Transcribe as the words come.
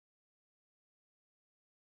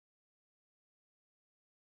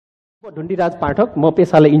ढुण्डीराज पाठक, म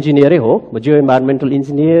पेसाले इन्जिनियरै हो। म जियो इन्भाइरोमेन्टल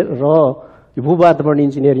इन्जिनियर र भू वातावरण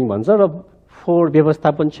इन्जिनियरिङ भन्छ र फोहोर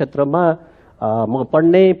व्यवस्थापन क्षेत्रमा म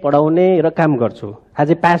पढ्ने पढाउने र काम गर्छु।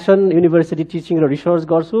 As a passion university teaching र रिसर्च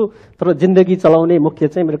गर्छु, तर जिन्दगी चलाउने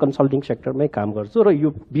मुख्य चाहिँ मेरो कन्सल्टिङ सेक्टरमै काम गर्छु र यो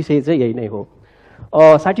विषय चाहिँ यही नै हो।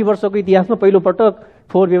 60 वर्षको इतिहासमा पहिलोपटक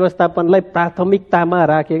फोहोर व्यवस्थापनलाई प्राथमिकतामा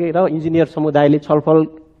राखेर इन्जिनियर समुदायले छलफल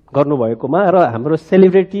गर्नुभएकोमा र हाम्रो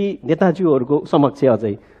सेलिब्रेटी नेताजीहरूको समक्ष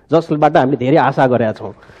अझै जसबाट हामीले धेरै आशा गरेका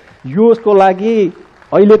छौँ। यसको लागि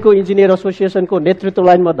अहिलेको इन्जिनियर एसोसिएसनको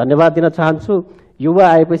नेतृत्वलाई म धन्यवाद दिन चाहन्छु। युवा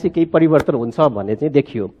आएपछि केही परिवर्तन हुन्छ भन्ने चाहिँ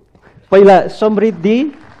देखियो। पहिला समृद्धि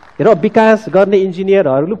र विकास गर्ने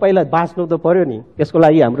इन्जिनियरहरूले पहिला बाँच्नु त पर्यो नि, यसको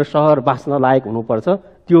लागि हाम्रो सहर बाँच्न लायक हुनुपर्छ।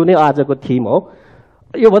 त्यो नै आजको थिम हो।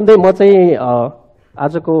 यो भन्दै म चाहिँ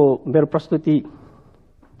आजको मेरो प्रस्तुति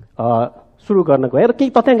सुरु गर्न गएँ र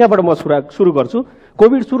केही तथ्याङ्कबाट म सुरु गर्छु।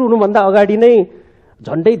 कोभिड सुरु हुनुभन्दा अगाडि नै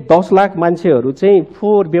झन्डै 10 लाख मान्छेहरू चाहिँ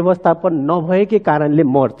फोहोर व्यवस्थापन नभएकै कारणले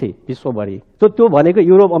मर्थे विश्वभरि। त्यो भनेको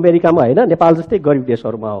युरोप अमेरिकामा होइन, नेपाल जस्तै गरिब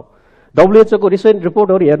देशहरूमा हो। WHO को रिसेन्ट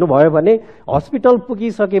रिपोर्टहरू हेर्नुभयो भने हस्पिटल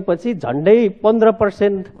पुगिसकेपछि झन्डै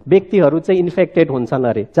 15% व्यक्तिहरू चाहिँ इन्फेक्टेड हुन्छन्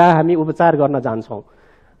अरे, जहाँ हामी उपचार गर्न जान्छौँ।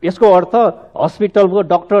 यसको अर्थ हस्पिटलको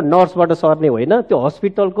डाक्टर नर्सबाट सर्ने होइन, त्यो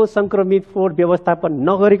हस्पिटलको सङ्क्रमित फोहोर व्यवस्थापन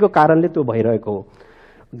नगरेको कारणले त्यो भइरहेको हो।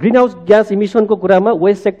 ग्रिन हाउस ग्यास इमिसनको कुरामा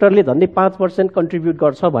वेस्ट सेक्टरले झन्डै 5% कन्ट्रिब्युट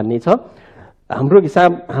गर्छ भन्ने छ।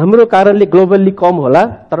 हाम्रो कारणले ग्लोबल्ली कम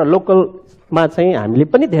होला, तर लोकलमा चाहिँ हामीले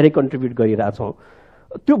पनि धेरै कन्ट्रिब्युट गरिरहेछौँ।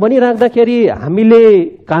 त्यो भनिराख्दाखेरि हामीले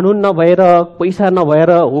कानुन नभएर पैसा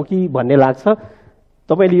नभएर हो कि भन्ने लाग्छ।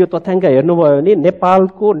 तपाईँले यो तथ्याङ्क हेर्नुभयो भने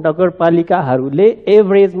नेपालको नगरपालिकाहरूले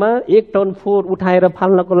एभरेजमा 1 टन फोहोर उठाएर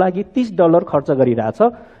फाल्नको लागि $30 खर्च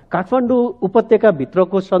गरिरहेछ। काठमाडौँ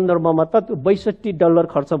उपत्यकाभित्रको सन्दर्भमा त $62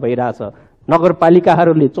 खर्च भइरहेछ।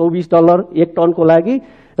 नगरपालिकाहरूले $24 1 टनको लागि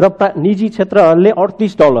र निजी क्षेत्रहरूले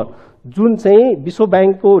 $38, जुन चाहिँ विश्व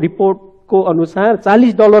ब्याङ्कको रिपोर्टको अनुसार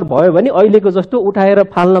 $40 भयो भने अहिलेको जस्तो उठाएर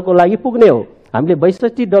फाल्नको लागि पुग्ने हो। हामीले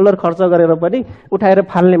 $62 खर्च गरेर पनि उठाएर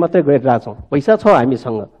फाल्ने मात्रै गरिरहेछौँ। पैसा छ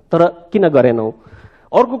हामीसँग, तर किन गरेनौँ?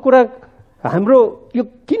 अर्को कुरा, हाम्रो यो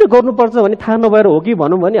किन गर्नुपर्छ भने थाहा नभएर हो कि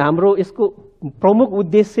भनौँ भने हाम्रो यसको प्रमुख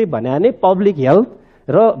उद्देश्य भने नै पब्लिक हेल्थ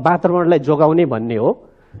र वातावरणलाई जोगाउने भन्ने हो।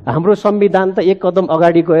 हाम्रो संविधान त एक कदम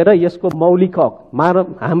अगाडि गएर यसको मौलिक हक,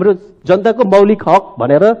 हाम्रो जनताको मौलिक हक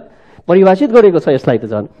भनेर परिभाषित गरेको छ यसलाई त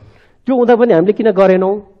झन्। त्यो हुँदा पनि हामीले किन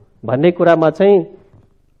गरेनौँ भन्ने कुरामा चाहिँ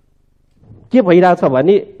के भइरहेछ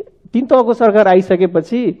भने 3 तहको सरकार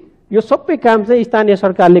आइसकेपछि यो सबै काम चाहिँ स्थानीय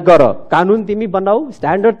सरकारले गर, कानुन तिमी बनाऊ,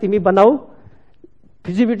 स्ट्यान्डर्ड तिमी बनाऊ,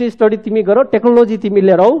 फिजिबिलिटी स्टडी तिमी गर, टेक्नोलोजी तिमी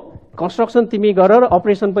लिएर आऊ, कन्स्ट्रक्सन तिमी गर र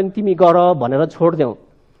अपरेसन पनि तिमी गर भनेर छोडिदेऊ।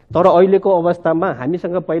 तर अहिलेको अवस्थामा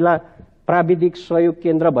हामीसँग पहिला प्राविधिक सहयोग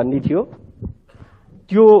केन्द्र भन्ने थियो,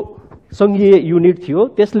 त्यो सङ्घीय युनिट थियो,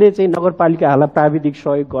 त्यसले चाहिँ नगरपालिकाहरूलाई प्राविधिक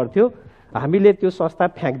सहयोग गर्थ्यो। हामीले त्यो संस्था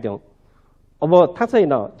फ्याँक्यौँ। अब थाहा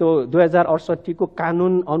छैन, त्यो 2068 को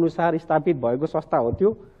कानुन अनुसार स्थापित भएको संस्था हो। त्यो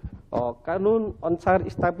कानुन अनुसार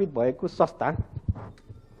स्थापित भएको संस्था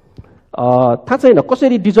थाहा छैन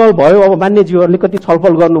कसरी डिजल्भ भयो। अब मान्यज्यूहरूले कति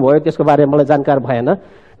छलफल गर्नुभयो त्यसको बारेमा मलाई जानकार भएन।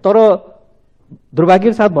 तर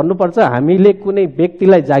दुर्भाग्यको साथ भन्नुपर्छ, हामीले कुनै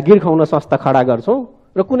व्यक्तिलाई जागिर खुवाउन संस्था खडा गर्छौँ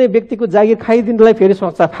र कुनै व्यक्तिको जागिर खाइदिनलाई फेरि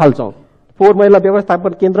संस्था फाल्छौँ। फोहोर मैला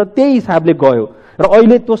व्यवस्थापन केन्द्र त्यही हिसाबले गयो र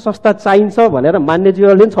अहिले त्यो संस्था चाहिन्छ भनेर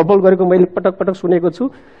मान्यज्यूहरूले पनि छलफल गरेको मैले पटक पटक सुनेको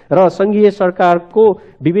छु र सङ्घीय सरकारको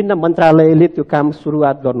विभिन्न मन्त्रालयले त्यो काम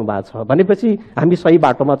सुरुवात गर्नुभएको छ। भनेपछि हामी सही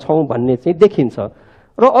बाटोमा छौँ भन्ने चाहिँ देखिन्छ।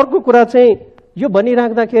 र अर्को कुरा चाहिँ यो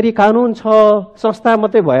भनिराख्दाखेरि कानुन छ, संस्था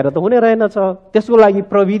मात्रै भएर त हुने रहेनछ, त्यसको लागि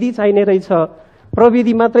प्रविधि चाहिने रहेछ।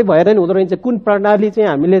 प्रविधि मात्रै भएर नि हुँदो रहेछ, कुन प्रणाली चाहिँ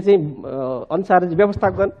हामीले चाहिँ अनुसार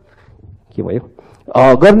व्यवस्थापन के भयो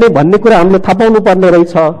गर्ने भन्ने कुरा हामीले थाहा पाउनु पर्ने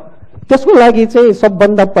रहेछ। त्यसको लागि चाहिँ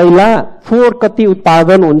सबभन्दा पहिला फोहोर कति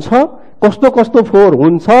उत्पादन हुन्छ, कस्तो कस्तो फोहोर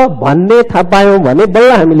हुन्छ भन्ने थाहा पायौँ भने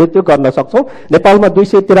बल्ल हामीले त्यो गर्न सक्छौँ। नेपालमा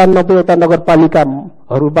 293वटा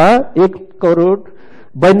नगरपालिकाहरूमा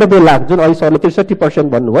 1,92,00,000, जुन अहिले सरले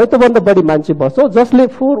 63% भन्नुभयो, त्योभन्दा बढी मान्छे बस्छौँ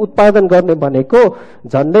जसले फोहोर उत्पादन गर्ने भनेको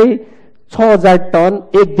झन्डै 6,000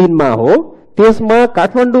 टन एक दिनमा हो। त्यसमा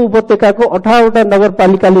काठमाडौँ उपत्यकाको 18वटा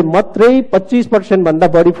नगरपालिकाले मात्रै 25% भन्दा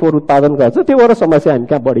बढी फोहोर उत्पादन गर्छ। त्यो भएर समस्या हामी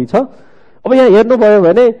कहाँ बढी छ। अब यहाँ हेर्नुभयो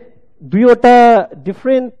भने 2वटा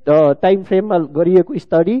डिफ्रेन्ट टाइम फ्रेममा गरिएको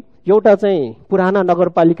स्टडी, एउटा चाहिँ पुराना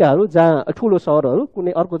नगरपालिकाहरू जहाँ ठुलो सहरहरू,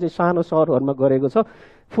 कुनै अर्को चाहिँ सानो सहरहरूमा गरेको छ।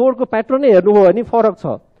 फोहोरको प्याटर्नै हेर्नुभयो भने फरक छ।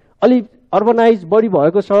 अलि अर्बनाइज बढी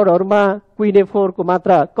भएको सहरहरूमा कुहिने फोहोरको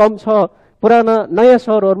मात्रा कम छ, पुराना नयाँ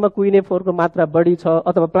सहरहरूमा कुहिने फोहोरको मात्रा बढी छ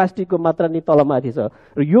अथवा प्लास्टिकको मात्रा नि तलमाथि छ।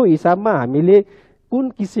 र यो हिसाबमा हामीले कुन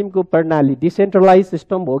किसिमको प्रणाली डिसेन्ट्रलाइज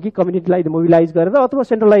सिस्टम हो कि कम्युनिटीलाई मोबिलाइज गरेर अथवा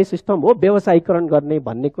सेन्ट्रलाइज सिस्टम हो व्यवसायीकरण गर्ने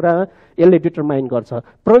भन्ने कुरा यसले डिटरमाइन गर्छ।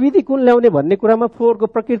 प्रविधि कुन ल्याउने भन्ने कुरामा फोहोरको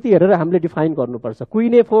प्रकृति हेरेर हामीले डिफाइन गर्नुपर्छ।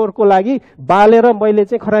 कुहिने फोहोरको लागि बालेर मैले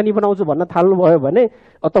चाहिँ खरानी बनाउँछु भन्न थाल्नुभयो भने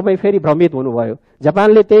तपाईँ फेरि भ्रमित हुनुभयो।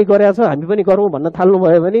 जापानले त्यही गरेछ हामी पनि गरौँ भन्न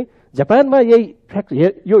थाल्नुभयो भने जापानमा यही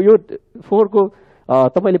यो फोहोरको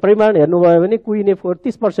तपाईँले परिमाण हेर्नुभयो भने कुहिने फोहोर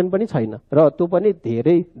 30% पनि छैन र त्यो पनि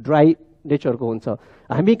धेरै ड्राई नेचरको हुन्छ।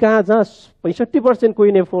 हामी कहाँ जहाँ 65%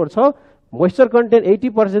 कुहिने फोहोर छ, मोइस्चर कन्टेन्ट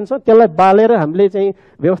 80% छ, त्यसलाई बालेर हामीले चाहिँ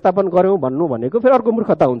व्यवस्थापन गऱ्यौँ भन्नु भनेको फेरि अर्को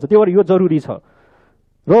मूर्खता हुन्छ। त्यो भएर यो जरुरी छ।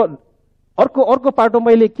 र अर्को पाटो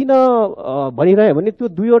मैले किन भनिरहेँ भने त्यो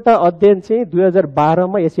दुईवटा अध्ययन चाहिँ 2012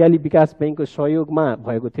 मा एसियाली विकास बैंकको सहयोगमा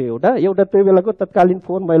भएको थियो। एउटा त्यो बेलाको तत्कालीन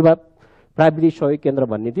फोहोर मैला प्राविधिक सहयोग केन्द्र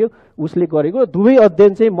भन्ने थियो, उसले गरेको दुवै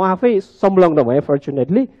अध्ययन चाहिँ म आफै संलग्न भएँ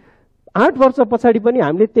फर्चुनेटली। 8 वर्ष पछाडि पनि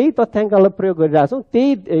हामीले त्यही तथ्याङ्कलाई प्रयोग गरिरहेछौँ,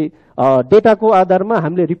 त्यही डेटाको आधारमा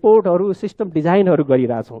हामीले रिपोर्टहरू सिस्टम डिजाइनहरू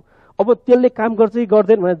गरिरहेछौँ। अब त्यसले काम गर्छ कि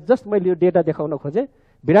गर्दैन भने जस्ट मैले यो डेटा देखाउन खोजेँ।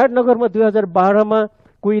 विराटनगरमा 2012 मा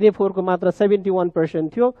कुहिने फोहोरको मात्रा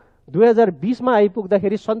 71% थियो, 2020 मा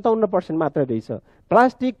आइपुग्दाखेरि 57% मात्रै रहेछ।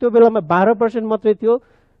 प्लास्टिक त्यो बेलामा 12% मात्रै थियो,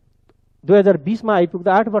 2020 मा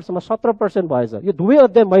आइपुग्दा 8 वर्षमा 17% भएछ। यो दुवै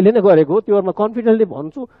अध्ययन मैले नै गरेको हो, त्योमा कन्फिडेन्टली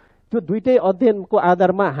भन्छु। त्यो दुईटै अध्ययनको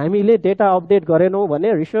आधारमा हामीले डेटा अपडेट गरेनौँ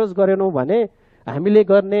भने, रिसर्च गरेनौँ भने हामीले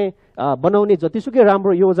बनाउने जतिसुकै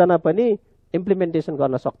राम्रो योजना पनि इम्प्लिमेन्टेसन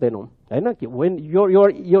गर्न सक्दैनौँ, हैन? कि when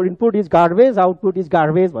your input is garbage output is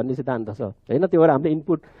garbage भन्ने सिद्धान्त छ, हैन? त्यो भएर हामीले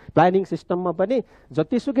इनपुट प्लानिङ सिस्टममा पनि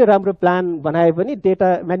जतिसुकै राम्रो प्लान बनाए पनि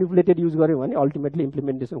डेटा म्यानिपुलेटेड युज गर्यो भने अल्टिमेटली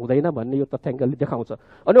इम्प्लिमेन्टेसन हुँदैन भन्ने यो तथ्याङ्कले देखाउँछ।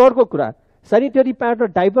 अनि अर्को कुरा, सेनिटरी प्याड र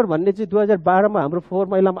डाइपर भन्ने चाहिँ 2012 मा हाम्रो फोहोर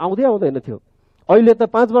मैलामा आउँदैन थियो। अहिले त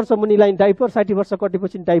 5 वर्ष मुनि लाइन डाइपर, 60 वर्ष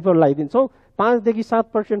कटेपछि डाइपर लगाइदिन्छौँ। 5 देखि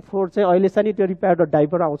 7% फोहोर चाहिँ अहिले सेनिटरी प्याड र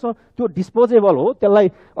डाइपर आउँछ। त्यो डिस्पोजेबल हो,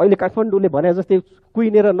 त्यसलाई अहिले काठमाडौँले भने जस्तै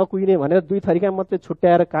कुहिने र नकुहिने भनेर दुई थरीका मात्रै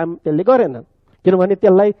छुट्याएर काम त्यसले गरेन। किनभने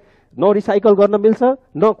त्यसलाई न रिसाइकल गर्न मिल्छ,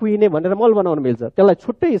 न कुहिने भनेर मल बनाउन मिल्छ। त्यसलाई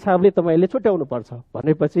छुट्टै हिसाबले तपाईँले छुट्याउनु पर्छ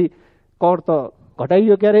भनेपछि कर त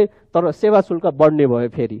घटाइयो के अरे, तर सेवा शुल्क बढ्ने भयो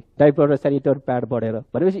फेरि डाइपर र सेनिटरी प्याड बढेर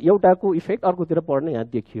भनेपछि एउटाको इफेक्ट अर्कोतिर पर्ने यहाँ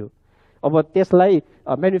देखियो। अब त्यसलाई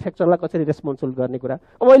म्यानुफ्याक्चरलाई कसरी रेस्पोन्सिबल गर्ने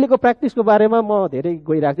कुरा। अब अहिलेको प्र्याक्टिसको बारेमा म धेरै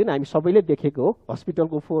गइरहेको छैन, हामी सबैले देखेको हो।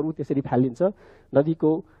 हस्पिटलको फोहोर त्यसरी फालिन्छ,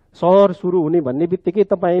 नदीको सहर सुरु हुने भन्ने बित्तिकै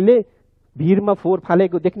तपाईँले भिरमा फोहोर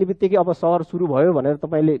फालेको देख्ने बित्तिकै अब सहर सुरु भयो भनेर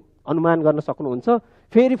तपाईँले अनुमान गर्न सक्नुहुन्छ।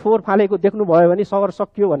 फेरि फोहोर फालेको देख्नुभयो भने सहर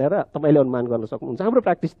सकियो भनेर तपाईँले अनुमान गर्न सक्नुहुन्छ। हाम्रो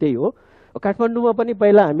प्र्याक्टिस त्यही हो। काठमाडौँमा पनि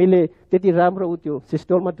पहिला हामीले त्यति राम्रो त्यो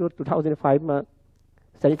सिस्टोलमा त्यो 2005 मा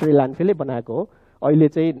सेनिटरी ल्यान्डफिलै बनाएको हो। अहिले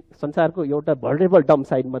चाहिँ संसारको एउटा भल्नरेबल डम्प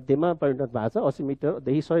साइट मध्येमा परिणत भएको छ। 80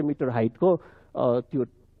 मिटरदेखि 100 मिटर हाइटको त्यो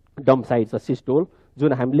डम्प साइट छ सिस्टोल,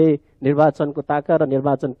 जुन हामीले निर्वाचनको ताका र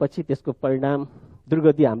निर्वाचनपछि त्यसको परिणाम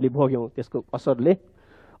दुर्गति हामीले भोग्यौँ त्यसको असरले।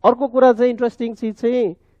 अर्को कुरा चाहिँ इन्ट्रेस्टिङ चिज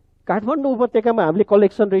चाहिँ काठमाडौँ उपत्यकामा हामीले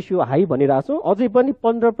कलेक्सन रेसियो हाई भनिरहेछौँ, अझै पनि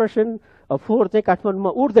 15% फोहोर चाहिँ काठमाडौँमा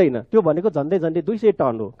उठ्दैन। त्यो भनेको झन्डै 200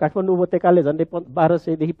 टन हो। काठमाडौँ उपत्यकाले झन्डै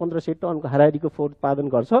 1200 देखि 1500 टनको हाराहारीको फोहोर उत्पादन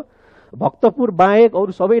गर्छ। भक्तपुर बाहेक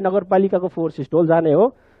अरू सबै नगरपालिकाको फोहोर सिस्टोल जाने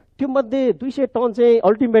हो। त्यो मध्ये 200 टन चाहिँ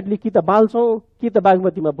अल्टिमेटली कि त बाल्छौँ कि त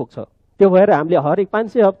बागमतीमा पुग्छ। त्यो भएर हामीले हरेक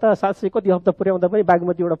 500 हप्ता 700 कति हप्ता पुर्याउँदा पनि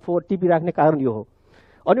बागमतीबाट फोहोर टिपिराख्ने कारण यो हो।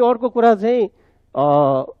 अनि अर्को कुरा चाहिँ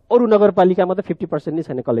अरू नगरपालिकामा त 50% नै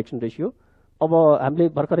छैन कलेक्सन रेसियो। अब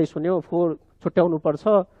हामीले भर्खरै सुन्यौँ फोहोर छुट्याउनु पर्छ,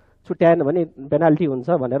 छुट्याएन भने पेनाल्टी हुन्छ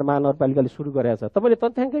भनेर महानगरपालिकाले सुरु गरेको छ। तपाईँले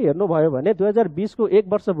तथ्याङ्क हेर्नुभयो भने 2020 को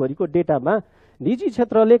 1 वर्षभरिको डेटामा निजी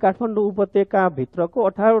क्षेत्रले काठमाडौँ उपत्यकाभित्रको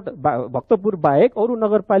 18 भक्तपुर बाहेक अरू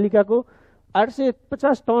नगरपालिकाको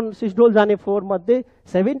 850 टन सिस्डोल जाने फोहोर मध्ये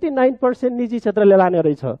 79% निजी क्षेत्रले लाने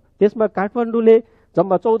रहेछ। त्यसमा काठमाडौँले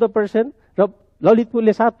जम्मा 14% र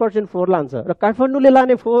ललितपुरले 7% फोहोर लान्छ। र काठमाडौँले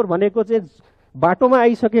लाने फोहोर भनेको चाहिँ बाटोमा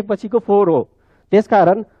आइसकेपछिको फोहोर हो।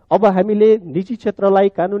 त्यसकारण अब हामीले निजी क्षेत्रलाई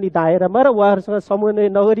कानुनी दायरामा र उहाँहरूसँग समन्वय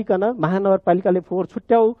नगरिकन महानगरपालिकाले फोहोर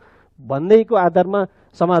छुट्याउ भन्दैको आधारमा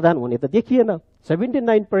समाधान हुने त देखिएन।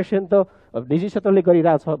 79% त निजी क्षेत्रले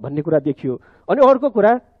गरिरहेछ भन्ने कुरा देखियो। अनि अर्को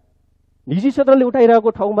कुरा, निजी क्षेत्रले उठाइरहेको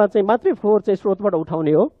ठाउँमा चाहिँ मात्रै फोहोर चाहिँ स्रोतबाट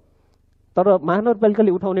उठाउने हो, तर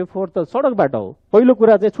महानगरपालिकाले उठाउने फोहोर त सडकबाट हो। पहिलो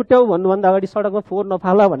कुरा चाहिँ छुट्याउ भन्नुभन्दा अगाडि सडकमा फोहोर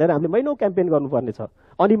नफाला भनेर हामीले महिनौ क्याम्पेन गर्नुपर्ने छ,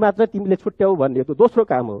 अनि मात्र तिमीले छुट्याउ भन्ने त्यो दोस्रो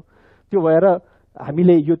काम हो। त्यो भएर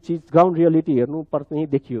हामीले यो चिज ग्राउन्ड रियालिटी हेर्नुपर्ने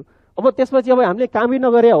देखियो। अब त्यसपछि अब हामीले कामै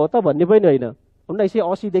नगरे हो त भन्ने पनि होइन।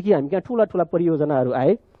 1980 देखि हामी कहाँ ठुला ठुला परियोजनाहरू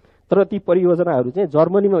आए, तर ती परियोजनाहरू चाहिँ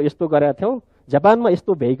जर्मनीमा यस्तो गरेका थियौँ, जापानमा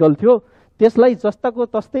यस्तो भेहिकल थियो, त्यसलाई जस्ताको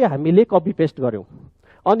तस्तै हामीले कपी पेस्ट गर्यौँ।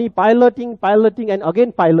 अनि पाइलटिङ एन्ड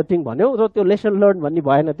अगेन पाइलटिङ भन्यो र त्यो लेसन लर्न भन्ने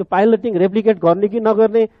भएन। त्यो पाइलटिङ रेप्लिकेट गर्ने कि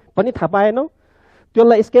नगर्ने पनि थाहा पाएनौँ।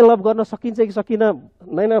 त्यसलाई स्केल अप गर्न सकिन्छ कि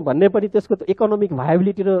सकिँदैन भन्ने पनि त्यसको इकोनोमिक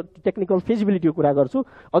भाइबिलिटी र टेक्निकल फिजिबिलिटीको कुरा गर्छु।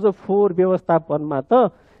 अझ फोहोर व्यवस्थापनमा त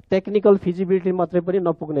टेक्निकल फिजिबिलिटी मात्रै पनि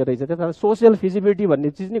नपुग्ने रहेछ, त्यस कारण सोसियल फिजिबिलिटी भन्ने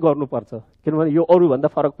चिज नै गर्नुपर्छ, किनभने यो अरूभन्दा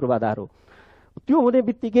फरक पूर्वाधार हो। त्यो हुने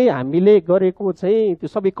बित्तिकै हामीले गरेको चाहिँ त्यो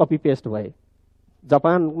सबै कपी पेस्ट भए।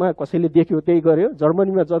 जापानमा कसैले देख्यो त्यही गर्यो,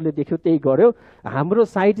 जर्मनीमा जसले देख्यो त्यही गर्यो। हाम्रो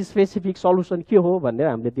साइट स्पेसिफिक सल्युसन के हो भनेर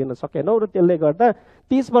हामीले दिन सकेनौँ र त्यसले गर्दा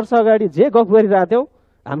 30 वर्ष अगाडि जे गफ गरिरहेको थियौँ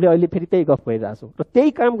हामीले अहिले फेरि त्यही गफ गरिरहेछौँ र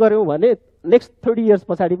त्यही काम गऱ्यौँ भने नेक्स्ट 30 इयर्स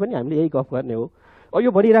पछाडि पनि हामीले यही गफ गर्ने हो।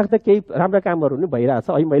 यो भनिराख्दा केही राम्रा कामहरू पनि भइरहेछ।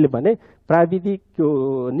 अहिले मैले भने प्राविधिक त्यो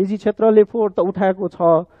निजी क्षेत्रले फोहोर त उठाएको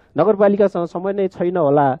छ, नगरपालिकासँग समय नै छैन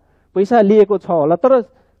होला, पैसा लिएको छ होला, तर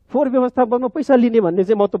फोहोर व्यवस्थापनमा पैसा लिने भन्ने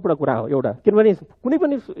चाहिँ महत्त्वपूर्ण कुरा हो एउटा। किनभने कुनै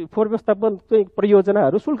पनि फोहोर व्यवस्थापन चाहिँ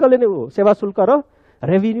परियोजनाहरू शुल्कले नै हो, सेवा शुल्क र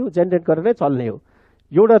रेभिन्यू जेनेरेट गरेर नै चल्ने हो।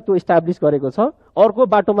 एउटा त्यो इस्टाब्लिस गरेको छ, अर्को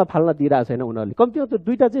बाटोमा फाल्न दिइरहेको छैन उनीहरूले। कम्तीमा त्यो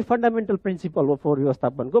दुईटा चाहिँ फन्डामेन्टल प्रिन्सिपल हो फोहोर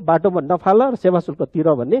व्यवस्थापनको, बाटोमा नफाल र सेवा शुल्क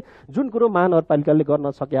तिर भन्ने, जुन कुरो महानगरपालिकाले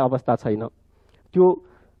गर्न सके अवस्था छैन। त्यो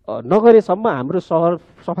नगरेसम्म हाम्रो सहर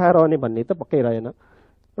सफा रहने भन्ने त पक्कै रहेन।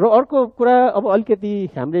 र अर्को कुरा, अब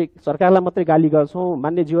अलिकति हामीले सरकारलाई मात्रै गाली गर्छौँ,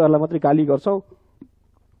 मान्यज्यूहरूलाई मात्रै गाली गर्छौँ,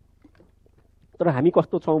 तर हामी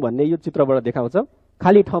कस्तो छौँ भन्ने यो चित्रबाट देखाउँछ।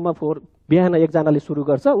 खाली ठाउँमा फोहोर बिहान एकजनाले सुरु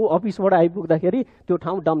गर्छ, ऊ अफिसबाट आइपुग्दाखेरि त्यो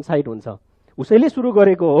ठाउँ डम्प साइट हुन्छ, उसैले सुरु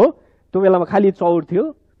गरेको हो। त्यो बेलामा खाली चौर थियो,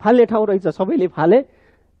 फाल्ने ठाउँ रहेछ, सबैले फाले।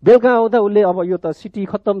 बेलुका आउँदा उसले अब यो त सिटी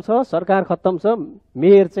खत्तम छ, सरकार खत्तम छ,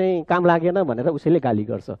 मेयर चाहिँ काम लागेन भनेर उसैले गाली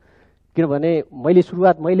गर्छ। किनभने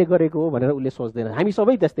सुरुवात मैले गरेको हो भनेर उसले सोच्दैन। हामी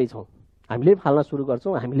सबै त्यस्तै छौँ, हामीले फाल्न सुरु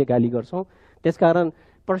गर्छौँ, हामीले गाली गर्छौँ। त्यसकारण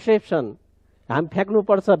पर्सेप्सन हामी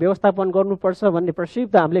फ्याँक्नुपर्छ, व्यवस्थापन गर्नुपर्छ भन्ने पर्सिभ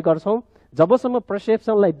त हामीले गर्छौँ। जबसम्म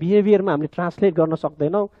पर्सेप्सनलाई बिहेभियरमा हामीले ट्रान्सलेट गर्न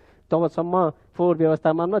सक्दैनौँ तबसम्म फोहोर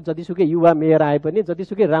व्यवस्थापनमा जतिसुकै युवा मेयर आए पनि,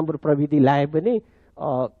 जतिसुकै राम्रो प्रविधि ल्याए पनि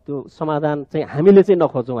त्यो समाधान चाहिँ हामीले चाहिँ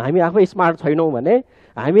नखोजौँ। हामी आफै स्मार्ट छैनौँ भने,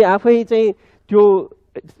 हामी आफै चाहिँ त्यो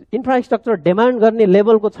इन्फ्रास्ट्रक्चर डिमान्ड गर्ने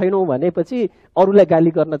लेभलको छैनौँ भनेपछि अरूलाई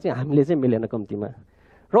गाली गर्न चाहिँ हामीले चाहिँ मिलेन कम्तीमा।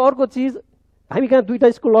 र अर्को चिज, हामी कहाँ दुईटा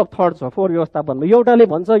स्कुल अफ थट छ फोहोर व्यवस्थापनमा। एउटाले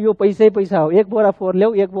भन्छ यो पैसै पैसा हो, 1 बोरा फोहोर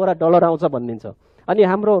ल्याऊ 1 बोरा डलर आउँछ भनिदिन्छ। अनि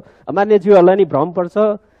हाम्रो मान्यज्यूहरूलाई नि भ्रम पर्छ,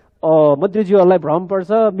 मन्त्रीज्यूहरूलाई भ्रम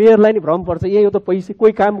पर्छ, मेयरलाई नि भ्रम पर्छ, यो त पैसा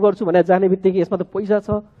कोही काम गर्छु भनेर जाने बित्तिकै यसमा त पैसा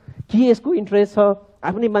छ कि, यसको इन्ट्रेस्ट छ,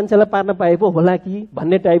 आफ्नै मान्छेलाई पार्न पाए पो होला कि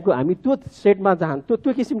भन्ने टाइपको हामी त्यो सेटमा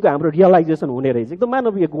त्यो किसिमको हाम्रो रियलाइजेसन हुने रहेछ। एकदम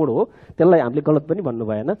मानवीय गुण हो, त्यसलाई हामीले गलत पनि भन्नु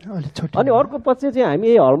भएन। अनि अर्को पक्ष चाहिँ हामी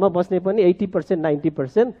यही हलमा बस्ने पनि 80%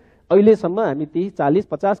 90% अहिलेसम्म हामी 30 40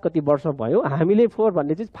 50 कति वर्ष भयो हामीले फोहोर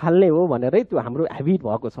भन्ने चिज फाल्ने हो भनेरै त्यो हाम्रो ह्याबिट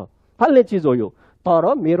भएको छ, फाल्ने चिज हो यो,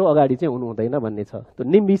 तर मेरो अगाडि चाहिँ हुनु हुँदैन भन्ने छ। त्यो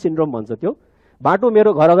निम्बी सिन्ड्रोम भन्छ त्यो। बाटो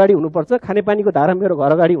मेरो घर अगाडि हुनुपर्छ, खानेपानीको धारा मेरो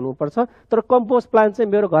घर अगाडि हुनुपर्छ, तर कम्पोस्ट प्लान्ट चाहिँ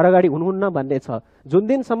मेरो घर अगाडि हुनुहुन्न भन्ने छ। जुन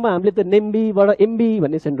दिनसम्म हामीले त्यो निम्बीबाट एमबी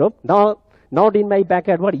भन्ने syndrome, not in my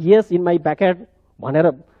ब्याकयार्ड but yes in my ब्याकयार्ड भनेर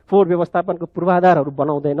फोहोर व्यवस्थापनको पूर्वाधारहरू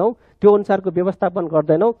बनाउँदैनौँ, त्यो अनुसारको व्यवस्थापन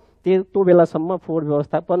गर्दैनौँ, त्यो बेलासम्म फोहोर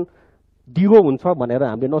व्यवस्थापन दिगो हुन्छ भनेर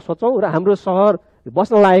हामीले नसोचौँ र हाम्रो सहर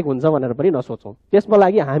बस्न लायक हुन्छ भनेर पनि नसोचौँ। त्यसमा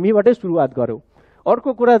लागि हामीबाटै सुरुवात गऱ्यौँ।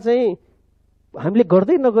 अर्को कुरा चाहिँ हामीले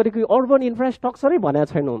गर्दै नगरेको अर्बन इन्फ्रास्ट्रक्चरै भनेको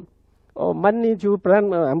छैनौँ। मान्यज्यू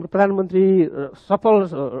हाम्रो प्रधानमन्त्री सफल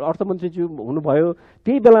अर्थमन्त्रीज्यू हुनुभयो,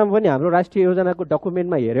 त्यही बेलामा पनि हाम्रो राष्ट्रिय योजनाको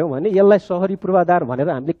डकुमेन्टमा हेऱ्यौँ भने यसलाई सहरी पूर्वाधार भनेर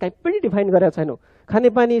हामीले कहीँ पनि डिफाइन गरेका छैनौँ।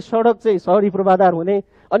 खानेपानी सडक चाहिँ सहरी पूर्वाधार हुने,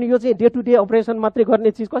 अनि यो चाहिँ डे टु डे अपरेसन मात्रै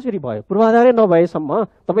गर्ने चिज कसरी भयो? पूर्वाधारै नभएसम्म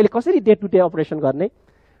तपाईँले कसरी डे टु डे अपरेसन गर्ने?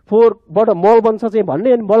 फोहोरबाट मल बन्छ चाहिँ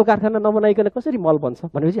भन्ने, अनि मल कारखाना नबनाइकन कसरी मल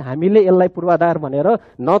बन्छ भनेपछि हामीले यसलाई पूर्वाधार भनेर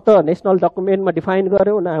न त नेसनल डकुमेन्टमा डिफाइन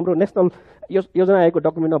गऱ्यौँ, न हाम्रो नेसनल योजना आएको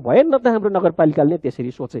डकुमेन्टमा भयो, न त हाम्रो नगरपालिकाले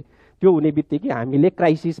त्यसरी सोचे। त्यो हुने बित्तिकै हामीले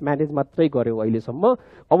क्राइसिस म्यानेज मात्रै गऱ्यौँ अहिलेसम्म।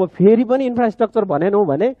 अब फेरि पनि इन्फ्रास्ट्रक्चर भनेनौँ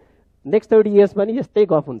भने नेक्स्ट 30 इयर्स पनि यस्तै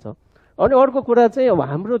गफ हुन्छ। अनि अर्को कुरा चाहिँ अब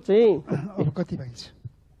हाम्रो चाहिँ कति बाँकी छ?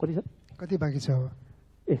 कति बाँकी छ?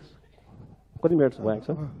 ए कति मिनट्स भएको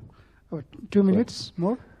छ? 2 minutes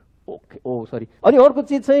more. ओके, ओ सरी। अनि अर्को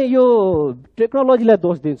चिज चाहिँ यो टेक्नोलोजीलाई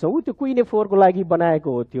दोष दिन्छौँ। त्यो कुइने फोहोरको लागि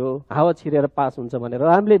बनाएको हो, त्यो हावा छिरेर पास हुन्छ भनेर।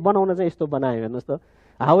 हामीले बनाउन चाहिँ यस्तो बनायो हेर्नुहोस् त,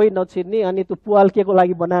 हावै नछिर्ने, अनि त्यो पुवाल के को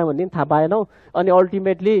लागि बनायो भन्ने थाहा पाएनौँ, अनि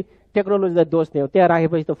अल्टिमेटली टेक्नोलोजीलाई दोष दियौँ। त्यहाँ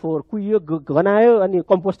राखेपछि त फोहोर कुहियो, गनायो, अनि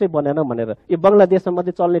कम्पोस्टै बनेन भनेर। यो बङ्गलादेशमा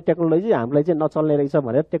मात्रै चल्ने टेक्नोलोजी हामीलाई चाहिँ नचल्ने रहेछ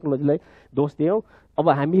भनेर टेक्नोलोजीलाई दोष दियौँ। अब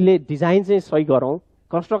हामीले डिजाइन चाहिँ सही गरौँ,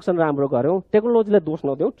 कन्स्ट्रक्सन राम्रो गऱ्यौँ, टेक्नोलोजीलाई दोष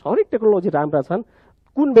नदिउँ। हरेक टेक्नोलोजी राम्रा छन्,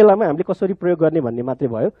 कुन बेलामा हामीले कसरी प्रयोग गर्ने भन्ने मात्रै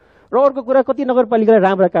भयो। र अर्को कुरा कति नगरपालिकाले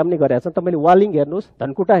राम्रा काम नै गरेका छन्। तपाईँले वालिङ हेर्नुहोस्,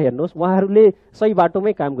 धनकुटा हेर्नुहोस्, उहाँहरूले सही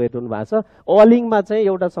बाटोमै काम गरिरहनु भएको छ। वालिङमा चाहिँ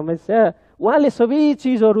एउटा समस्या, उहाँले सबै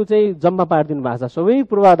चिजहरू चाहिँ जम्मा पारिदिनु भएको छ, सबै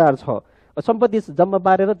पूर्वाधार छ, सम्पत्ति जम्मा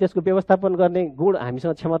पारेर त्यसको व्यवस्थापन गर्ने गुण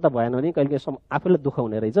हामीसँग क्षमता भएन भने कहिलेकाहीँ आफैलाई दुःख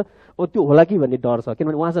हुने रहेछ। त्यो होला कि भन्ने डर छ,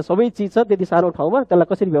 किनभने उहाँसँग सबै चिज छ, त्यति सानो ठाउँमा त्यसलाई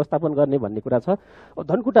कसरी व्यवस्थापन गर्ने भन्ने कुरा छ।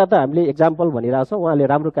 धनकुटा त हामीले एक्जाम्पल भनिरहेको छ, उहाँले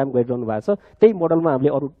राम्रो काम गरिरहनु भएको छ, त्यही मोडलमा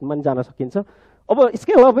हामीले अरूमा पनि जान सकिन्छ। अब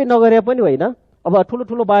स्केल अपै नगरे पनि होइन, अब ठुलो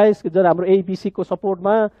ठुलो बायोस जुन हाम्रो एबिसीको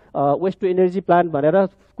सपोर्टमा वेस्ट टु एनर्जी प्लान्ट भनेर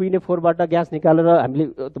कुइने 4बाट ग्यास निकालेर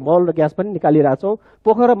हामीले मल र ग्यास पनि निकालिरहेछौँ।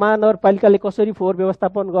 पोखरा महानगरपालिकाले कसरी फोहोर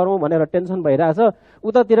व्यवस्थापन गरौँ भनेर टेन्सन भइरहेछ।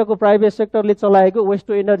 उतातिरको प्राइभेट सेक्टरले चलाएको वेस्ट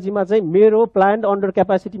टु एनर्जीमा चाहिँ मेरो प्लान्ट अन्डर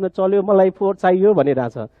क्यापासिटीमा चल्यो, मलाई फोहोर चाहियो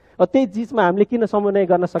भनिरहेछ। त्यही चिजमा हामीले किन समन्वय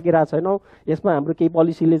गर्न सकिरहेको छैनौँ? यसमा हाम्रो केही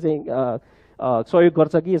पोलिसीले चाहिँ सहयोग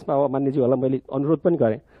गर्छ कि यसमा मान्यज्यूहरूलाई मैले अनुरोध पनि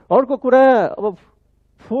गरेँ। अर्को कुरा, अब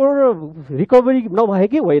फोहोर रिकभरी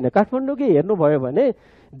नभएकै होइन, काठमाडौँकै हेर्नुभयो भने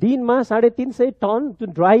दिनमा 350 टन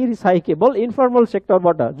जुन ड्राई रिसाइकेबल इन्फर्मल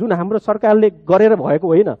सेक्टरबाट, जुन हाम्रो सरकारले गरेर भएको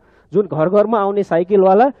होइन, जुन घर घरमा आउने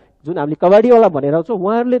साइकलवाला, जुन हामीले कबाडीवाला भनेर आउँछौँ,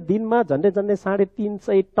 उहाँहरूले दिनमा झन्डै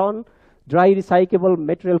 350 ton dry recyclable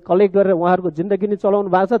material collect गरेर उहाँहरूको जिन्दगी नै चलाउनु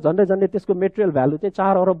भएको छ। झन्डै त्यसको मेटेरियल भ्यालु चाहिँ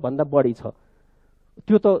 4 अरबभन्दा बढी छ।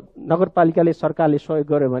 त्यो त नगरपालिकाले सरकारले सहयोग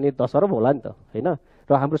गर्यो भने 10 अरब होला नि त, होइन?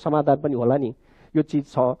 र हाम्रो समाधान पनि होला नि, यो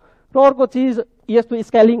चिज छ। र अर्को चिज, यस्तो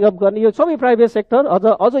स्केलिङ अप गर्ने, यो सबै प्राइभेट सेक्टर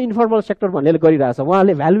अझ इन्फर्मल सेक्टर भन्ने गरिरहेछ,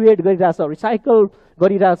 उहाँले भ्यालुएट गरिरहेछ, रिसाइकल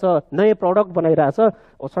गरिरहेछ, नयाँ प्रडक्ट बनाइरहेछ।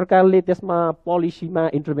 सरकारले त्यसमा पोलिसीमा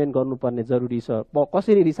इन्टरभेन गर्नुपर्ने जरुरी छ,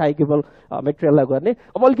 कसरी रिसाइकेबल मेटेरियललाई गर्ने।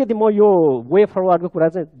 अब अलिकति म यो वे फरवर्डको कुरा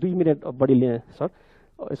चाहिँ 2 मिनट बढी लिएँ सर,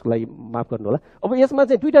 यसको लागि माफ गर्नु होला। अब यसमा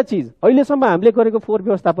चाहिँ दुईटा चिज, अहिलेसम्म हामीले गरेको फोहोर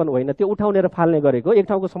व्यवस्थापन होइन, त्यो उठाउने र फाल्ने गरेको, एक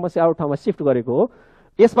ठाउँको समस्या अरू ठाउँमा सिफ्ट गरेको हो।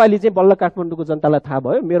 यसपालि चाहिँ बल्ल काठमाडौँको जनतालाई थाहा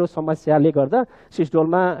भयो मेरो समस्याले गर्दा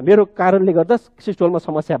सिस्टोलमा, मेरो कारणले गर्दा सिस्टोलमा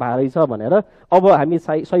समस्या भएको रहेछ भनेर अब हामी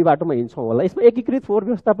सही बाटोमा हिँड्छौँ होला। यसमा एकीकृत फोहोर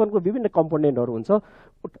व्यवस्थापनको विभिन्न कम्पोनेन्टहरू हुन्छ,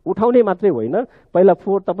 उठाउने मात्रै होइन। पहिला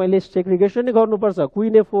फोहोर तपाईँले सेग्रिगेसन नै गर्नुपर्छ,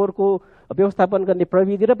 कुहिने फोहोरको व्यवस्थापन गर्ने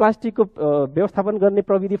प्रविधि र प्लास्टिकको व्यवस्थापन गर्ने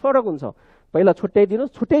प्रविधि फरक हुन्छ। पहिला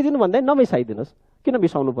छुट्याइदिनु भन्दा नमिसाइदिनुहोस्, किन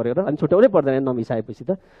मिसाउनु पर्यो र? अनि छुट्याउनै पर्दैन नमिसाएपछि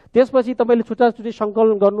त। त्यसपछि तपाईँले छुट्टी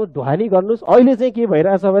सङ्कलन गर्नु, ढुवानी गर्नुहोस्। अहिले चाहिँ के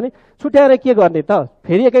भइरहेछ भने छुट्याएर के गर्ने त,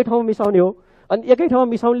 फेरि एकै ठाउँमा मिसाउने हो। अनि एकै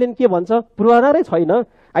ठाउँमा मिसाउनेले के भन्छ, पूर्वाधारै छैन,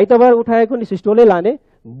 आइतबार उठाएको नि सिस्टोलै लाने,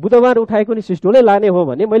 बुधबार उठाएको नि सिस्टोलै लाने हो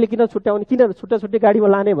भने मैले किन छुट्याउने, किन छुट्टै गाडीमा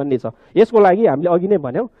लाने भन्ने छ। यसको लागि हामीले अघि नै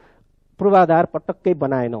भन्यौँ, पूर्वाधार पटक्कै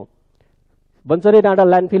बनाएनौँ। बन्चरे डाँडा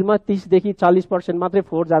ल्यान्डफिलमा 30 देखि 40% मात्रै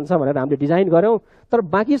फोहोर जान्छ भनेर हामीले डिजाइन गऱ्यौँ, तर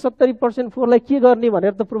बाँकी 70% फोहोरलाई के गर्ने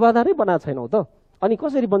भनेर त पूर्वाधारै बनाएको छैनौँ त। अनि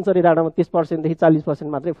कसरी बन्चरे डाँडामा 30% देखि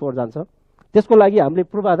 40% मात्रै फोहोर जान्छ? त्यसको लागि हामीले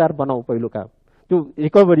पूर्वाधार बनाऊ पहिलो काम, त्यो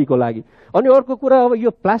रिकभरीको लागि। अनि अर्को कुरा, अब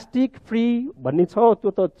यो प्लास्टिक फ्री भन्ने छ,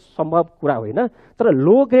 त्यो त सम्भव कुरा होइन, तर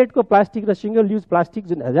लो ग्रेडको प्लास्टिक र सिंगल युज प्लास्टिक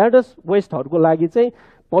जुन हेजार्डस वेस्टहरूको लागि चाहिँ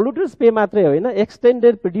पोल्युटर्स पे मात्रै होइन,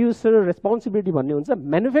 एक्सटेन्डेड प्रोड्युसर रेस्पोन्सिबिलिटी भन्ने हुन्छ,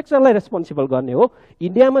 म्यानुफ्याक्चरलाई रेस्पोन्सिबल गर्ने हो।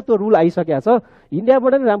 इन्डियामा त्यो रुल आइसकेको छ,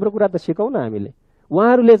 इन्डियाबाट नै राम्रो कुरा त सिकाउँ न हामीले।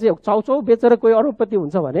 उहाँहरूले चाहिँ चाउचाउ बेचेर कोही अरबपति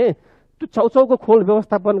हुन्छ भने त्यो चाउचाउको खोल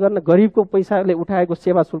व्यवस्थापन गर्न, गरिबको पैसाले उठाएको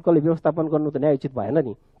सेवा शुल्कले व्यवस्थापन गर्नु त न्यायोचित भएन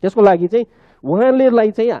नि। त्यसको लागि चाहिँ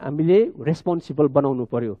उहाँलाई चाहिँ हामीले रेस्पोन्सिबल बनाउनु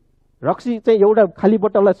पर्यो। रक्सी चाहिँ एउटा खाली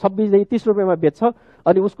बोतललाई 26 देखि 30 रुपियाँमा बेच्छ,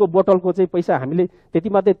 अनि उसको बोतलको चाहिँ पैसा हामीले त्यति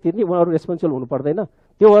मात्रै तिर्ने, उहाँहरू रेस्पोन्सिबल हुनु पर्दैन।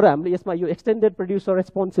 त्यो भएर हामीले यसमा यो एक्सटेन्डेड प्रोड्युसर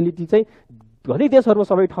रेस्पोन्सिबिलिटी चाहिँ धेरै देशहरूमा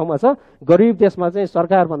सबै ठाउँमा छ, गरिब देशमा चाहिँ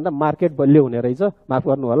सरकारभन्दा मार्केट बलियो हुने रहेछ, माफ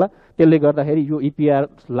गर्नु होला। त्यसले गर्दाखेरि यो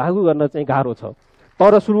इपिआर लागू गर्न चाहिँ गाह्रो छ,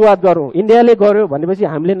 तर सुरुवात गरौँ। इन्डियाले गर्यो भनेपछि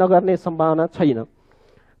हामीले नगर्ने सम्भावना छैन।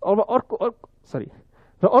 अब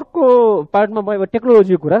अर्को पार्टमा म अब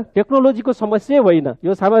टेक्नोलोजीको कुरा, टेक्नोलोजीको समस्या होइन,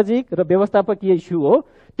 यो सामाजिक र व्यवस्थापकीय इस्यु हो।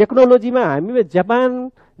 टेक्नोलोजीमा हामी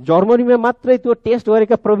जापान जर्मनीमा मात्रै त्यो टेस्ट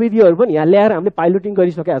गरेका प्रविधिहरू पनि यहाँ ल्याएर हामीले पाइलटिङ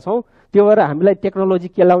गरिसकेका छौँ। त्यो भएर हामीलाई टेक्नोलोजी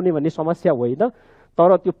केलाउने भन्ने समस्या होइन, तर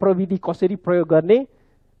त्यो प्रविधि कसरी प्रयोग गर्ने,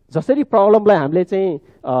 जसरी प्रब्लमलाई हामीले चाहिँ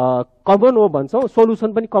कमन हो भन्छौँ,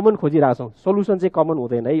 सोल्युसन पनि कमन खोजिरहेछौँ। सोल्युसन चाहिँ कमन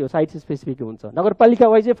हुँदैन है, यो साइट स्पेसिफिक हुन्छ, नगरपालिका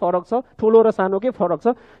वाइजै फरक छ, ठुलो र सानोकै फरक छ।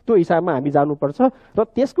 त्यो हिसाबमा हामी जानुपर्छ र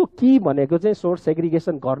त्यसको की भनेको चाहिँ सोर्स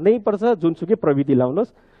सेग्रिगेसन गर्नै पर्छ, जुनसुकै प्रविधि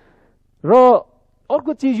लाउनुहोस्। र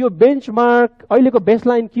अर्को चिज, यो बेन्चमार्क, अहिलेको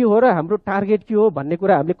बेसलाइन के हो र हाम्रो टार्गेट के हो भन्ने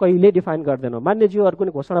कुरा हामीले कहिले डिफाइन गर्दैनौँ। मान्यज्यूहरूको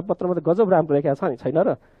नि घोषणापत्रमा त गजब राम्रो लेखेको छ नि, छैन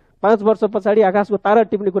र? 5 वर्ष पछाडि आकाशको तारा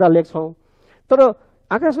टिप्ने कुरा लेख्छौँ, तर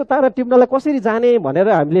आकाशको तारा टिप्नलाई कसरी जाने भनेर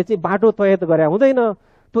हामीले चाहिँ बाटो तय गरे हुँदैन।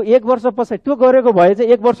 त्यो 1 वर्ष पछाडि त्यो गरेको भए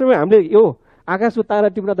चाहिँ 1 वर्षमै हामीले यो आकाशको तारा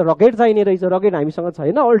टिप्न त रकेट चाहिने रहेछ, रकेट हामीसँग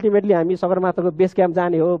छैन, अल्टिमेटली हामी सगरमाथाको बेस क्याम्प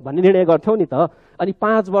जाने हो भन्ने निर्णय गर्थ्यौँ नि त। अनि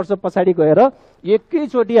 5 वर्ष पछाडि गएर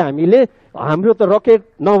एकैचोटि हामीले हाम्रो त रकेट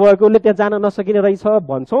नभएकोले त्यहाँ जान नसकिने रहेछ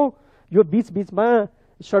भन्छौँ। यो बिचबिचमा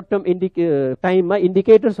सर्ट टर्म टाइममा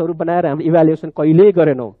इन्डिकेटर्सहरू बनाएर हामीले इभ्यालुएसन कहिल्यै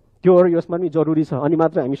गरेनौँ। त्योहरू यसमा पनि जरुरी छ, अनि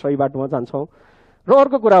मात्र हामी सही बाटोमा जान्छौँ। र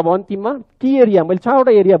अर्को कुरा अब अन्तिममा की एरिया, मैले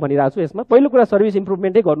 6वटा एरिया भनिरहेको छु यसमा। पहिलो कुरा सर्भिस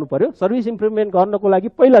इम्प्रुभमेन्टै गर्नु पर्यो। सर्भिस इम्प्रुभमेन्ट गर्नको लागि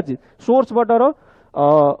पहिला चिज सोर्सबाट र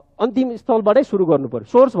अन्तिम स्थलबाटै सुरु गर्नु पर्यो।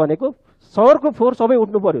 सोर्स भनेको सहरको फोहोर सबै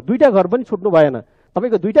उठ्नु पर्यो, 2टा घर पनि छुट्नु भएन।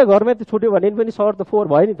 तपाईँको 2टा घरमै छुट्यो भने पनि सहर त फोहोर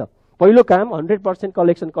भयो नि त। पहिलो काम 100%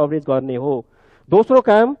 कलेक्सन कभरेज गर्ने हो। दोस्रो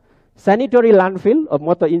काम स्यानिटरी ल्यान्डफिल, अब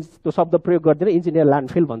म त त्यो शब्द प्रयोग गर्दिनँ, इन्जिनियर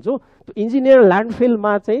ल्यान्डफिल भन्छु। त्यो इन्जिनियर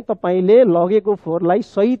ल्यान्डफिलमा चाहिँ तपाईँले लगेको फोहोरलाई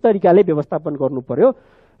सही तरिकाले व्यवस्थापन गर्नु पर्यो।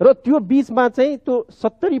 र त्यो बिचमा चाहिँ त्यो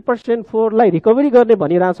 70% फोहोरलाई रिकभरी गर्ने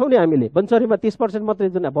भनिरहेछौँ नि हामीले। बन्चरीमा 30% मात्रै,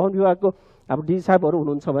 जुन भवन विभागको अब डिजी साहबहरू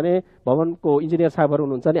हुनुहुन्छ भने, भवनको इन्जिनियर साहबहरू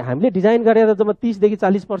हुनुहुन्छ भने, हामीले डिजाइन गरेर जब 30 देखि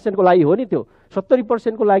 40% को लागि हो नि, त्यो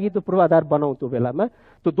 70% को लागि त्यो पूर्वाधार बनाऊ। त्यो बेलामा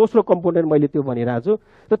त्यो दोस्रो कम्पोनेन्ट मैले त्यो भनिरहेको छु।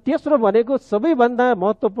 र तेस्रो भनेको सबैभन्दा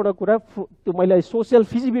महत्त्वपूर्ण कुरा त्यो मैले सोसियल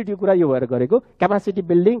फिजिबिलिटी कुरा यो भएर गरेको, क्यापासिटी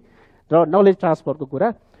बिल्डिङ र नलेज ट्रान्सफरको कुरा।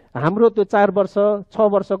 हाम्रो त्यो 4 वर्ष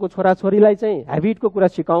 6 वर्षको छोराछोरीलाई चाहिँ ह्याबिटको कुरा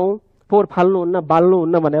सिकाउँ, फोहोर फाल्नुहुन्न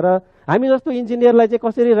बाल्नुहुन्न भनेर। हामी जस्तो इन्जिनियरलाई चाहिँ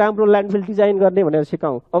कसरी राम्रो ल्यान्डफिल डिजाइन गर्ने भनेर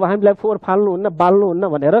सिकाउँ। अब हामीलाई फोहोर फाल्नुहुन्न बाल्नुहुन्न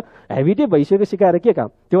भनेर ह्याबिटै भइसक्यो, सिकाएर के काम?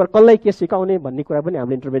 त्यो भएर कसलाई के सिकाउने भन्ने कुरा पनि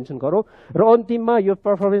हामीले इन्टरभेन्सन गरौँ। र अन्तिममा यो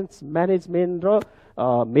पर्फर्मेन्स म्यानेजमेन्ट र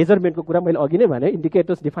मेजरमेन्टको कुरा मैले अघि नै भने,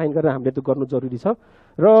 इन्डिकेटर्स डिफाइन गरेर हामीले त्यो गर्नु जरुरी छ।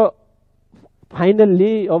 र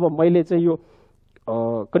फाइनल्ली अब मैले चाहिँ यो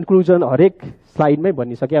कन्क्लुजन हरेक स्लाइडमै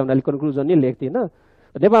भनिसकेँ हुनाले कन्क्लुजन नै लेख्दिनँ।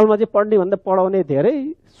 नेपालमा चाहिँ पढ्ने भन्दा पढाउने धेरै,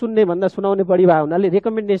 सुन्ने भन्दा सुनाउने बढी भयो हुनाले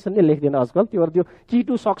रेकमेन्डेसन नै लेख्दिनँ आजकल। त्यो की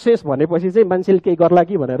टु सक्सेस भनेपछि चाहिँ मान्छेले केही गर्ला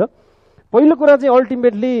कि भनेर। पहिलो कुरा चाहिँ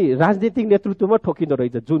अल्टिमेटली राजनीतिक नेतृत्वमा ठोकिँदो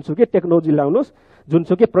रहेछ। जुनसुकै टेक्नोलोजी ल्याउनुहोस्,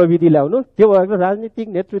 जुनसुकै प्रविधि ल्याउनुहोस्, त्यो भएको राजनीतिक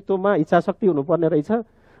नेतृत्वमा इच्छाशक्ति हुनुपर्ने रहेछ।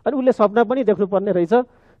 अनि उसले सपना पनि देख्नुपर्ने रहेछ।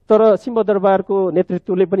 तर सिंहदरबारको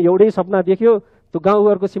नेतृत्वले पनि एउटै सपना देख्यो। त्यो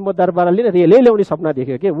गाउँघरको सिंहदरबारले रेलै ल्याउने सपना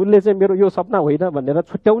देख्यो कि उसले चाहिँ मेरो यो सपना होइन भनेर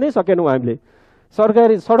छुट्याउनै सकेनौँ हामीले।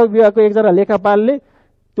 सरकारी सडक विभागको एकजना लेखापालले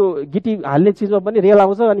त्यो गिटी हाल्ने चिजमा पनि रेल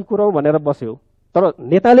आउँछ अनि कुराउँ भनेर बस्यो। तर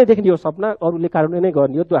नेताले देख्ने यो सपना अरूले कार्यान्वयन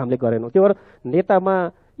गर्ने हो, त्यो हामीले गरेनौँ। त्यो भएर नेतामा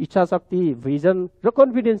इच्छाशक्ति, भिजन र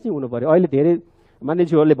कन्फिडेन्स नै हुनु पर्यो। अहिले धेरै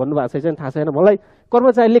मानिसहरूले भन्नुभएको छ थाहा छैन मलाई,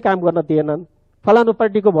 कर्मचारीले काम गर्न दिएनन्, फलानु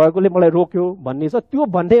पार्टीको भएकोले मलाई रोक्यो भन्ने छ। त्यो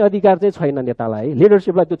भन्ने अधिकार चाहिँ छैन नेतालाई,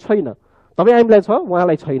 लिडरसिपलाई त्यो छैन। तपाईँ हामीलाई छ,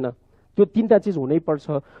 उहाँलाई छैन। त्यो 3टा चिज हुनै पर्छ।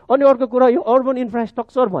 अनि अर्को कुरा यो अर्बन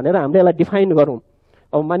इन्फ्रास्ट्रक्चर भनेर हामीले यसलाई डिफाइन गरौँ।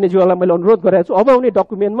 अब मान्यज्यूहरूलाई मैले अनुरोध गरेको छु, अब आउने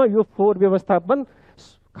डकुमेन्टमा यो फोहोर व्यवस्थापन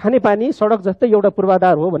खानेपानी सडक जस्तै एउटा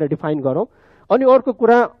पूर्वाधार हो भनेर डिफाइन गरौँ। अनि अर्को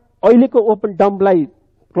कुरा अहिलेको ओपन डम्पलाई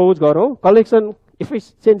क्लोज गरौँ, कलेक्सन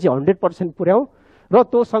इफिसियन्सी 100% पुर्याउँ। र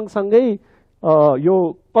त्यो सँगसँगै यो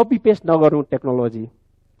कपी पेस्ट नगरौँ टेक्नोलोजी।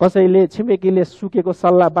 कसैले छिमेकीले सुकेको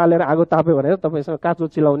सल्लाह बालेर आगो ताप्यो भनेर तपाईँसँग काँचो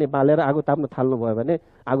चिलाउने बालेर आगो ताप्न थाल्नुभयो भने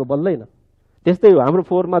आगो बल्दैन। त्यस्तै हो, हाम्रो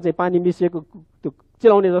फोहोरमा चाहिँ पानी मिसिएको त्यो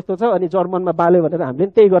चिलाउने जस्तो छ। अनि जर्मनमा बाल्यो भनेर हामीले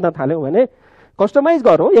त्यही गर्न थाल्यौँ भने कस्टमाइज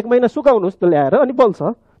गरौँ, 1 महिना सुकाउनुहोस् त्यो ल्याएर अनि बल्छ।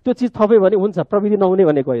 त्यो चिज थप्यो भने हुन्छ, प्रविधि नहुने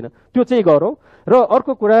भनेको होइन, त्यो चाहिँ गरौँ। र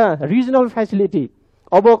अर्को कुरा रिजनल फेसिलिटी।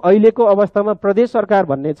 अब अहिलेको अवस्थामा प्रदेश सरकार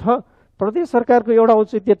भन्ने छ, प्रदेश सरकारको एउटा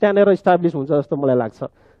औचित्य त्यहाँनिर इस्टाब्लिस हुन्छ जस्तो मलाई लाग्छ।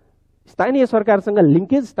 स्थानीय सरकारसँग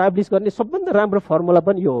लिङ्केज इस्टाब्लिस गर्ने सबभन्दा राम्रो फर्मुला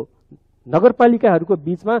पनि यो हो। नगरपालिकाहरूको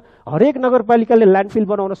बिचमा हरेक नगरपालिकाले ल्यान्डफिल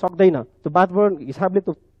बनाउन सक्दैन, त्यो वातावरण हिसाबले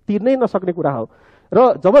त तिर्नै नसक्ने कुरा हो। र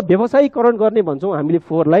जब व्यवसायीकरण गर्ने भन्छौँ हामीले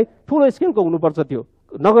फोहोरलाई, ठुलो स्केलको हुनुपर्छ। त्यो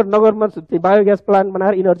नगरमा बायोग्यास प्लान्ट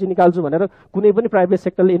बनाएर इनर्जी निकाल्छु भनेर कुनै पनि प्राइभेट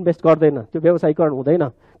सेक्टरले इन्भेस्ट गर्दैन, त्यो व्यवसायीकरण हुँदैन।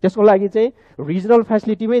 त्यसको लागि चाहिँ रिजनल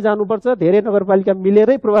फेसिलिटीमै जानुपर्छ, धेरै नगरपालिका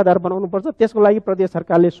मिलेरै पूर्वाधार बनाउनुपर्छ। त्यसको लागि प्रदेश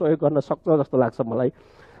सरकारले सहयोग गर्न सक्छ जस्तो लाग्छ मलाई।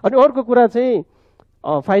 अनि अर्को कुरा चाहिँ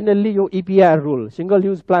फाइनल्ली यो EPR rule, single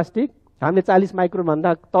use plastic हामीले 40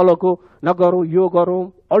 माइक्रोनभन्दा तलको नगरौँ, यो गरौँ।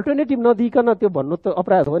 अल्टरनेटिभ नदिइकन त्यो भन्नु त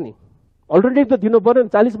अपराध हो नि। अल्टरनेटिभ त दिनु पर्यो नि।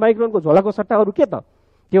 40 माइक्रोनको झोलाको सट्टा अरू के त?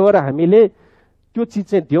 त्यो भएर हामीले त्यो चिज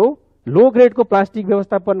चाहिँ दियौँ। लो ग्रेडको प्लास्टिक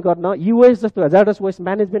व्यवस्थापन गर्न, युएस जस्तो हजार्डस वेस्ट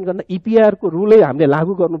म्यानेजमेन्ट गर्न EPR को रुलै हामीले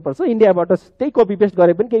लागू गर्नुपर्छ। इन्डियाबाट त्यही कपी पेस्ट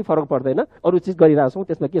गरे पनि केही फरक पर्दैन, अरू चिज गरिरहेछौँ,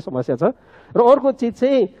 त्यसमा के समस्या छ? र अर्को चिज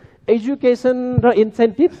चाहिँ एजुकेसन र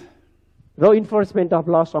इन्सेन्टिभ र इन्फोर्समेन्ट अफ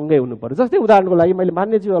ल सँगै हुनु पर्यो। जस्तै उदाहरणको लागि मैले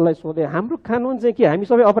मान्यज्यूहरूलाई सोधेँ, हाम्रो कानुन चाहिँ के हामी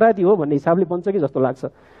सबै अपराधी हो भन्ने हिसाबले बन्छ कि जस्तो लाग्छ?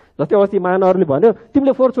 जस्तै अस्ति महानगरले भन्यो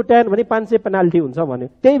तिमीले फोहोर छुट्याएन भने 500 पेनाल्टी हुन्छ भन्यो।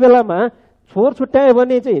 त्यही बेलामा फोहोर छुट्यायो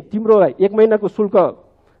भने चाहिँ तिम्रो 1 महिनाको शुल्क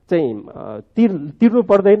चाहिँ तिर्नु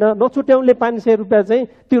पर्दैन, नछुट्याउनले 500 रुपियाँ चाहिँ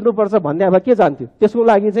तिर्नुपर्छ भन्ने अब के जान्थ्यो। त्यसको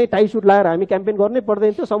लागि चाहिँ टाई सुट लगाएर हामी क्याम्पेन गर्नै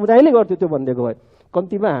पर्दैन थियो, समुदायले गर्थ्यो त्यो भनिदिएको भए।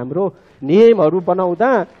 कम्तीमा हाम्रो नियमहरू बनाउँदा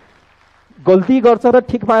गल्ती गर्छ र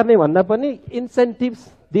ठिक पार्ने भन्दा पनि इन्सेन्टिभ्स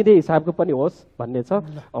दिने हिसाबको पनि होस् भन्ने छ।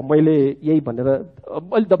 मैले यही भनेर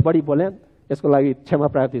अलि बढी बोलेँ, यसको लागि क्षमा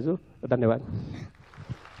प्रार्थी छु। धन्यवाद।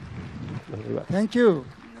 Thank you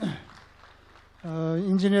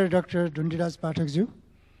engineer doctor ढुन्डीराज पाठकज्यू।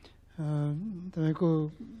 तपाईँको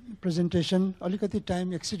प्रेजेन्टेसन अलिकति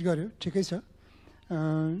टाइम एक्सिड गर्यो, ठिकै छ।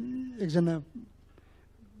 एकजना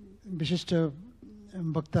विशिष्ट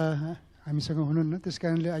वक्ता हामीसँग हुनुहुन्न, त्यस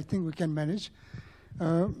कारणले I think we can manage.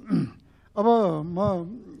 अब म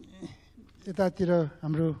यतातिर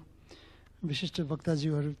हाम्रो विशिष्ट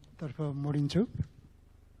वक्ताज्यूहरूतर्फ मोडिन्छु।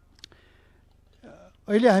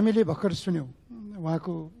 अहिले हामीले भर्खर सुन्यौँ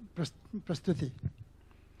उहाँको प्रस्तुति।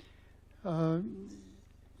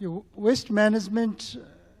 यो वेस्ट म्यानेजमेन्ट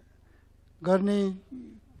गर्ने,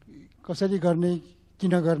 कसरी गर्ने,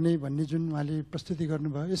 किन गर्ने भन्ने जुन उहाँले प्रस्तुति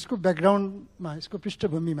गर्नुभयो, यसको ब्याकग्राउन्डमा, यसको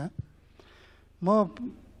पृष्ठभूमिमा म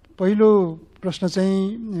पहिलो प्रश्न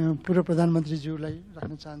चाहिँ पूर्व प्रधानमन्त्रीज्यूलाई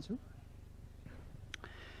राख्न चाहन्छु।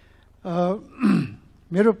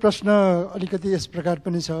 मेरो प्रश्न अलिकति यस प्रकार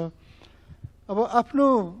पनि छ। अब आफ्नो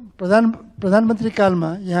प्रधानमन्त्री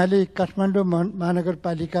कालमा यहाँले काठमाडौँ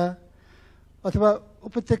महानगरपालिका अथवा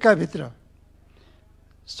उपत्यकाभित्र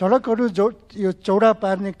सडकहरू यो चौडा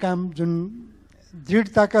पार्ने काम जुन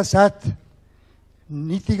दृढताका साथ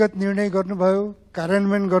नीतिगत निर्णय गर्नुभयो,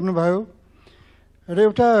 कार्यान्वयन गर्नुभयो र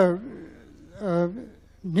एउटा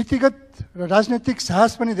नीतिगत र राजनैतिक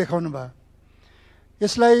साहस पनि देखाउनु भयो।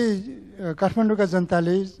 यसलाई काठमाडौँका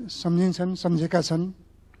जनताले सम्झिन्छन्, सम्झेका छन्।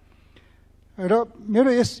 र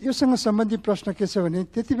मेरो योसँग सम्बन्धी प्रश्न के छ भने,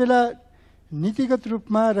 त्यति बेला नीतिगत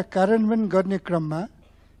रूपमा र कार्यान्वयन गर्ने क्रममा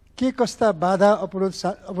के कस्ता बाधा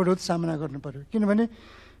अवरोध सामना गर्नु पर्यो? किनभने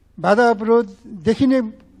बाधा अवरोध देखिने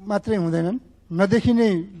मात्रै हुँदैनन्,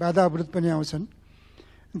 नदेखिने बाधा अवरोध पनि आउँछन्।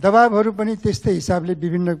 दबावहरू पनि त्यस्तै हिसाबले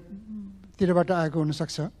विभिन्नतिरबाट आएको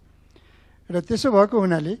हुनसक्छ। र त्यसो भएको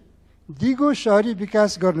हुनाले दिगो शहरी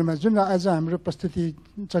विकास गर्नमा जुन आज हाम्रो प्रस्तुति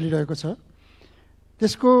चलिरहेको छ,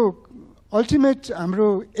 त्यसको अल्टिमेट हाम्रो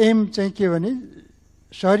एम चाहिँ के भने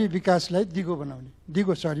शहरी विकासलाई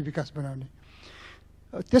दिगो शहरी विकास बनाउने।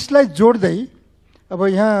 त्यसलाई जोड्दै अब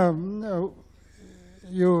यहाँ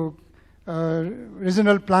यो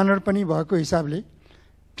रिजनल प्लानर पनि भएको हिसाबले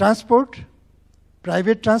ट्रान्सपोर्ट,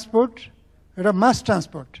 प्राइभेट ट्रान्सपोर्ट र मास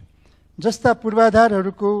ट्रान्सपोर्ट जस्ता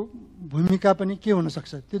पूर्वाधारहरूको भूमिका पनि के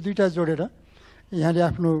हुनसक्छ, त्यो दुईटा जोडेर यहाँले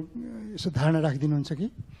आफ्नो यसो धारणा राखिदिनुहुन्छ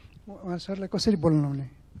कि? उहाँ सरलाई कसरी बोल्नु हुने?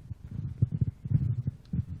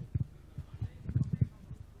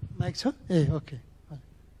 माइक छ? ए ओके,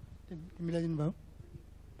 मिलाइदिनु भयो।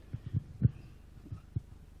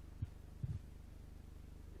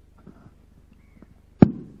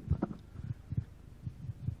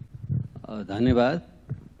 धन्यवाद।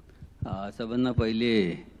 सबभन्दा पहिले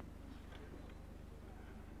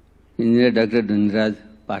इन्जिनियर डाक्टर ढुन्डीराज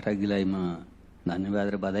पाठकजीलाई म धन्यवाद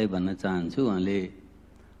र बधाई भन्न चाहन्छु। उहाँले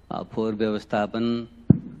फोहोर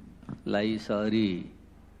व्यवस्थापनलाई सहरी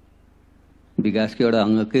विकासको एउटा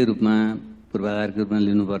अङ्गकै रूपमा, पूर्वाधारको रूपमा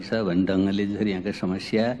लिनुपर्छ भन्ने ढङ्गले जसरी यहाँका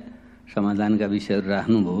समस्या समाधानका विषयहरू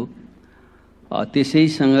राख्नुभयो,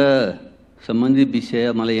 त्यसैसँग सम्बन्धित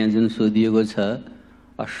विषय मलाई यहाँ जुन सोधिएको छ,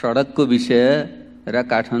 सडकको विषय र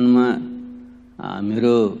काठमाडौँमा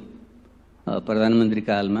मेरो प्रधानमन्त्री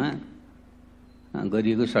कालमा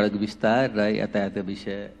गरिएको सडक विस्तार र यातायात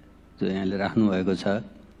विषय जो यहाँले राख्नुभएको छ।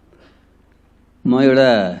 म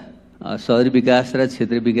एउटा सहरी विकास र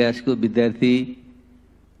क्षेत्र विकासको विद्यार्थी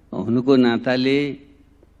हुनुको नाताले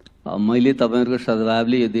मैले तपाईँहरूको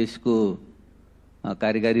सद्भावले यो देशको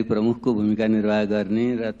कार्यकारी प्रमुखको भूमिका निर्वाह गर्ने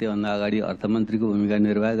र त्योभन्दा अगाडि अर्थमन्त्रीको भूमिका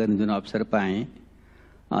निर्वाह गर्ने जुन अवसर पाएँ,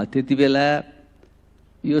 त्यति बेला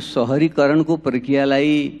यो सहरीकरणको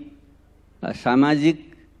प्रक्रियालाई सामाजिक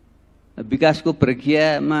विकासको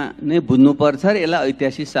प्रक्रियामा नै बुझ्नुपर्छ र यसलाई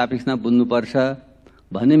ऐतिहासिक सापेक्षमा बुझ्नुपर्छ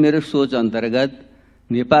भन्ने मेरो सोच अन्तर्गत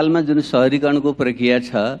नेपालमा जुन सहरीकरणको प्रक्रिया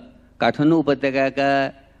छ, काठमाडौँ उपत्यकाका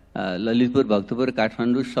ललितपुर, भक्तपुर,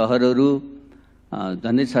 काठमाडौँ सहरहरू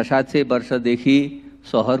झन्डै 600-700 वर्षदेखि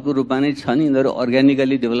सहरको रूपमा नै छन्। यिनीहरू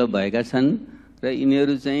अर्ग्यानिकली डेभलप भएका छन् र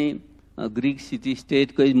यिनीहरू चाहिँ ग्रिक सिटी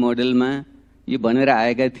स्टेटकै मोडेलमा यो बनेर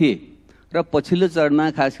आएका थिए र पछिल्लो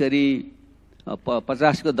चरणमा खास गरी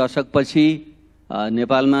 50 को दशकपछि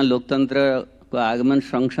नेपालमा लोकतन्त्रको आगमन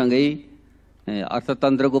सँगसँगै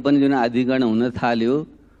अर्थतन्त्रको पनि जुन आधुनिकीकरण हुन थाल्यो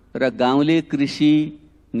र गाउँले कृषि,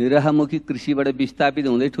 निराहमुखी कृषिबाट विस्थापित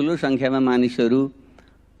हुँदै ठुलो सङ्ख्यामा मानिसहरू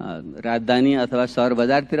राजधानी अथवा सहर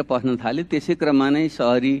बजारतिर पस्न थाल्यो, त्यसै क्रममा नै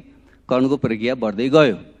सहरीकरणको प्रक्रिया बढ्दै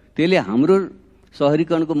गयो। त्यसले हाम्रो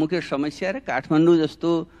सहरीकरणको मुख्य समस्या र काठमाडौँ जस्तो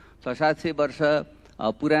 600-700 वर्ष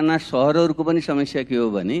पुराना सहरहरूको पनि समस्या के हो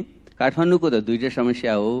भने काठमाडौँको त दुईटै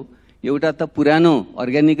समस्या हो। एउटा त पुरानो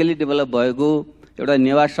अर्ग्यानिकली डेभलप भएको एउटा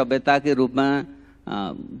नेवार सभ्यताकै रूपमा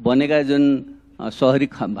बनेका जुन सहरी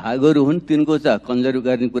भागहरू हुन् तिनको चाहिँ कन्जर्भ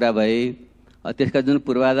गर्ने कुरा भए, त्यसका जुन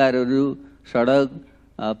पूर्वाधारहरू सडक,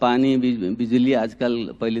 पानी, बिजुली,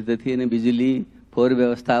 आजकल पहिले त थिएन बिजुली, फोहोर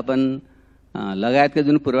व्यवस्थापन लगायतका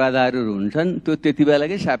जुन पूर्वाधारहरू हुन्छन् त्यो त्यति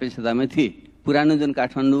बेलाकै सापेक्षतामा थिए। पुरानो जुन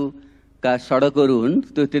काठमाडौँका सडकहरू हुन्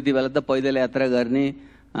त्यो त्यति बेला त पैदल यात्रा गर्ने,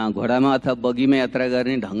 घोडामा अथवा बगीमा यात्रा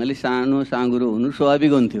गर्ने ढङ्गले सानो साँगुरो हुनु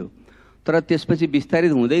स्वाभाविक हुन्थ्यो। तर त्यसपछि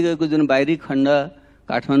विस्तारित हुँदै गएको जुन बाहिरी खण्ड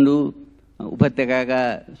काठमाडौँ उपत्यकाका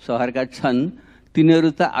सहरका छन् तिनीहरू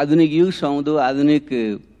त आधुनिक युग सुहाउँदो आधुनिक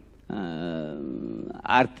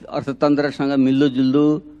अर्थतन्त्रसँग मिल्दोजुल्दो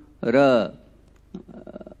र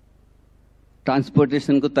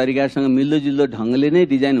ट्रान्सपोर्टेसनको तरिकासँग मिल्दोजुल्दो ढङ्गले नै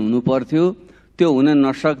डिजाइन हुनु पर्थ्यो। त्यो हुन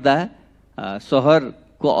नसक्दा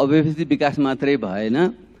सहरको अव्यवस्थित विकास मात्रै भएन,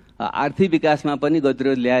 आर्थिक विकासमा पनि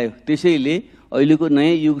गतिरोध ल्यायो। त्यसैले अहिलेको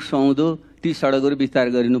नयाँ युग सुहाउँदो ती सडकहरू विस्तार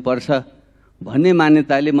गरिनुपर्छ भन्ने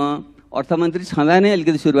मान्यताले म अर्थमन्त्री छँदा नै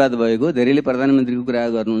अलिकति सुरुवात भएको। धेरैले प्रधानमन्त्रीको कुरा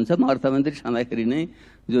गर्नुहुन्छ, म अर्थमन्त्री छँदाखेरि नै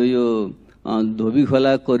जो यो धोबी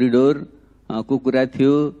खोला कोरिडोर को कुरा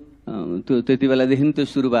थियो त्यो त्यति बेलादेखि त्यो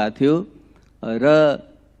सुरु भएको थियो र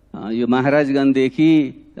यो महाराजगञ्जदेखि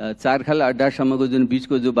चारखाल अड्डासम्मको जुन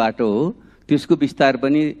बिचको जो बाटो हो त्यसको विस्तार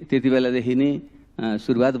पनि त्यति बेलादेखि नै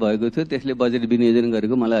सुरुवात भएको थियो। त्यसले बजेट विनियोजन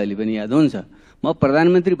गरेको मलाई अहिले पनि याद हुन्छ। म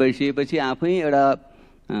प्रधानमन्त्री भइसकेपछि आफै एउटा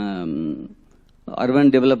अर्बन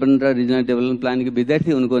डेभलपमेन्ट र रिजनल डेभलपमेन्ट प्लानको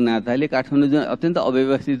विद्यार्थी उनको नाताले काठमाडौँ जुन अत्यन्त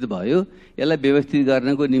अव्यवस्थित भयो यसलाई व्यवस्थित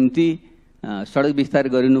गर्नको निम्ति सडक विस्तार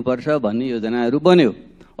गरिनुपर्छ भन्ने योजनाहरू बन्यो।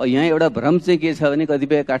 यहाँ एउटा भ्रम चाहिँ के छ भने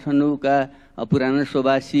कतिपय काठमाडौँका पुरानो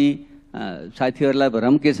सोबासी साथीहरूलाई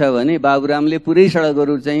भ्रम के छ भने बाबुरामले पुरै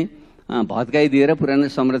सडकहरू चाहिँ भत्काइदिएर पुरानो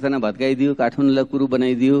संरचना भत्काइदियो, काठमाडौँलाई कुरू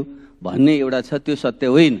बनाइदियो भन्ने एउटा छ, त्यो सत्य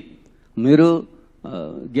होइन। मेरो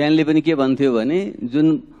ज्ञानले पनि के भन्थ्यो भने जुन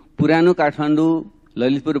पुरानो काठमाडौँ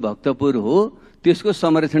ललितपुर भक्तपुर हो त्यसको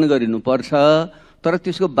संरक्षण गरिनुपर्छ, तर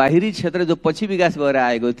त्यसको बाहिरी क्षेत्र जो पछि विकास भएर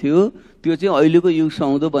आएको थियो त्यो चाहिँ अहिलेको युग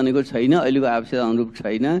सुहाउँदो बनेको छैन, अहिलेको आवश्यकता अनुरूप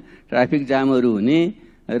छैन। ट्राफिक जामहरू हुने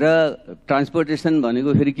र ट्रान्सपोर्टेसन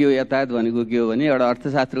भनेको फेरि के हो, यातायात भनेको के हो भने एउटा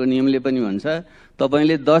अर्थशास्त्रको नियमले पनि भन्छ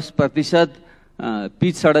तपाईँले 10%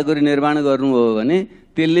 पिच सडकहरू निर्माण गर्नुभयो भने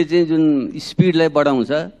त्यसले चाहिँ जुन स्पिडलाई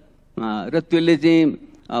बढाउँछ र त्यसले चाहिँ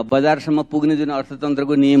बजारसम्म पुग्ने जुन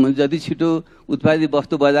अर्थतन्त्रको नियम हुन्छ जति छिटो उत्पादित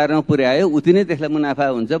वस्तु बजारमा पुर्यायो उति नै त्यसलाई मुनाफा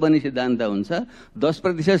हुन्छ भन्ने सिद्धान्त हुन्छ।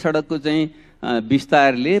 10% सडकको चाहिँ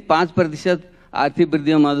विस्तारले 5% आर्थिक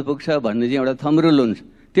वृद्धिमा मद्दत पुग्छ भन्ने चाहिँ एउटा थम्ब रुल हुन्छ।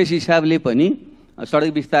 त्यस हिसाबले पनि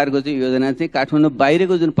सडक विस्तारको चाहिँ योजना चाहिँ काठमाडौँ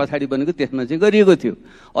बाहिरको जुन पछाडि बनेको त्यसमा चाहिँ गरिएको थियो।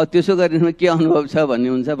 त्यसो गर्नेमा के अनुभव छ भन्ने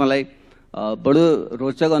हुन्छ, मलाई बडो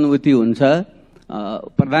रोचक अनुभूति हुन्छ।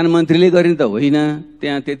 प्रधानमन्त्रीले गर्ने त होइन,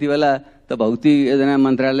 त्यहाँ त्यति बेला त भौतिक योजना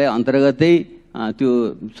मन्त्रालय अन्तर्गतै त्यो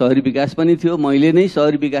सहरी विकास पनि थियो। मैले नै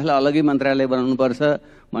सहरी विकासलाई अलग्गै मन्त्रालय बनाउनुपर्छ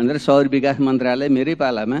भनेर सहरी विकास मन्त्रालय मेरै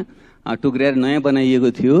पालामा टुक्र्याएर नयाँ बनाइएको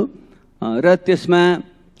थियो र त्यसमा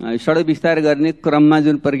सडक विस्तार गर्ने क्रममा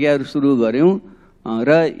जुन प्रक्रियाहरू सुरु गऱ्यौँ र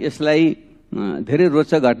यसलाई धेरै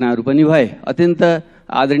रोचक घटनाहरू पनि भए। अत्यन्त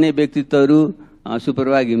आदरणीय व्यक्तित्वहरू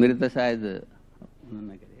सुप्रभा घिमिरे त सायद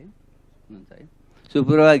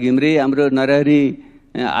सुप्रभा घिमिरे, हाम्रो नरहरी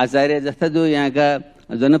आचार्य जस्ता जो यहाँका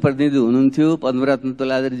जनप्रतिनिधि हुनुहुन्थ्यो, पद्मरत्न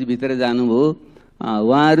तुलाधरजी भित्र जानुभयो,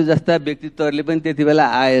 उहाँहरू जस्ता व्यक्तित्वहरूले पनि त्यति बेला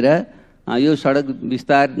आएर यो सडक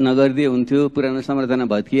विस्तार नगरिदिए हुन्थ्यो, पुरानो संरचना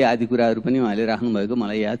भत्किए आदि कुराहरू पनि उहाँले राख्नुभएको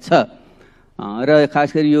मलाई याद छ। र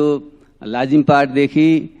खास गरी यो लाजिमपाटदेखि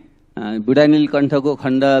बुढा नीलकण्ठको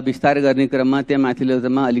खण्ड विस्तार गर्ने क्रममा त्यहाँ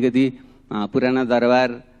माथिल्लोमा अलिकति पुराना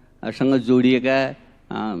दरबारसँग जोडिएका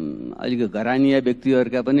अलिक घरानिया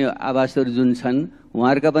व्यक्तिहरूका पनि आवासहरू जुन छन्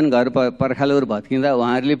उहाँहरूका पनि घर पर्खालोहरू भत्किँदा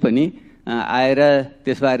उहाँहरूले पनि आएर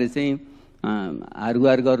त्यसबारे चाहिँ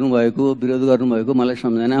हारगुहार गर्नुभएको, विरोध गर्नुभएको मलाई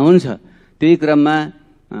सम्झना हुन्छ। त्यही क्रममा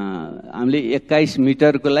हामीले 21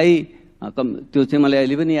 मिटरकोलाई त्यो चाहिँ मलाई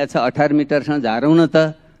अहिले पनि याद छ 18 मिटरसँग झारौँ न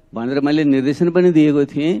त भनेर मैले निर्देशन पनि दिएको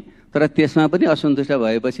थिएँ, तर त्यसमा पनि असन्तुष्ट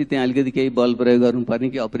भएपछि त्यहाँ अलिकति केही बल प्रयोग गर्नुपर्ने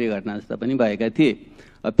कि अप्रिय घटना जस्ता पनि भएका थिए।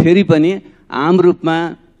 फेरि पनि आम रूपमा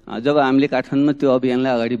जब हामीले काठमाडौँमा त्यो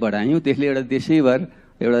अभियानलाई अगाडि बढायौँ त्यसले एउटा देशैभर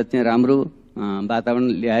एउटा चाहिँ राम्रो वातावरण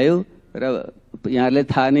ल्यायो र यहाँहरूलाई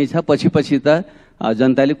थाहा नै छ पछि पछि त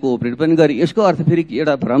जनताले कोअपरेट पनि गरे। यसको अर्थ फेरि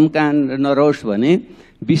एउटा भ्रम कहाँ नरहोस् भने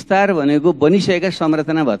विस्तार भनेको बनिसकेका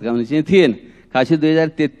संरचना भत्काउने चाहिँ थिएन। खासै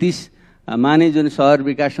 2033 नै जुन सहर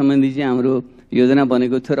विकास सम्बन्धी चाहिँ हाम्रो योजना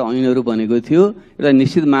बनेको थियो र ऐनहरू बनेको थियो, एउटा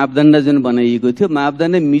निश्चित मापदण्ड जुन बनाइएको थियो,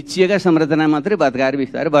 मापदण्ड मिचिएका संरचना मात्रै भत्काएर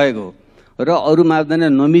विस्तार भएको हो र अरू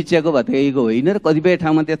मापदण्ड नमिचिएको भत्काइएको होइन। र कतिपय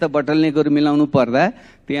ठाउँमा त्यस्ता बटलनेकहरू मिलाउनु पर्दा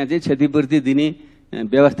त्यहाँ चाहिँ क्षतिपूर्ति दिने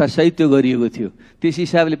व्यवस्था सहित त्यो गरिएको थियो। त्यस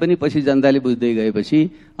हिसाबले पनि पछि जनताले बुझ्दै गएपछि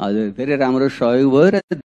हजुर धेरै राम्रो सहयोग भयो र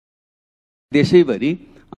देशैभरि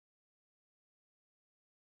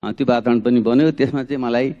त्यो वातावरण पनि बन्यो। त्यसमा चाहिँ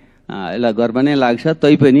मलाई यसलाई गर्व नै लाग्छ।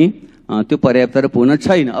 तैपनि त्यो पर्याप्त र पूर्ण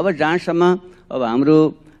छैन। अब जहाँसम्म अब हाम्रो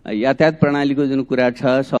यातायात प्रणालीको जुन कुरा छ,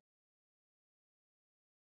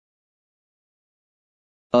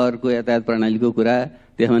 सहरको यातायात प्रणालीको कुरा,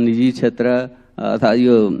 त्यसमा निजी क्षेत्र अथवा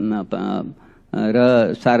यो र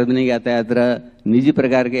सार्वजनिक यातायात र निजी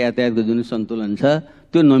प्रकारको यातायातको जुन सन्तुलन छ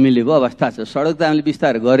त्यो नमिलेको अवस्था छ। सडक त हामीले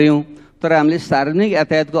विस्तार गऱ्यौँ, तर हामीले सार्वजनिक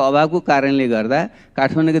यातायातको अभावको कारणले गर्दा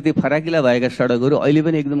काठमाडौँका ती फराकिला भएका सडकहरू अहिले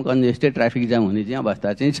पनि एकदम कन्जेस्टेड, ट्राफिक जाम हुने चाहिँ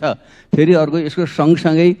अवस्था चाहिँ छ। फेरि अर्को यसको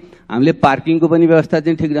सँगसँगै हामीले पार्किङको पनि व्यवस्था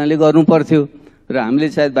चाहिँ ठिक ढङ्गले गर्नु पर्थ्यो र हामीले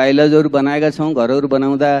सायद बाइलजहरू बनाएका छौँ, घरहरू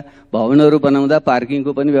बनाउँदा, भवनहरू बनाउँदा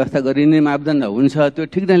पार्किङको पनि व्यवस्था गरिने मापदण्ड हुन्छ। त्यो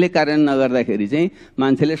ठिक ढङ्गले कार्यान्वयन नगर्दाखेरि चाहिँ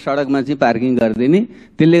मान्छेले सडकमा चाहिँ पार्किङ गरिदिने,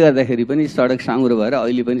 त्यसले गर्दाखेरि पनि सडक साँघुरो भएर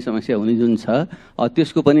अहिले पनि समस्या हुने जुन छ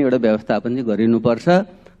त्यसको पनि एउटा व्यवस्थापन चाहिँ गरिनुपर्छ।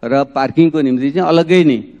 र पार्किङको निम्ति चाहिँ अलग्गै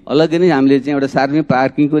नै हामीले चाहिँ एउटा सार्वजनिक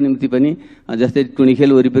पार्किङको निम्ति पनि जस्तै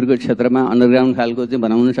टुणीखेल वरिपरिको क्षेत्रमा अन्डरग्राउन्ड खालको चाहिँ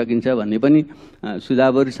बनाउन सकिन्छ भन्ने पनि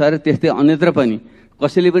सुझावहरू छ। र त्यस्तै अन्यत्र पनि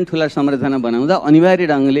कसैले पनि ठुला संरचना बनाउँदा अनिवार्य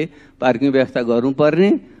ढङ्गले पार्किङ व्यवस्था गर्नुपर्ने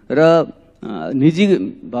र निजी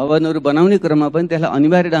भवनहरू बनाउने क्रममा पनि त्यसलाई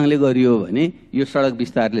अनिवार्य ढङ्गले गरियो भने यो सडक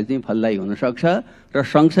विस्तारले चाहिँ फलदायी हुनसक्छ। र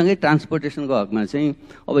सँगसँगै ट्रान्सपोर्टेसनको हकमा चाहिँ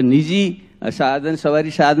अब निजी साधन, सवारी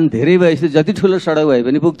साधन धेरै भएपछि जति ठुलो सडक भए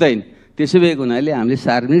पनि पुग्दैन। त्यसो भएको हुनाले हामीले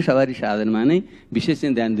सार्वजनिक सवारी साधनमा नै विशेष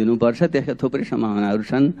चाहिँ ध्यान दिनुपर्छ। त्यसका थुप्रै सम्भावनाहरू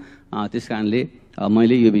छन्। त्यस कारणले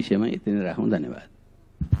मैले यो विषयमा यति नै राखौँ। धन्यवाद।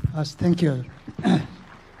 हस्, थ्याङ्क यू।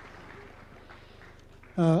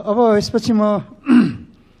 अब यसपछि म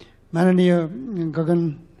माननीय गगन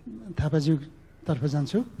थापाज्यूतर्फ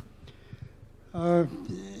जान्छु।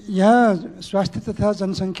 यहाँ स्वास्थ्य तथा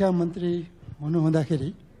जनसङ्ख्या मन्त्री हुनुहुँदाखेरि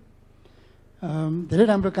धेरै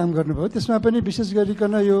राम्रो काम गर्नुभयो। त्यसमा पनि विशेष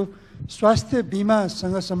गरिकन यो स्वास्थ्य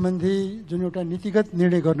बिमासँग सम्बन्धी जुन एउटा नीतिगत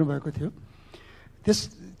निर्णय गर्नुभएको थियो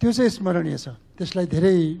त्यो चाहिँ स्मरणीय छ। त्यसलाई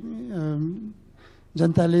धेरै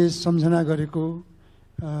जनताले सम्झना गरेको,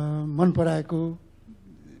 मन पराएको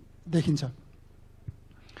देखिन्छ।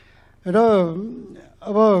 र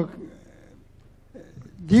अब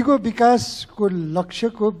दिगो विकासको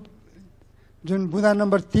लक्ष्यको जुन बुँदा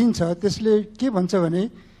नम्बर 3 छ त्यसले के भन्छ भने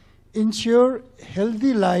ensure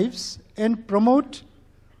healthy lives and promote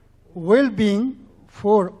well-being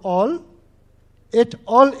for all at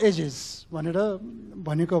all ages भनेर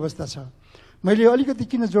भनेको अवस्था छ। मैले अलिकति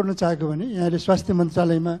किन जोड्न चाहेको भने यहाँले स्वास्थ्य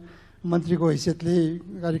मन्त्रालयमा मन्त्रीको हैसियतले,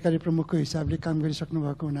 कार्यकारी प्रमुखको हिसाबले काम गरिसक्नु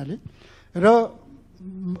भएको हुनाले र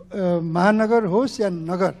महानगर होस् या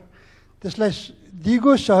नगर त्यसलाई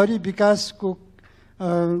दिगो सहरी विकासको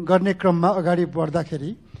गर्ने क्रममा अगाडि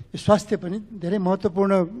बढ्दाखेरि स्वास्थ्य पनि धेरै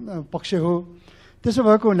महत्त्वपूर्ण पक्ष हो। त्यसो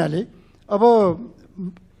भएको हुनाले अब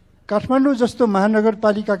काठमाडौँ जस्तो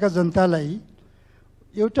महानगरपालिकाका जनतालाई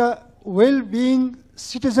एउटा वेलबिङ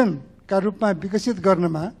सिटिजनका रूपमा विकसित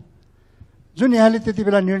गर्नमा जुन यहाँले त्यति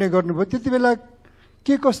बेला निर्णय गर्नुभयो, त्यति बेला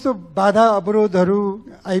के कस्तो बाधा अवरोधहरू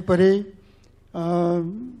आइपरे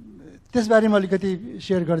त्यसबारेमा अलिकति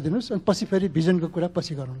सेयर गरिदिनुहोस्। अनि पछि फेरि भिजनको कुरा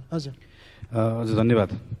पछि गरौँ। हजुर हजुर, धन्यवाद।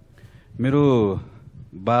 मेरो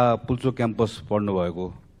बा पुल्चोक क्याम्पस पढ्नु भएको,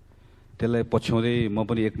 त्यसलाई पछ्याउँदै म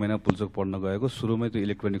पनि 1 महिना पुल्चोक पढ्न गएको। सुरुमै त्यो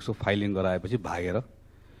इलेक्ट्रोनिक्सको फाइलिङ गराएपछि भागेर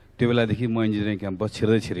त्यो बेलादेखि म इन्जिनियरिङ क्याम्पस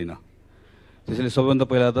छिर्दिनँ। त्यसैले सबैभन्दा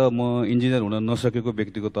पहिला त म इन्जिनियर हुन नसकेको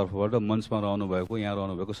व्यक्तिको तर्फबाट मञ्चमा रहनुभएको, यहाँ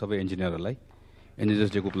रहनुभएको सबै इन्जिनियरहरूलाई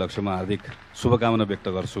इन्जिनियर्स डेको उपलक्ष्यमा हार्दिक शुभकामना व्यक्त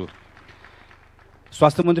गर्छु।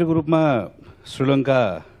 स्वास्थ्य मन्त्रीको रूपमा श्रीलङ्का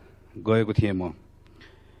गएको थिएँ म,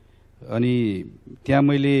 अनि त्यहाँ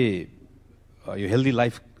मैले यो हेल्दी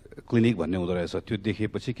लाइफ क्लिनिक भन्ने हुँदो रहेछ त्यो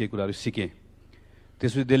देखेपछि केही कुराहरू सिकेँ।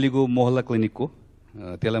 त्यसपछि दिल्लीको मोहल्ला क्लिनिकको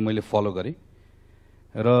त्यसलाई मैले फलो गरेँ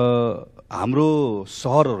र हाम्रो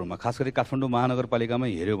सहरहरूमा खास गरी काठमाडौँ महानगरपालिकामा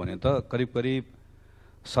हेऱ्यो भने त करिब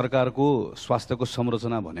सरकारको स्वास्थ्यको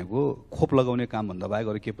संरचना भनेको खोप लगाउने कामभन्दा बाहेक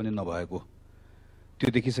अरू केही पनि नभएको। त्यो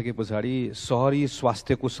देखिसके पछाडि सहरी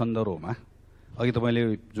स्वास्थ्यको सन्दर्भमा अघि तपाईँले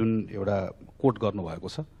जुन एउटा कोट गर्नुभएको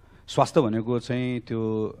छ, स्वास्थ्य भनेको चाहिँ त्यो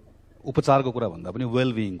उपचारको कुरा भन्दा पनि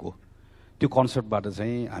वेलबिङको त्यो कन्सेप्टबाट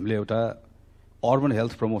चाहिँ हामीले एउटा अर्बन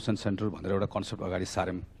हेल्थ प्रमोसन सेन्टर भनेर एउटा कन्सेप्ट अगाडि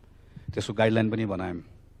सार्यौँ। त्यसको गाइडलाइन पनि बनायौँ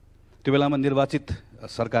त्यो बेलामा निर्वाचित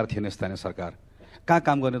सरकार थिएन, स्थानीय सरकार। कहाँ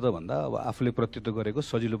काम गर्ने त भन्दा अब आफूले प्रतिनिधित्व गरेको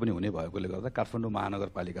सजिलो पनि हुने भएकोले गर्दा काठमाडौँ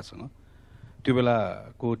महानगरपालिकासँग त्यो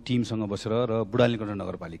बेलाको टिमसँग बसेर र बुढालिकण्ठ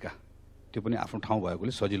नगरपालिका त्यो पनि आफ्नो ठाउँ भएकोले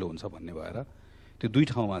सजिलो हुन्छ भन्ने भएर त्यो दुई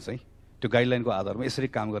ठाउँमा चाहिँ त्यो गाइडलाइनको आधारमा यसरी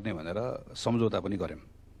काम गर्ने भनेर सम्झौता पनि गऱ्यौँ।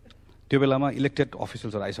 त्यो बेलामा इलेक्टेड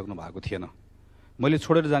अफिसियल्सहरू आइसक्नु भएको थिएन। मैले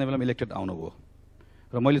छोडेर जाने बेलामा इलेक्टेड आउनुभयो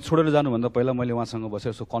र मैले छोडेर जानुभन्दा पहिला मैले उहाँसँग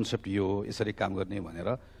बसेर यसो कन्सेप्ट यो हो, यसरी काम गर्ने भनेर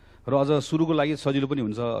र अझ सुरुको लागि सजिलो पनि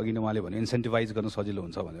हुन्छ, अघि नै उहाँले भने इन्सेन्टिभाइज गर्न सजिलो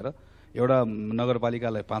हुन्छ भनेर एउटा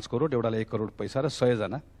नगरपालिकालाई 5 करोड, एउटालाई 1 करोड पैसा र 100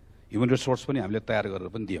 जना ह्युमन रिसोर्स पनि हामीले तयार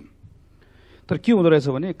गरेर पनि दियौँ। तर के हुँदो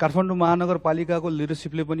रहेछ भने काठमाडौँ महानगरपालिकाको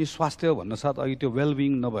लिडरसिपले पनि स्वास्थ्य भन्न साथ अघि त्यो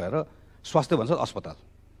वेलबिङ नभएर स्वास्थ्य भन्छ अस्पताल,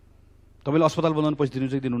 तपाईँले अस्पताल बनाउनु पैसा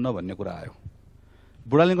दिनु चाहिँ दिनुहुन्न भन्ने कुरा आयो।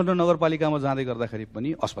 बुढालिकण्ठ नगरपालिकामा जाँदै गर्दाखेरि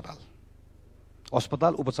पनि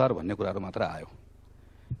अस्पताल उपचार भन्ने कुराहरू मात्र आयो।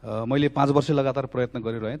 मैले 5 वर्ष लगातार प्रयत्न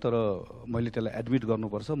गरिरहेँ, तर मैले त्यसलाई एडमिट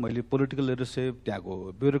गर्नुपर्छ। मैले पोलिटिकल लिडरसिप, त्यहाँको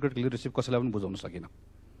ब्युरोक्रेटिक लिडरसिप कसैलाई पनि बुझाउन सकिनँ,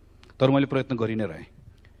 तर मैले प्रयत्न गरि नै रहेँ।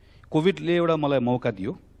 कोभिडले एउटा मलाई मौका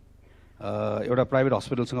दियो, एउटा प्राइभेट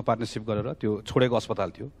हस्पिटलसँग पार्टनरसिप गरेर त्यो छोडेको अस्पताल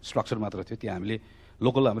थियो, स्ट्रक्चर मात्र थियो, त्यहाँ हामीले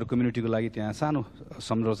लोकल हाम्रो कम्युनिटीको लागि त्यहाँ सानो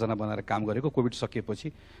संरचना बनाएर काम गरेको। कोभिड सकिएपछि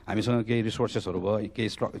हामीसँग केही रिसोर्सेसहरू भयो,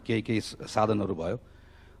 केही साधनहरू भयो,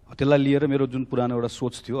 त्यसलाई लिएर मेरो जुन पुरानो एउटा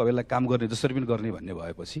सोच थियो अब यसलाई काम गर्ने जसरी पनि गर्ने भन्ने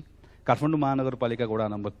भएपछि काठमाडौँ महानगरपालिका वडा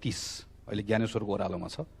नम्बर 30 अहिले ज्ञानेश्वरको ओह्रालोमा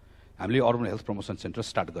छ, हामीले urban health promotion centre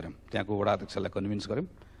start गऱ्यौँ। त्यहाँको वडा अध्यक्षलाई कन्भिन्स गऱ्यौँ,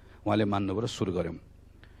 उहाँले मान्नुभयो र सुरु गऱ्यौँ।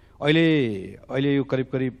 अहिले यो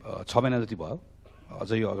करिब 6 महिना जति भयो,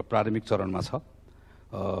 अझै यो प्रारम्भिक चरणमा छ।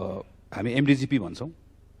 हामी एमडिजिपी भन्छौँ।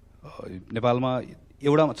 नेपालमा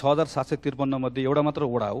एउटा 6753 मध्ये एउटा मात्र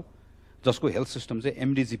वडा हो जसको हेल्थ सिस्टम चाहिँ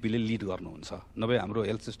एमडिजिपीले लिड गर्नुहुन्छ, नभए हाम्रो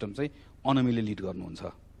हेल्थ सिस्टम चाहिँ अनमीले लिड गर्नुहुन्छ।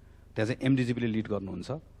 त्यहाँ चाहिँ एमडिजिपीले लिड गर्नुहुन्छ।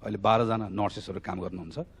 अहिले 12 जना नर्सेसहरू काम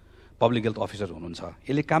गर्नुहुन्छ, पब्लिक हेल्थ अफिसर हुनुहुन्छ।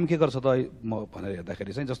 यसले काम के गर्छ त म भनेर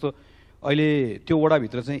हेर्दाखेरि चाहिँ जस्तो अहिले त्यो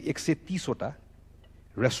वडाभित्र चाहिँ 130 वटा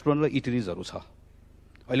रेस्टुरेन्ट र इटरिजहरू छ।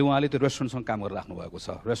 अहिले उहाँले त्यो रेस्टुरेन्टसँग काम गरेर राख्नु भएको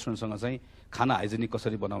छ। रेस्टुरेन्टसँग चाहिँ खाना हाइजेनिक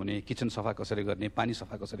कसरी बनाउने, किचन सफा कसरी गर्ने, पानी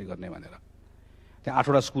सफा कसरी गर्ने भनेर। त्यहाँ 8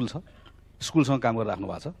 वटा स्कुल छ, स्कुलसँग काम गरेर राख्नु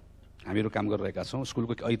भएको छ। हामीहरू काम गरिरहेका छौँ।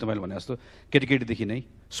 स्कुलको अहिले तपाईँले भने जस्तो केटीकेटीदेखि नै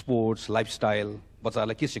स्पोर्ट्स, लाइफस्टाइल,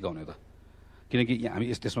 बच्चाहरूलाई के सिकाउने त, किनकि हामी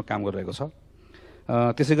त्यसमा काम गरिरहेको छ।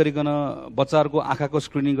 त्यसै गरिकन बच्चाहरूको आँखाको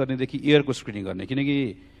स्क्रिनिङ गर्नेदेखि एयरको स्क्रिनिङ गर्ने, किनकि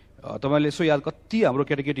तपाईँले यसो याद कति हाम्रो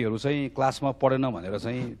केटाकेटीहरू चाहिँ क्लासमा पढेन भनेर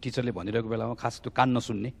चाहिँ टिचरले भनिरहेको बेलामा खास त्यो कान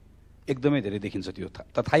नसुन्ने एकदमै धेरै देखिन्छ। त्यो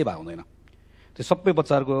थाहै भएको हुँदैन। त्यो सबै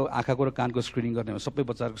बच्चाहरूको आँखाको र कानको स्क्रिनिङ गर्ने, सबै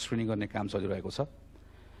बच्चाहरूको स्क्रिनिङ गर्ने काम चलिरहेको छ।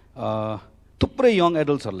 थुप्रै यङ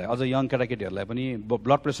एडल्ट्सहरूलाई, अझ यङ केटाकेटीहरूलाई पनि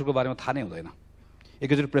ब्लड प्रेसरको बारेमा थाहा नै हुँदैन।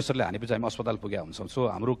 एकैचोटि प्रेसरले हानेपछि हामी अस्पताल पुगेका हुन्छौँ। सो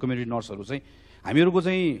हाम्रो कम्युनिटी नर्सहरू चाहिँ हामीहरूको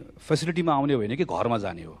चाहिँ फेसिलिटीमा आउने होइन कि घरमा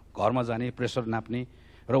जाने हो, घरमा जाने, प्रेसर नाप्ने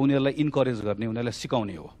र उनीहरूलाई इन्करेज गर्ने, उनीहरूलाई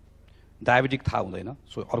सिकाउने हो। डायबेटिक थाहा हुँदैन।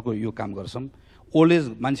 सो अर्को यो काम गर्छौँ। ओल्ड एज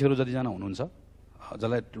मान्छेहरू जतिजना हुनुहुन्छ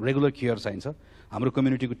जसलाई रेगुलर केयर चाहिन्छ, हाम्रो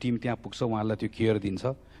कम्युनिटीको टिम त्यहाँ पुग्छ, उहाँहरूलाई त्यो केयर दिन्छ।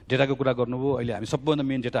 डेटाको कुरा गर्नुभयो, अहिले हामी सबभन्दा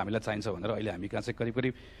मेन डेटा हामीलाई चाहिन्छ भनेर अहिले हामी कहाँ चाहिँ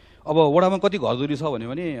करिब अब वडामा कति घरधुरी छ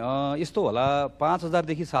भने यस्तो होला 5000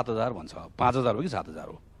 देखि 7000 भन्छ। 5000 हो कि 7000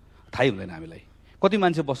 हो थाहै हुँदैन हामीलाई। कति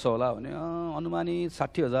मान्छे बस्छ होला भने अनुमानित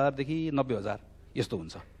 60000 देखि 90000 यस्तो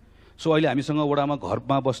हुन्छ। सो अहिले हामीसँग वडामा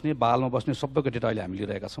घरमा बस्ने, बालमा बस्ने सबैको डेटा अहिले हामी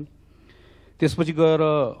लिइरहेका छौँ। त्यसपछि गएर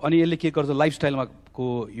अनि यसले के गर्छ, लाइफस्टाइलको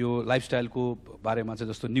यो लाइफस्टाइलको बारेमा चाहिँ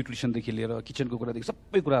जस्तो न्युट्रिसनदेखि लिएर किचनको कुरादेखि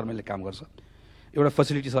सबै कुराहरूमा यसले काम गर्छ। एउटा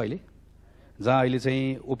फेसिलिटी छ अहिले जहाँ अहिले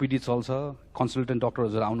चाहिँ ओपिडी चल्छ, कन्सल्टेन्ट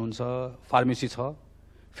डक्टरहरू आउनुहुन्छ, फार्मेसी छ,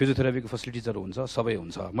 फिजियोथेरापीको फेसिलिटिजहरू हुन्छ, सबै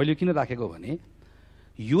हुन्छ। मैले किन राखेको भने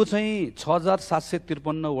यो चाहिँ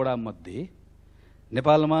 6753 वडामध्ये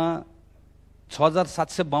नेपालमा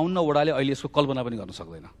 6752 वडाले अहिले यसको कल्पना पनि गर्न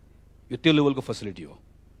सक्दैन। यो त्यो लेभलको फेसिलिटी हो।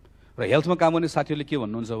 र हेल्थमा काम गर्ने साथीहरूले के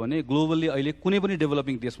भन्नुहुन्छ भने ग्लोबल्ली अहिले कुनै पनि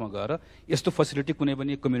डेभलपिङ देशमा गएर यस्तो फेसिलिटी कुनै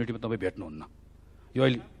पनि कम्युनिटीमा तपाईँ भेट्नुहुन्न। यो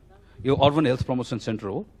अहिले यो अर्बन हेल्थ प्रमोसन सेन्टर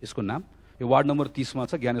हो यसको नाम। यो वार्ड नम्बर 30 मा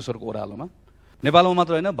छ, ज्ञानेश्वरको ओह्रालोमा। नेपालमा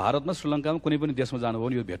मात्र होइन, भारतमा, श्रीलङ्कामा कुनै पनि देशमा जानुभयो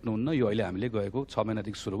भने यो भेट्नुहुन्न। यो अहिले हामीले गएको 6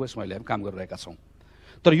 महिनादेखि सुरु भयो, यसमा अहिले हामी काम गरिरहेका छौँ।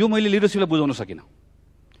 तर यो मैले लिडरसिपलाई बुझाउन सकिनँ।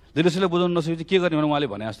 लिडरसिपलाई बुझाउन नसकेपछि के गर्ने भने उहाँले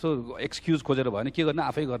भने जस्तो एक्सक्युज खोजेर भएन, के गर्ने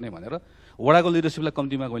आफै गर्ने भनेर वडाको लिडरसिपलाई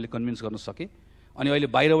कम्तीमा मैले कन्भिन्स गर्न सकेँ। अनि अहिले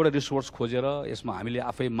बाहिरबाट रिसोर्स खोजेर यसमा हामीले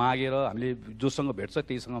आफै मागेर, हामीले जोसँग भेट्छ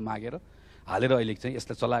त्यहीसँग मागेर हालेर अहिले चाहिँ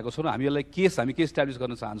यसलाई चलाएको छौँ। र हामी यसलाई हामी के इस्टाब्लिस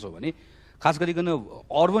गर्न चाहन्छौँ भने खास गरिकन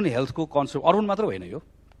अर्बन हेल्थको कन्सेप्ट, अर्बन मात्र होइन,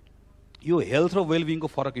 यो हेल्थ र वेलबिङको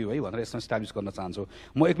फरक यो है भनेर यसमा इस्टाब्लिस गर्न चाहन्छु।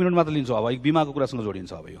 म 1 मिनट मात्र लिन्छु। अब बिमाको कुरासँग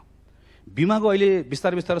जोडिन्छ। अब यो बिमाको अहिले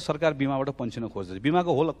बिस्तारै सरकार बिमाबाट पन्छिन खोज्दैछ।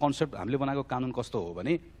 बिमाको होल कन्सेप्ट हामीले बनाएको कानुन कस्तो हो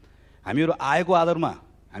भने हामीहरू आएको आधारमा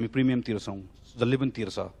हामी प्रिमियम तिर्छौँ, जसले पनि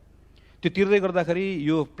तिर्छ। त्यो तिर्दै गर्दाखेरि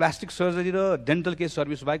यो प्लास्टिक सर्जरी र डेन्टल केस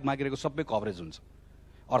सर्भिस बाहेक मागिरहेको सबै कभरेज हुन्छ।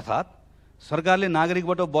 अर्थात् सरकारले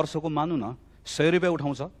नागरिकबाट वर्षको मानौँ न 100 रुपियाँ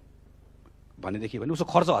उठाउँछ भनेदेखि भने उसको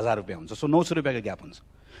खर्च 1000 रुपियाँ हुन्छ। सो 900 रुपियाँको ग्याप हुन्छ।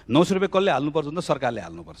 900 रुपियाँ कसले हाल्नुपर्छ भने त सरकारले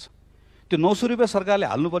हाल्नुपर्छ। त्यो 900 रुपियाँ सरकारले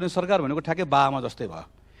हाल्नुपर्ने, सरकार भनेको ठ्याक्कै बाआमा जस्तै भयो।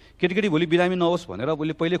 केटीकेटी भोलि बिरामी नहोस् भनेर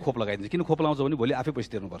उसले पहिले खोप लगाइदिन्छ। किन खोप लगाउँछ भने भोलि आफै पैसा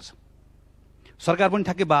तिर्नुपर्छ। सरकार पनि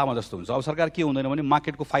ठ्याक्कै बाआमा जस्तो हुन्छ। अब सरकार के हुँदैन भने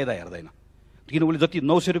मार्केटको फाइदा हेर्दैन, किन उसले जति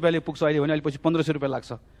 900 रुपियाँले पुग्छ अहिले भने अहिले पछि 1500 रुपियाँ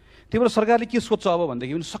लाग्छ। त्यही भएर सरकारले के सोध्छ अब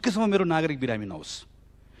भनेदेखि भने सकेसम्म मेरो नागरिक बिरामी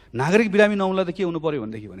नहोस्। नागरिक बिरामी नहुँला त के हुनु पर्यो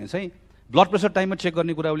भनेदेखि भने चाहिँ ब्लड प्रेसर टाइममा चेक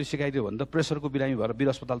गर्ने कुरा उसले सिकाइदियो भने त प्रेसरको बिरामी भएर वीर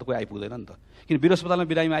अस्पताल त कोही आइपुग्दैन नि त। किन वीर अस्पतालमा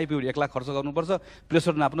बिरामी आइपुग्यो 1 लाख खर्च गर्नुपर्छ,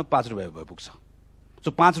 प्रेसर नाप्न 5 रुपियाँ भए पुग्छ। सो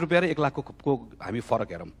 5 रुपियाँ र 1 लाखको हामी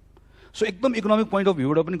फरक हेरौँ। सो एकदम इकोनोमिक पोइन्ट अफ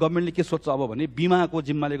भ्यूबाट पनि गभर्मेन्टले के सोध्छ अब भने बिमाको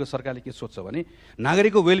जिम्मा लिएको सरकारले के सोध्छ भने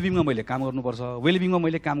नागरिकको वेलबिङमा मैले काम गर्नुपर्छ। वेलबिङमा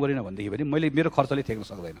मैले काम गरिनँ भनेदेखि भने मैले मेरो खर्चले थेक्न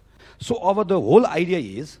सक्दैन। सो अब द होल आइडिया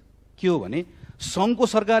इज के हो भने सङ्घको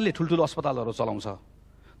सरकारले ठुल्ठुलो अस्पतालहरू चलाउँछ,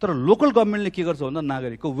 तर लोकल गभर्मेन्टले के गर्छ भन्दा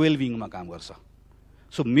नागरिकको वेलबिङमा काम गर्छ।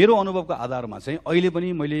 सो मेरो अनुभवको आधारमा चाहिँ अहिले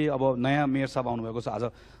पनि मैले अब नयाँ मेयर साहब आउनुभएको छ, आज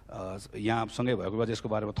यहाँ सँगै भएको भए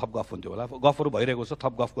यसको बारेमा थप गफ हुन्थ्यो होला। गफहरू भइरहेको छ,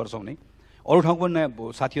 थप गफ गर्छौँ नै। अरू ठाउँको पनि नयाँ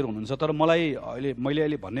साथीहरू हुनुहुन्छ, तर मैले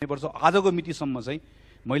अहिले भन्नैपर्छ आजको मितिसम्म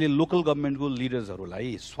चाहिँ मैले लोकल गभर्मेन्टको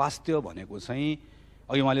लिडर्सहरूलाई स्वास्थ्य भनेको चाहिँ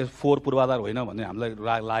अघि उहाँले 4 पूर्वाधार होइन भन्ने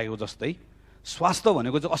हामीलाई लागेको जस्तै स्वास्थ्य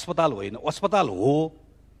भनेको चाहिँ अस्पताल होइन, अस्पताल हो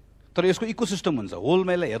तर यसको इकोसिस्टम हुन्छ,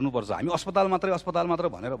 होलमा यसलाई हेर्नुपर्छ। हामी अस्पताल मात्र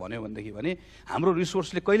भनेर भन्यो भनेदेखि भने हाम्रो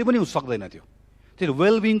रिसोर्सले कहिले पनि सक्दैन त्यो। त्यो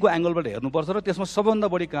वेलबिङको एङ्गलबाट हेर्नुपर्छ र त्यसमा सबभन्दा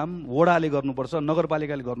बढी काम वडाले गर्नुपर्छ,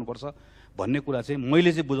 नगरपालिकाले गर्नुपर्छ भन्ने कुरा चाहिँ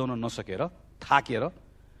मैले चाहिँ बुझाउन नसकेर थाकेर,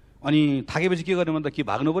 अनि थाकेपछि के गर्ने भन्दा कि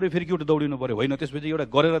भाग्नु पऱ्यो फेरि कि एउटा दौडिनु पऱ्यो, होइन त्यसपछि एउटा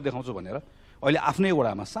गरेर देखाउँछु भनेर अहिले आफ्नै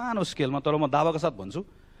वडामा सानो स्केलमा, तर म दावाका साथ भन्छु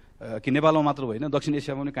कि नेपालमा मात्र होइन दक्षिण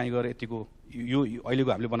एसियामा पनि कहीँ गएर यतिको यो अहिलेको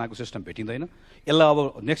हामीले बनाएको सिस्टम भेटिँदैन। यसलाई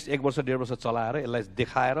अब नेक्स्ट 1 वर्ष 1.5 वर्ष चलाएर यसलाई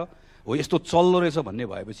देखाएर हो यस्तो चल्दो रहेछ भन्ने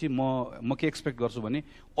भएपछि म के एक्सपेक्ट गर्छु भने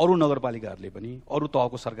अरू नगरपालिकाहरूले पनि अरू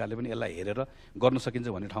तहको सरकारले पनि यसलाई हेरेर गर्न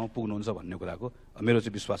सकिन्छ भन्ने ठाउँमा पुग्नुहुन्छ भन्ने कुराको मेरो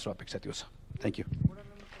चाहिँ विश्वास र अपेक्षा त्यो छ। Thank you.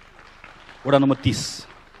 वडा नम्बर 30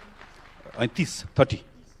 अनि 30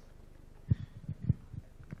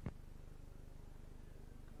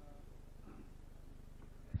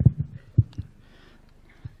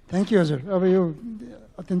 थ्याङ्क यू हजुर। अब यो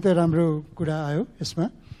अत्यन्तै राम्रो कुरा आयो। यसमा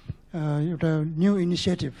एउटा न्यू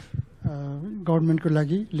इनिसिएटिभ गभर्मेन्टको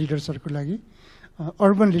लागि, लिडर्सहरूको लागि,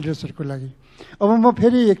 अर्बन लिडर्सहरूको लागि। अब म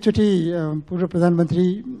फेरि एकचोटि पूर्व प्रधानमन्त्री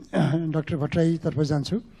डाक्टर भट्टराईतर्फ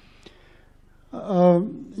जान्छु।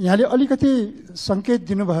 यहाँले अलिकति सङ्केत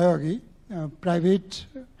दिनुभयो अघि प्राइभेट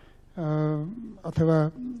अथवा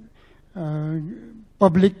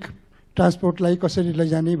पब्लिक ट्रान्सपोर्टलाई कसरी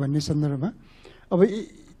लैजाने भन्ने सन्दर्भमा अब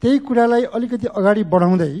त्यही कुरालाई अलिकति अगाडि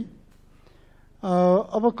बढाउँदै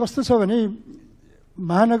अब कस्तो छ भने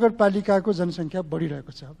महानगरपालिकाको जनसङ्ख्या बढिरहेको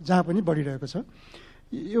छ, जहाँ पनि बढिरहेको छ।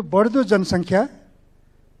 यो बढ्दो जनसङ्ख्या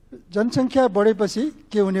बढेपछि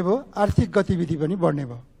के हुने भयो, आर्थिक गतिविधि पनि बढ्ने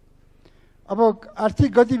भयो। अब आर्थिक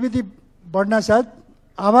गतिविधि बढ्न साथ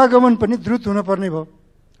आवागमन पनि द्रुत हुनुपर्ने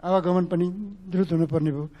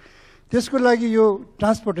भयो, त्यसको लागि यो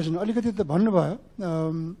ट्रान्सपोर्टेसन अलिकति त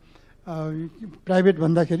भन्नुभयो प्राइभेट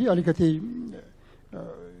भन्दाखेरि अलिकति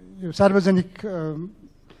यो सार्वजनिक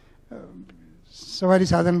सवारी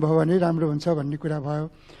साधन भयो भने राम्रो हुन्छ भन्ने कुरा भयो।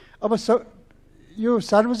 अब यो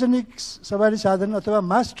सार्वजनिक सवारी साधन अथवा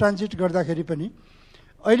मास ट्रान्जिट गर्दाखेरि पनि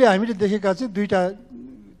अहिले हामीले देखेका चाहिँ 2टा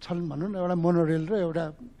छन् भनौँ न, एउटा मोनोरेल र एउटा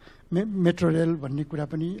मेट्रो रेल भन्ने कुरा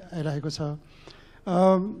पनि आइरहेको छ।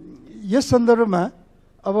 यस सन्दर्भमा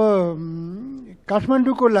अब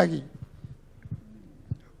काठमाडौँको लागि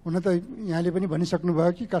हुन त यहाँले पनि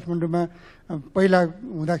भनिसक्नुभयो कि काठमाडौँमा पहिला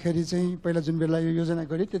हुँदाखेरि चाहिँ पहिला जुन बेला यो योजना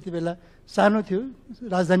गरे त्यति बेला सानो थियो,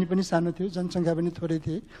 राजधानी पनि सानो थियो, जनसङ्ख्या पनि थोरै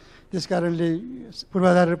थिए, त्यस कारणले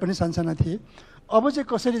पूर्वाधारहरू पनि सानसाना थिए। अब चाहिँ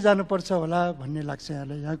कसरी जानुपर्छ होला भन्ने लाग्छ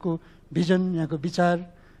यहाँलाई, यहाँको भिजन, यहाँको विचार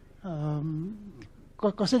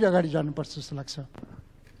कसरी अगाडि जानुपर्छ जस्तो लाग्छ?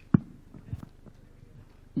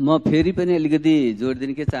 म फेरि पनि अलिकति जोड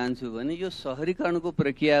दिन के चाहन्छु भने यो सहरीकरणको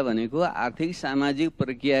प्रक्रिया भनेको आर्थिक सामाजिक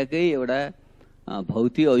प्रक्रियाकै एउटा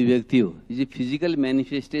भौतिक अभिव्यक्ति हो। Is a physical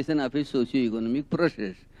manifestation of A socio economic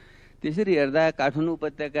process. त्यसरी हेर्दा काठमाडौँ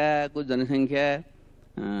उपत्यकाको जनसङ्ख्या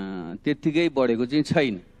त्यत्तिकै बढेको चाहिँ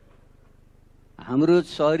छैन। हाम्रो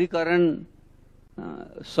सहरीकरण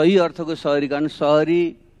सही अर्थको सहरीकरण, सहरी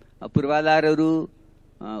पूर्वाधारहरू,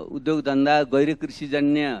 उद्योग धन्दा, गैर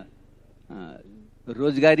कृषिजन्य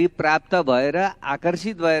रोजगारी प्राप्त भएर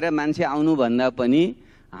आकर्षित भएर मान्छे आउनुभन्दा पनि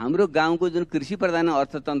हाम्रो गाउँको जुन कृषि प्रधान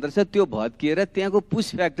अर्थतन्त्र छ त्यो भत्किएर त्यहाँको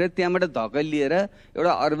पुस फ्याक्टर त्यहाँबाट धकलिएर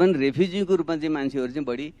एउटा अर्बन रेफ्युजीको रूपमा चाहिँ मान्छेहरू चाहिँ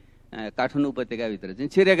बढी काठमाडौँ उपत्यकाभित्र चाहिँ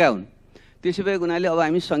छिरेका हुन्। त्यसो भएको हुनाले अब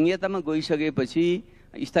हामी संहितामा गइसकेपछि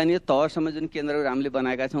स्थानीय तहसम्म जुन केन्द्रहरू हामीले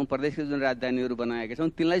बनाएका छौँ, प्रदेशका जुन राजधानीहरू बनाएका छौँ,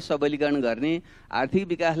 तिनलाई सबलीकरण गर्ने, आर्थिक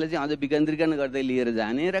विकासलाई चाहिँ अझ विकेन्द्रीकरण गर्दै लिएर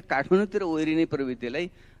जाने र काठमाडौँतिर ओरिने प्रवृत्तिलाई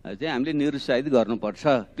चाहिँ हामीले निरुत्साहित गर्नुपर्छ।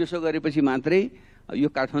 त्यसो गरेपछि मात्रै यो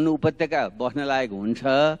काठमाडौँ उपत्यका बस्न लायक हुन्छ,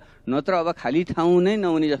 नत्र अब खाली ठाउँ नै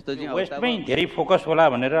नहुने जस्तो चाहिँ वेस्टमै धेरै फोकस होला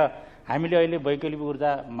भनेर हामीले अहिले वैकल्पिक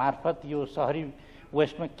ऊर्जा मार्फत यो सहरी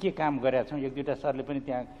वेस्टमा के काम गरेका छौँ, एक दुईवटा सरले पनि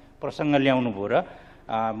त्यहाँ प्रसङ्ग ल्याउनु भयो र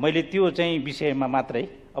मैले त्यो चाहिँ विषयमा मात्रै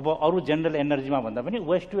अब अरू जेनरल एनर्जीमा भन्दा पनि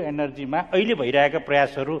वेस्ट टु एनर्जीमा अहिले भइरहेका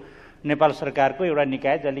प्रयासहरू नेपाल सरकारको एउटा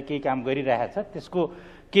निकाय जसले केही काम गरिरहेछ त्यसको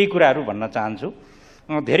केही कुराहरू भन्न चाहन्छु।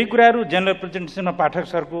 धेरै कुराहरू जेनरल प्रेजेन्टेसनमा पाठक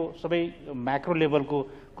सरको सबै म्याक्रो लेभलको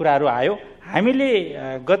कुराहरू आयो। हामीले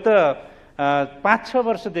गत 5-6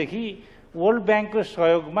 वर्षदेखि वर्ल्ड ब्याङ्कको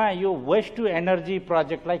सहयोगमा यो वेस्ट टु एनर्जी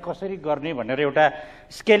प्रोजेक्टलाई कसरी गर्ने भनेर एउटा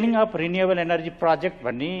scaling up renewable energy project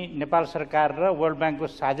भन्ने नेपाल सरकार र वर्ल्ड ब्याङ्कको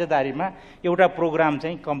साझेदारीमा एउटा प्रोग्राम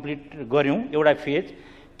चाहिँ कम्प्लिट गऱ्यौँ, एउटा फेज।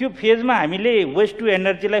 त्यो फेजमा हामीले वेस्ट टु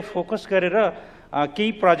एनर्जीलाई फोकस गरेर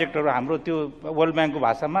केही प्रोजेक्टहरू हाम्रो त्यो वर्ल्ड ब्याङ्कको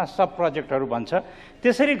भाषामा सब प्रोजेक्टहरू भन्छ।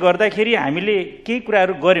 त्यसरी गर्दाखेरि हामीले केही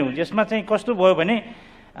कुराहरू गऱ्यौँ, जसमा चाहिँ कस्तो भयो भने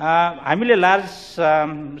हामीले लार्ज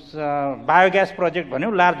बायोग्यास प्रोजेक्ट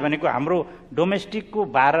भन्यौँ। लार्ज भनेको हाम्रो डोमेस्टिकको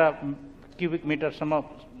 12 क्युबिक मिटरसम्म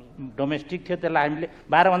डोमेस्टिक थियो, त्यसलाई हामीले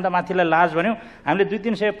 12 भन्दा माथिलाई लार्ज भन्यौँ। हामीले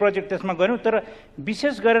 200-300 प्रोजेक्ट त्यसमा गऱ्यौँ। तर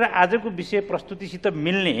विशेष गरेर आजको विषय प्रस्तुतिसित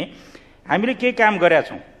मिल्ने हामीले केही काम गरेका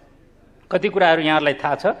छौँ। कति कुराहरू यहाँहरूलाई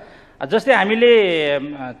थाहा छ। जस्तै हामीले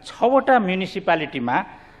 6वटा म्युनिसिपालिटीमा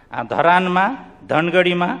धरानमा,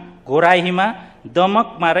 धनगढीमा, घोराहीमा,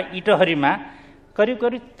 दमकमा र इटहरीमा करिब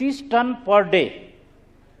 30 टन पर डे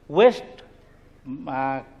वेस्टलाई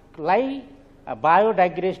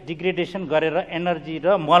डिग्रेडेसन गरेर एनर्जी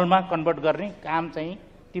र मलमा कन्भर्ट गर्ने काम चाहिँ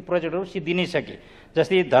ती प्रोजेक्टहरू सिद्धि नै सके।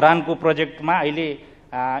 जस्तै धरानको प्रोजेक्टमा अहिले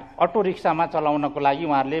अटो रिक्सामा चलाउनको लागि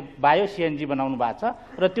उहाँहरूले बायो सिएनजी बनाउनु भएको छ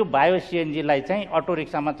र त्यो बायो सिएनजीलाई चाहिँ अटो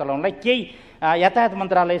रिक्सामा चलाउनलाई केही यातायात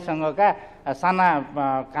मन्त्रालयसँगका साना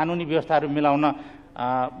कानुनी व्यवस्थाहरू मिलाउन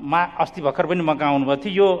अस्ति भर्खर पनि मका आउनुभएको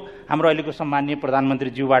थियो। यो हाम्रो अहिलेको सम्माननीय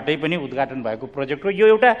प्रधानमन्त्रीज्यूबाटै पनि उद्घाटन भएको प्रोजेक्ट हो। यो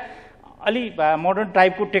एउटा अलि मोडर्न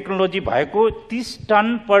टाइपको टेक्नोलोजी भएको 30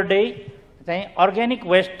 टन पर डे चाहिँ अर्ग्यानिक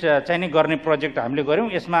वेस्ट चाहिँ गर्ने प्रोजेक्ट हामीले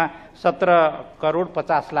गऱ्यौँ। यसमा 17 करोड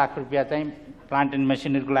 50 लाख रुपियाँ चाहिँ प्लान्ट एन्ड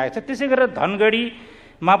मेसिनरीको लागेको छ। त्यसै गरेर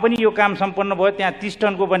धनगढीमा पनि यो काम सम्पन्न भयो। त्यहाँ 30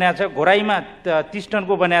 टनको बनाएको छ, घोराईमा 30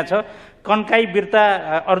 टनको बनाएको छ, कन्काई, बिर्ता,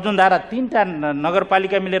 अर्जुनधारा 3टा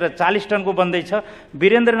नगरपालिका मिलेर 40 टनको बन्दैछ,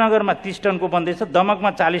 वीरेन्द्रनगरमा 30 टनको बन्दैछ,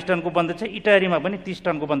 दमकमा 40 टनको बन्दैछ, इटहरीमा पनि 30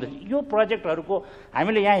 टनको बन्दैछ। यो प्रोजेक्टहरूको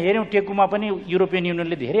हामीले यहाँ हेऱ्यौँ। टेकुमा पनि युरोपियन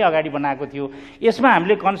युनियनले धेरै अगाडि बनाएको थियो। यसमा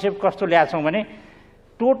हामीले कन्सेप्ट कस्तो ल्याएछौँ भने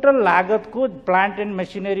टोटल लागतको प्लान्ट एन्ड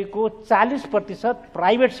मेसिनरीको 40%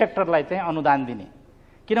 प्राइभेट सेक्टरलाई चाहिँ अनुदान दिने।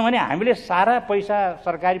 किनभने हामीले सारा पैसा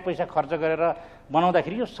सरकारी पैसा खर्च गरेर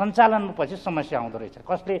बनाउँदाखेरि यो सञ्चालनमा पछि समस्या आउँदो रहेछ।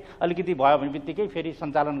 कसले अलिकति भयो भने बित्तिकै फेरि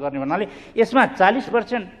सञ्चालन गर्ने भन्नाले यसमा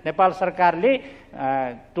 40% नेपाल सरकारले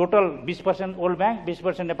टोटल 20% वर्ल्ड ब्याङ्क,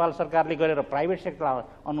 20% नेपाल सरकारले गरेर प्राइभेट सेक्टरलाई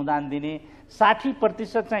अनुदान दिने,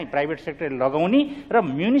 60% चाहिँ प्राइभेट सेक्टरले लगाउने र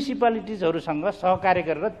म्युनिसिपालिटिजहरूसँग सहकार्य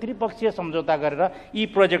गरेर त्रिपक्षीय सम्झौता गरेर यी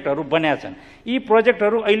प्रोजेक्टहरू बनेका छन्। यी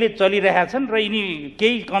प्रोजेक्टहरू अहिले चलिरहेका छन् र यिनी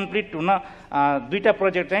केही कम्प्लिट हुन 2टा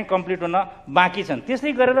प्रोजेक्ट चाहिँ कम्प्लिट हुन बाँकी छन्।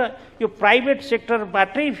 त्यसै गरेर यो प्राइभेट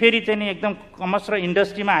सेक्टरबाटै फेरि चाहिँ एकदम कमर्स र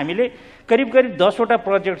इन्डस्ट्रीमा हामीले करिब 10वटा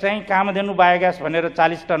प्रोजेक्ट चाहिँ कामधेनु बायोग्यास भनेर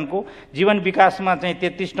 40 टनको, जीवन विकासमा चाहिँ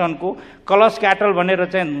 33 टनको, कलश क्याटल भनेर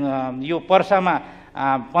चाहिँ यो पर्सामा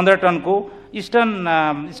 15 टनको,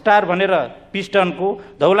 इस्टर्न स्टार भनेर 20 टनको,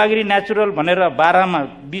 धौलागिरी नेचुरल भनेर 12मा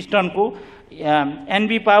 20 टनको,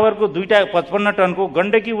 एनबी पावरको 2टा 55 टनको,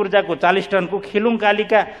 गण्डकी ऊर्जाको 40 टनको, खिलुङ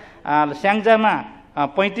कालिका स्याङ्जामा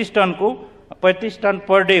 35 टनको, 35 टन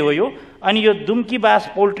पर डे हो यो। अनि यो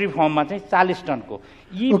दुम्कीबास पोल्ट्री फार्ममा चाहिँ 40 टनको।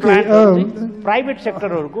 यी प्राइभेट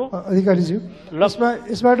सेक्टरहरूको अधिकारीज्यू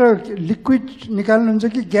यसबाट लिक्विड निकाल्नुहुन्छ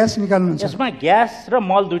कि ग्यास निकाल्नुहुन्छ? यसमा ग्यास र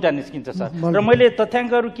मल 2टा निस्किन्छ सर। र मैले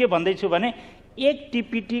तथ्याङ्कहरू के भन्दैछु भने 1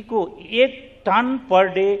 टिपिटीको 1 ton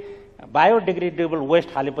per day biodegradable West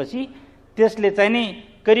हालेपछि त्यसले चाहिँ नि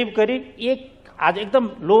करिब आज एकदम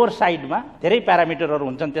लोवर साइडमा धेरै प्यारामिटरहरू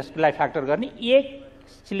हुन्छन् त्यसलाई फ्याक्टर गर्ने 1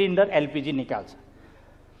 सिलिन्डर एलपिजी निकाल्छ।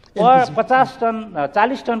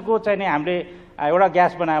 40 टनको चाहिँ नि हामीले एउटा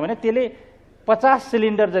ग्यास बनायो भने त्यसले 50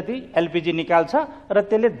 सिलिन्डर जति एलपिजी निकाल्छ र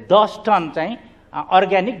त्यसले 10 टन चाहिँ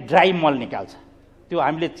अर्ग्यानिक ड्राई मल निकाल्छ। त्यो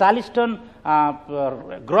हामीले 40 टन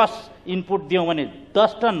ग्रस इनपुट दियौँ भने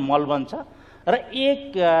 10 टन मल बन्छ र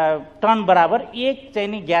 1 टन बराबर 1 चाहिँ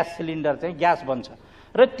नि ग्यास सिलिन्डर चाहिँ ग्यास बन्छ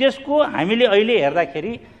र त्यसको हामीले अहिले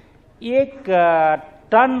हेर्दाखेरि 1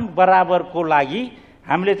 टन बराबरको लागि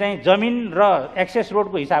हामीले चाहिँ जमिन र एक्सेस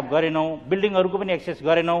रोडको हिसाब गरेनौँ, बिल्डिङहरूको पनि एक्सेस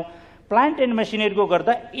गरेनौँ। प्लान्ट एन्ड मेसिनरीको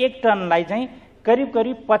गर्दा 1 टनलाई चाहिँ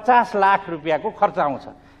करिब 50 लाख रुपियाँको खर्च आउँछ।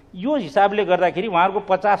 यो हिसाबले गर्दाखेरि उहाँहरूको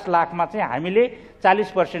 50 लाखमा चाहिँ हामीले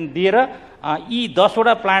 40% दिएर यी 10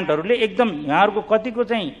 वटा प्लान्टहरूले एकदम यहाँहरूको कतिको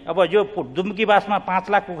चाहिँ अब यो दुम्कीबासमा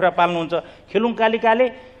 5 लाख कुखुरा पाल्नुहुन्छ, खेलुङ कालिकाले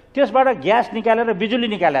त्यसबाट ग्यास निकालेर बिजुली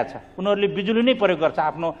निकालेको छ। उनीहरूले बिजुली नै प्रयोग गर्छ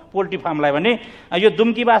आफ्नो पोल्ट्री फार्मलाई भने यो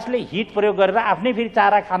दुम्कीबासले हिट प्रयोग गरेर आफ्नै फेरि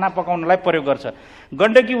चारा खाना पकाउनलाई प्रयोग गर्छ।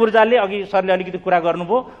 गण्डकी ऊर्जाले अघि सरले अलिकति कुरा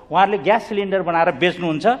गर्नुभयो, उहाँहरूले ग्यास सिलिन्डर बनाएर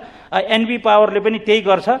बेच्नुहुन्छ। एनबी पावरले पनि त्यही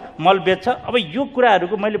गर्छ, मल बेच्छ। अब यो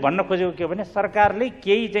कुराहरूको मैले भन्न खोजेको के भने सरकारले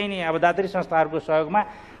केही चाहिँ नि अब दातरी संस्थाहरूको सहयोगमा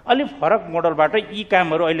अलिक फरक मोडलबाट यी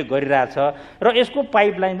कामहरू अहिले गरिरहेछ र यसको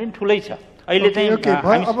पाइपलाइन पनि ठुलै छ। अहिले चाहिँ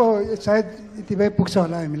अब सायद यति भए पुग्छ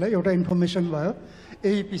होला हामीलाई, एउटा इन्फर्मेसन भयो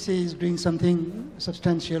एइपिसी इज डुइङ समथिङ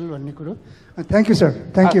सब्सटेन्सियल भन्ने कुरो। Thank you sir,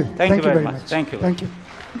 thank you very much, thank you.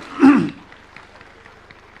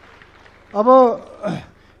 अब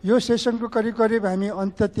यो सेसनको करिब हामी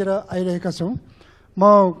अन्त्यतिर आइरहेका छौँ। म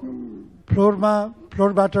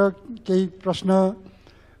फ्लोरबाट केही प्रश्न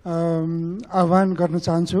आह्वान गर्न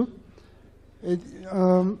चाहन्छु।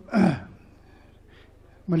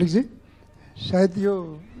 मलिकजी, सायद यो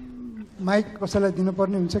माइक कसैलाई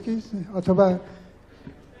दिनुपर्ने हुन्छ कि अथवा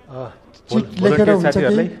लेखेर हुन्छ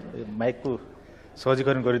कि माइकको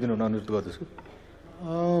सहजीकरण गरिदिनु हुन अनुरोध गर्दछु।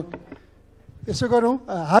 यसो गरौँ,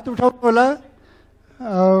 हात उठाउनु होला।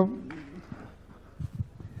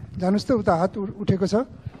 जानुहोस् त, उता हात उठेको छ,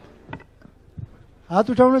 हात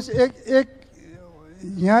उठाउनुहोस्। एक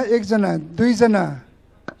यहाँ एकजना, दुईजना,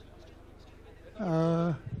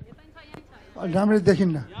 राम्ररी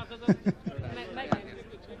देखिन्न।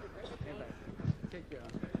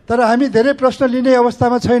 तर हामी धेरै प्रश्न लिने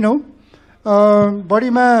अवस्थामा छैनौँ।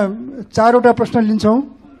 बढीमा 4 वटा प्रश्न लिन्छौँ।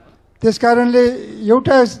 त्यसकारणले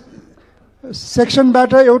एउटा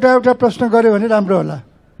सेक्सनबाट एउटा प्रश्न गऱ्यो भने राम्रो होला।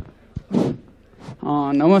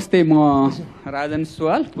 नमस्ते, म राजन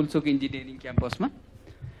सुवाल, पुल्चोक इन्जिनियरिङ क्याम्पसमा।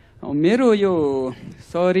 मेरो यो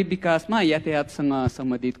सहरी विकासमा यातायातसँग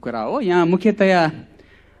सम्बन्धित कुरा हो। यहाँ मुख्यतया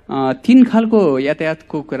 3 खालको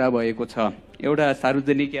यातायातको कुरा भएको छ। एउटा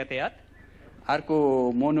सार्वजनिक यातायात, अर्को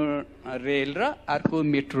मोनो रेल र अर्को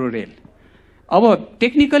मेट्रो रेल। अब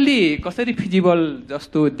टेक्निकल्ली कसरी फिजिबल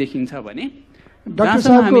जस्तो देखिन्छ भने डाक्टर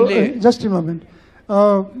साहब, जस्ट अ मोमेन्ट,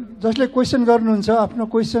 जसले क्वेसन गर्नुहुन्छ आफ्नो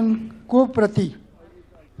क्वेसनको प्रति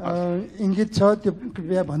इङ्गित छ त्यो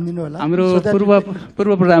कृपया भनिदिनु होला। हाम्रो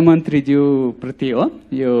पूर्व प्रधानमन्त्रीज्यू प्रति हो।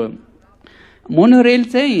 यो मोनोरेल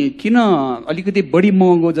चाहिँ किन अलिकति बढी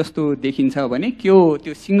महँगो जस्तो देखिन्छ भने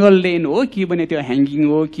त्यो सिङ्गल लेन हो कि भने त्यो ह्याङ्गिङ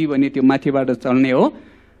हो कि भने त्यो माथिबाट चल्ने हो।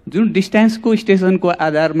 जुन डिस्टेन्सको स्टेसनको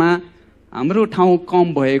आधारमा हाम्रो ठाउँ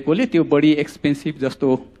कम भएकोले त्यो बढी एक्सपेन्सिभ जस्तो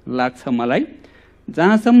लाग्छ मलाई।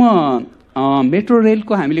 जहाँसम्म मेट्रो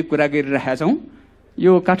रेलको हामीले कुरा गरिरहेका छौँ,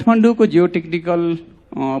 यो काठमाडौँको जियो टेक्निकल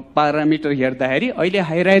पारामिटर हेर्दाखेरि अहिले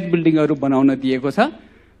हाइराइज बिल्डिङहरू बनाउन दिएको छ,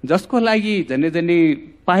 जसको लागि झन्डै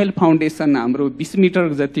पायल फाउन्डेसन हाम्रो 20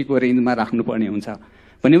 मिटर जतिको रेन्जमा राख्नुपर्ने हुन्छ।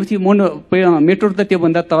 भनेपछि मेट्रो त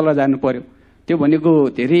त्योभन्दा तल जानु पर्यो। त्यो भनेको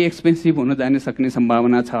धेरै एक्सपेन्सिभ हुन जान सक्ने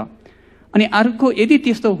सम्भावना छ। अनि अर्को, यदि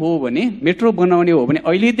त्यस्तो हो भने मेट्रो बनाउने हो भने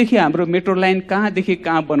अहिलेदेखि हाम्रो मेट्रो लाइन कहाँदेखि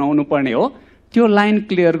कहाँ बनाउनु पर्ने हो त्यो लाइन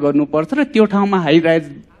क्लियर गर्नुपर्छ र त्यो ठाउँमा हाई राइज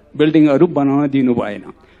बिल्डिङहरू बनाउन दिनु भएन।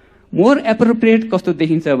 मोर एप्रोप्रिएट कस्तो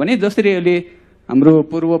देखिन्छ भने जसरी अहिले हाम्रो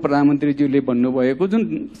पूर्व प्रधानमन्त्रीज्यूले भन्नुभएको जुन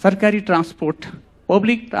सरकारी ट्रान्सपोर्ट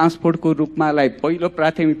पब्लिक ट्रान्सपोर्टको रूपमालाई पहिलो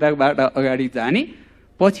प्राथमिकताबाट अगाडि जाने,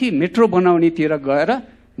 पछि मेट्रो बनाउनेतिर गएर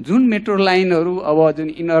जुन मेट्रो लाइनहरू अब जुन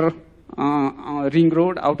inner ring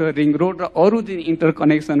road, outer ring road र अरू जुन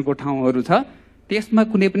इन्टरकनेक्सनको ठाउँहरू छ त्यसमा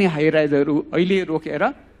कुनै पनि हाई राइजहरू अहिले रोकेर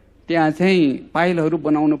त्यहाँ चाहिँ पाइलहरू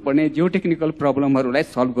बनाउनु पर्ने जियो टेक्निकल प्रब्लमहरूलाई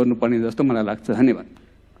सल्भ गर्नुपर्ने जस्तो मलाई लाग्छ। धन्यवाद।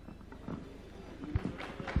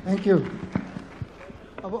 Thank you.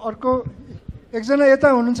 अब अर्को एकजना यता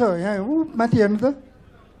हुनुहुन्छ, यहाँ माथि हेर्नु त।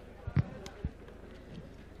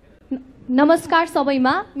 नमस्कार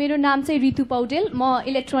सबैमा, मेरो नाम चाहिँ ऋतु पौडेल, म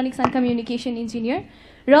इलेक्ट्रोनिक्स एन्ड कम्युनिकेसन इन्जिनियर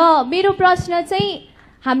र मेरो प्रश्न चाहिँ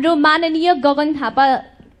हाम्रो माननीय गगन थापा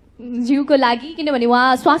ज्यूको लागि, किनभने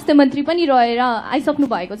उहाँ स्वास्थ्य मन्त्री पनि रहेर आइसक्नु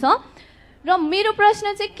भएको छ। र मेरो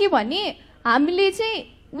प्रश्न चाहिँ के भने हामीले चाहिँ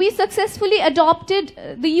we successfully adapted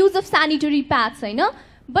the use of sanitary pads होइन,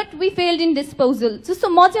 but we failed in disposal. जस्तो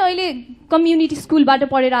म चाहिँ अहिले कम्युनिटी स्कुलबाट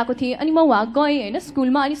पढेर आएको थिएँ अनि म वहाँ गएँ होइन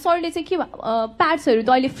स्कुलमा, अनि सरले चाहिँ के प्याड्सहरू त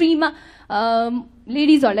अहिले फ्रीमा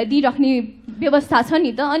लेडिजहरूलाई दिइराख्ने व्यवस्था छ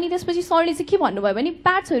नि त। अनि त्यसपछि सरले चाहिँ के भन्नुभयो भने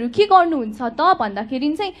प्याड्सहरू के गर्नुहुन्छ त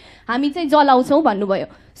भन्दाखेरि चाहिँ हामी चाहिँ जलाउँछौँ भन्नुभयो।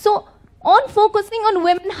 So on focusing on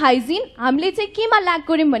women hygiene हामीले चाहिँ केमा ल्याक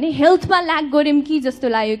गऱ्यौँ भने हेल्थमा ल्याक गऱ्यौँ कि जस्तो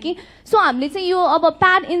लाग्यो कि। सो हामीले चाहिँ यो अब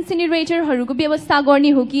प्याड इन्सिनरेटरहरूको व्यवस्था गर्ने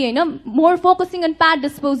हो कि होइन, more focusing on pad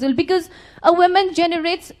disposal because a women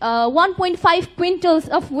generates 1.5 क्विन्टल्स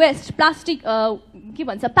of West plastic के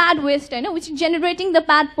भन्छ प्याड वेस्ट होइन, which is generating the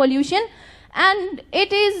pad pollution and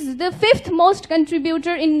it is the 5th most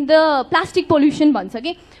contributor in the plastic pollution भन्छ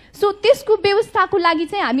कि। So त्यसको व्यवस्थाको लागि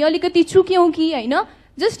चाहिँ हामी अलिकति चुक्यौँ कि होइन,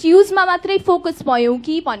 जस्ट युजमा मात्रै फोकस भयौँ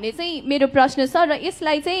कि भन्ने चाहिँ मेरो प्रश्न छ। र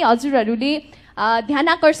यसलाई चाहिँ हजुरहरूले ध्यान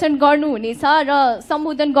आकर्षण गर्नुहुनेछ र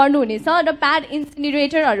सम्बोधन गर्नुहुनेछ र प्याड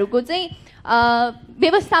इन्सिनरेटरहरूको चाहिँ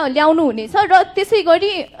व्यवस्था ल्याउनुहुनेछ र त्यसै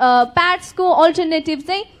गरी प्याड्सको अल्टरनेटिभ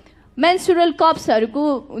चाहिँ मेन्सुरल कप्सहरूको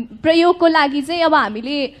प्रयोगको लागि चाहिँ अब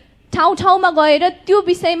हामीले ठाउँ ठाउँमा गएर त्यो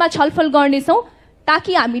विषयमा छलफल गर्नेछौँ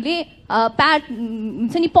ताकि हामीले प्याड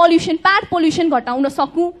हुन्छ नि प्याड पोल्युसन घटाउन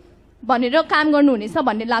सकौँ भनेर काम गर्नुहुनेछ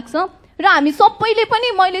भन्ने लाग्छ। र हामी सबैले पनि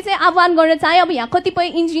मैले चाहिँ आह्वान गर्न चाहेँ, अब यहाँ कतिपय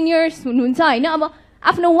इन्जिनियर्स हुनुहुन्छ होइन, अब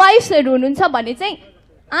आफ्नो वाइफ्सहरू हुनुहुन्छ भने चाहिँ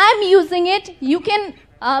I am using it, you can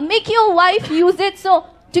make your wife use it, so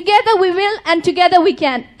together we will and together we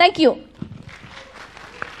can. Thank you.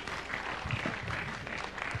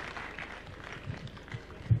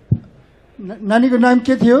 नानीको नाम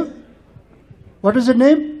के थियो? What is the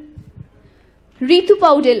name? Ritu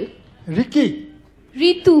Paudel. रिकी?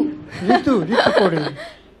 Ritu Paudel.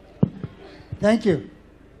 Thank you.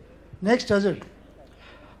 Next हजुर।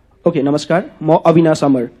 ओके नमस्कार, म अविनाश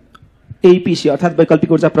अमर एपीसी अर्थात्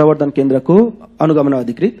वैकल्पिक ऊर्जा प्रवर्धन केन्द्रको अनुगमन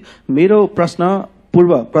अधिकृत। मेरो प्रश्न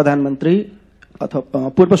पूर्व प्रधानमन्त्री अथवा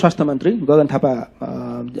पूर्व स्वास्थ्य मन्त्री गगन थापा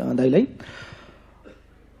दाइलाई।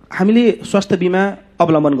 हामीले स्वास्थ्य बिमा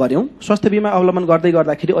अवलम्बन गर्यौं। स्वास्थ्य बिमा अवलम्बन गर्दै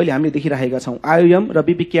गर्दाखेरि अहिले हामीले देखिरहेका छौं आईओएम र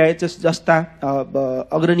बीपीकेआईएचएस जस्ता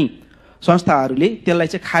अग्रणी संस्थाहरूले त्यसलाई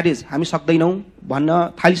चाहिँ खारेज हामी सक्दैनौं भन्न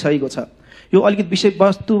थालिसकेको छ। यो अलिकति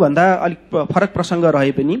विषयवस्तु भन्दा अलिक फरक प्रसंग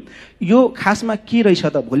रहे पनि यो खासमा के रहेछ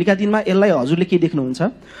त? भोलिका दिनमा यसलाई हजुरले के देख्नुहुन्छ?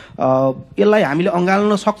 यसलाई हामीले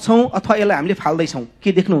अँगाल्न सक्छौं अथवा यसलाई हामीले फाल्दैछौं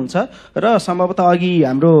के देख्नुहुन्छ? र सम्भवतः अघि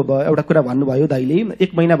हाम्रो एउटा कुरा भन्नुभयो दाइले,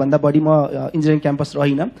 1 महिना भन्दा बढी म इन्जिनियरिङ क्याम्पस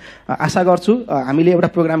रहिन। आशा गर्छु हामीले एउटा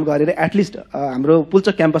प्रोग्राम गरेर एटलिस्ट हाम्रो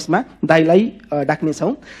पुल्चोक क्याम्पसमा दाइलाई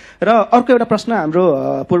डाक्नेछौं। र अर्को एउटा प्रश्न हाम्रो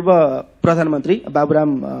पूर्व प्रधानमन्त्री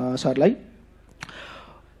बाबुराम सरलाई।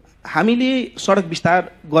 हामीले सडक विस्तार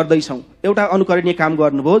गर्दैछौं, एउटा अनुकरणीय काम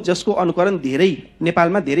गर्नुभयो जसको अनुकरण धेरै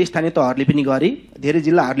नेपालमा धेरै स्थानीय तहहरूले पनि गरे, धेरै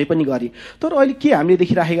जिल्लाहरूले पनि गरे। तर अहिले के हामीले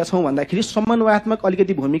देखिरहेका छौं भन्दाखेरि समन्वयात्मक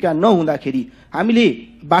अलिकति भूमिका नहुँदाखेरि हामीले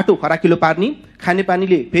बाटो फराकिलो पार्ने,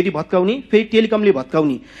 खानेपानीले फेरि भत्काउने, फेरि टेलिकमले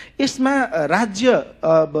भत्काउने। यसमा राज्य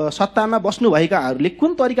सत्तामा बस्नुभएकाहरूले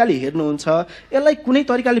कुन तरिकाले हेर्नुहुन्छ? यसलाई कुनै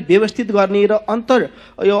तरिकाले व्यवस्थित गर्ने र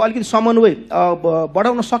यो अलिकति समन्वय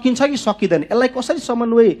बढाउन सकिन्छ कि सकिँदैन? यसलाई कसरी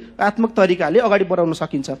समन्वयात्मक तरिकाले अगाडि बढाउन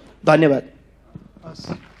सकिन्छ? धन्यवाद।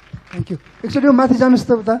 Thank you. एकचोटि माथि जानुहोस्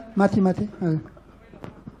त, उता माथि।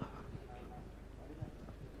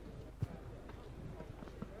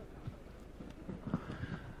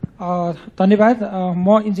 धन्यवाद।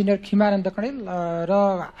 म इन्जिनियर खिमानन्द कणेल र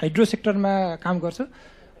हाइड्रो सेक्टरमा काम गर्छु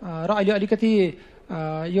र अहिले अलिकति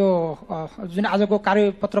यो जुन आजको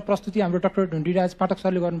कार्यपत्र प्रस्तुति हाम्रो डाक्टर ढुण्डीराज पाठक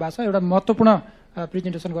सरले गर्नुभएको छ, एउटा महत्त्वपूर्ण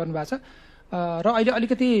प्रेजेन्टेसन गर्नुभएको छ। र अहिले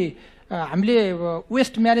अलिकति हामीले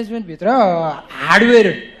वेस्ट म्यानेजमेन्टभित्र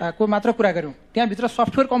हार्डवेयरको मात्र कुरा गऱ्यौँ, त्यहाँभित्र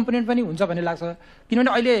सफ्टवेयर कम्पोनेन्ट पनि हुन्छ भन्ने लाग्छ।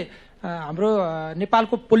 किनभने अहिले हाम्रो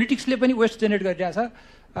नेपालको पोलिटिक्सले पनि वेस्ट जेनेरेट गरिरहेछ,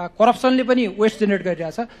 करप्सनले पनि वेस्ट जेनेरेट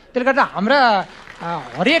गरिरहेछ। त्यसले गर्दा हाम्रा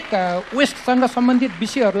हरेक वेस्टसँग सम्बन्धित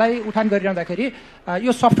विषयहरूलाई उठान गरिरहँदाखेरि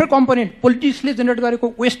यो सफ्टवेयर कम्पोनेन्ट पोलिटिक्सले जेनेरेट गरेको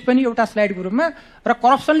वेस्ट पनि एउटा स्लाइडको रूपमा र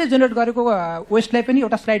करप्सनले जेनेरेट गरेको वेस्टलाई पनि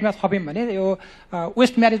एउटा स्लाइडमा थप्यौँ भने यो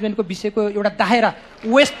वेस्ट म्यानेजमेन्टको विषयको एउटा दायरा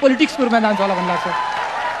वेस्ट पोलिटिक्सको रूपमा जान्छ होला भन्ने लाग्छ।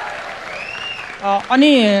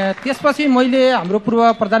 अनि त्यसपछि मैले हाम्रो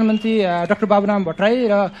पूर्व प्रधानमन्त्री डाक्टर बाबुराम भट्टराई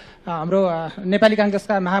र हाम्रो नेपाली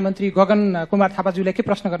काङ्ग्रेसका महामन्त्री गगन कुमार थापाज्यूलाई के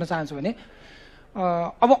प्रश्न गर्न चाहन्छु भने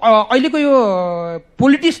अब अहिलेको यो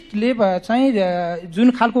पोलिटिक्सले चाहिँ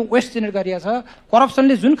जुन खालको वेस्ट जेनेरेट गरिरहेछ,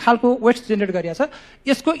 करप्सनले जुन खालको वेस्ट जेनेरेट गरिरहेछ,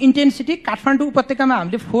 यसको इन्टेन्सिटी काठमाडौँ उपत्यकामा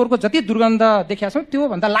हामीले फोहोरको जति दुर्गन्ध देखेका छौँ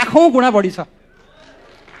त्योभन्दा लाखौँ गुणा बढी छ।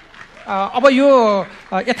 अब यो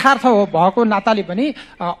यथार्थ भएको नाताले पनि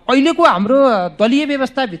अहिलेको हाम्रो दलीय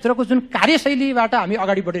व्यवस्थाभित्रको जुन कार्यशैलीबाट हामी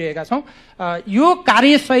अगाडि बढिरहेका छौँ, यो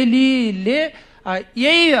कार्यशैलीले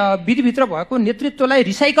यही विधिभित्र भएको नेतृत्वलाई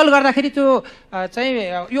रिसाइकल गर्दाखेरि त्यो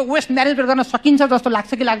चाहिँ यो वेस्ट म्यानेजमेन्ट गर्न सकिन्छ जस्तो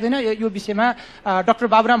लाग्छ कि लाग्दैन? यो विषयमा डाक्टर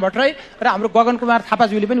बाबुराम भट्टराई र हाम्रो गगन कुमार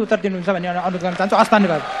थापाज्यूले पनि उत्तर दिनुहुन्छ भन्ने अनुरोध गर्न चाहन्छु। हस्,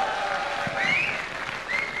 धन्यवाद।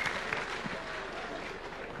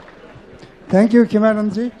 Thank you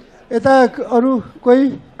खिमानन्दजी। यता अरू कोही?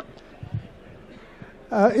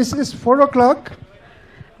 It's 4 o'clock।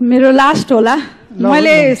 मेरो लास्ट होला।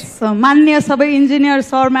 मैले मान्य सबै इन्जिनियर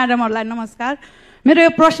सर म्याडमहरूलाई नमस्कार। मेरो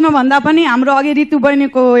यो प्रश्नभन्दा पनि हाम्रो अघि ऋतु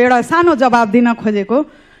बहिनीको एउटा सानो जवाब दिन खोजेको,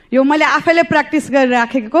 यो मैले आफैले प्र्याक्टिस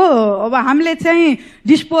गरिराखेको। अब हामीले चाहिँ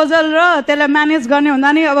डिस्पोजल र त्यसलाई म्यानेज गर्ने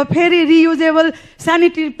हुँदा नि अब फेरि रियुजेबल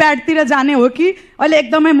सेनिटरी प्याडतिर जाने हो कि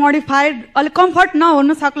अहिले एकदमै मोडिफाइड, अलिक कम्फर्ट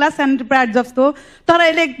नहुन सक्ला सेनिटरी प्याड जस्तो,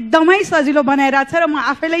 तर यसले एकदमै सजिलो बनाइरहेको छ र म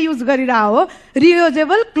आफैले युज गरिरहेको हो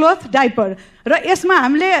रियुजेबल क्लोथ डाइपर। र यसमा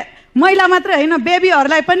हामीले महिला मात्रै होइन,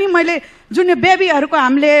 बेबीहरूलाई पनि मैले जुन बेबीहरूको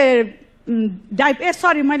हामीले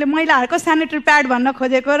मैले महिलाहरूको सेनिटरी प्याड भन्न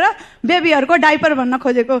खोजेको र बेबीहरूको डाइपर भन्न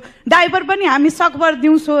खोजेको। डाइपर पनि हामी सकभर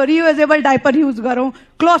दिउँसो रियुजेबल डाइपर युज गरौँ,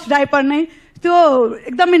 क्लोथ डाइपर नै। त्यो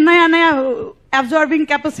एकदमै नयाँ नयाँ एब्जर्भिङ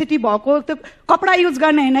क्यापेसिटी भएको त्यो कपडा युज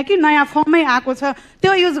गर्ने होइन कि नयाँ फर्मै आएको छ,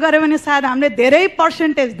 त्यो युज गऱ्यो भने सायद हामीले धेरै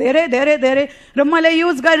पर्सेन्टेज धेरै धेरै धेरै र मैले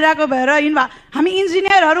युज गरिरहेको भएर हामी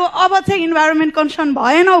इन्जिनियरहरू अब चाहिँ इन्भाइरोमेन्ट कन्सर्न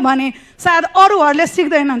भएनौँ भने सायद अरूहरूले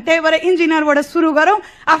सिक्दैनन्। त्यही भएर इन्जिनियरबाट सुरु गरौँ,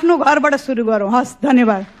 आफ्नो घरबाट सुरु गरौँ। हस्,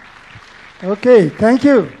 धन्यवाद। Okay, thank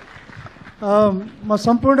you. म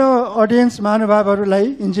सम्पूर्ण अडियन्स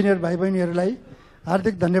महानुभावहरूलाई, इन्जिनियर भाइ बहिनीहरूलाई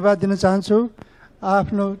हार्दिक धन्यवाद दिन चाहन्छु।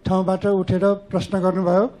 आफ्नो ठाउँबाट उठेर प्रश्न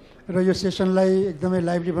गर्नुभयो र यो सेसनलाई एकदमै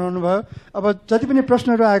लाइभली बनाउनु भयो। अब जति पनि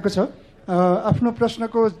प्रश्नहरू आएको छ, आफ्नो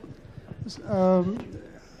प्रश्नको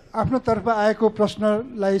आफ्नो तर्फ आएको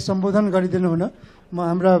प्रश्नलाई सम्बोधन गरिदिनु हुन म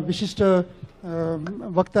हाम्रा विशिष्ट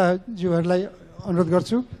वक्ताज्यूहरूलाई अनुरोध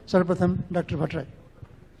गर्छु। सर्वप्रथम डाक्टर भट्टराई।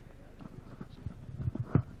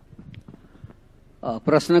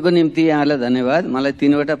 प्रश्नको निम्ति यहाँलाई धन्यवाद। मलाई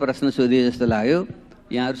 3वटा प्रश्न सोधिए जस्तो लाग्यो।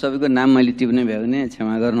 यहाँहरू सबैको नाम मैले टिप्ने भयो भने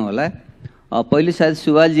क्षमा गर्नु होला। पहिले सायद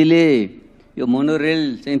सुभाषजीले यो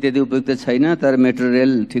मोनोरेल चाहिँ त्यति उपयुक्त छैन, तर मेट्रो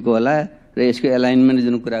रेल ठिक होला र यसको एलाइनमेन्ट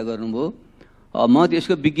जुन कुरा गर्नुभयो, म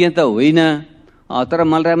त्यसको विज्ञ त होइन, तर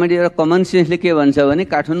मलरामाडी एउटा कमन सेन्सले के भन्छ भने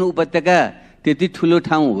काठमाडौँ उपत्यका त्यति ठुलो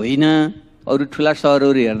ठाउँ होइन, अरू ठुला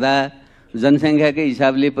सहरहरू हेर्दा जनसङ्ख्याकै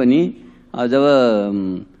हिसाबले पनि जब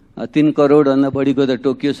 3 करोडभन्दा बढीको त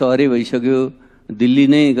टोकियो सहरै भइसक्यो,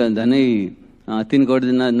 दिल्ली नै झनै 3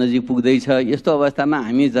 करोड नजिक पुग्दैछ। यस्तो अवस्थामा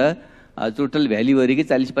हामी त टोटल भ्यालीभरिकै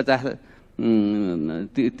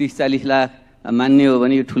 30-40 लाख मान्ने हो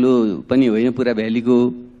भने यो ठुलो पनि होइन पुरा भ्यालीको,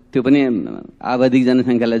 त्यो पनि आबादिक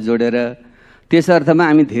जनसङ्ख्यालाई जोडेर। त्यस अर्थमा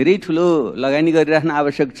हामी धेरै ठुलो लगानी गरिराख्न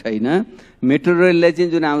आवश्यक छैन। मेट्रो रेललाई चाहिँ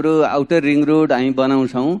जुन हाम्रो आउटर रिङ रोड हामी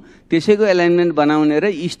बनाउँछौँ त्यसैको एलाइनमेन्ट बनाउने र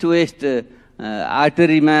इस्ट वेस्ट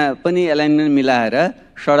आर्टरीमा पनि एलाइनमेन्ट मिलाएर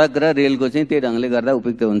सडक र रेलको चाहिँ त्यही ढङ्गले गर्दा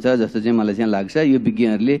उपयुक्त हुन्छ जस्तो चाहिँ मलाई चाहिँ लाग्छ। यो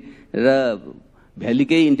विज्ञहरूले र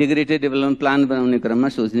भ्यालीकै इन्टिग्रेटेड डेभलपमेन्ट प्लान बनाउने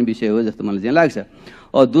क्रममा सोच्ने विषय हो जस्तो मलाई चाहिँ लाग्छ।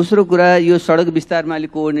 दोस्रो कुरा, यो सडक विस्तारमा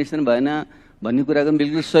अलिक कोअर्डिनेसन भएन भन्ने कुरा पनि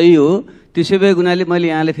बिल्कुल सही हो। त्यसै भएको हुनाले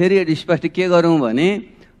मैले यहाँले फेरि स्पष्ट के गरौँ भने,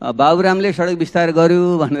 बाबुरामले सडक विस्तार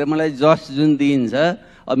गर्यो भनेर मलाई जस जुन दिइन्छ,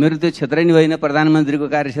 मेरो त्यो क्षेत्र नै होइन, प्रधानमन्त्रीको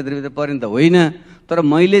कार्यक्षेत्रभित्र पर्ने त होइन, तर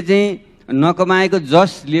मैले चाहिँ नकमाएको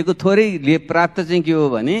जस लिएको थोरै प्राप्त चाहिँ के हो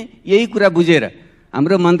भने यही कुरा बुझेर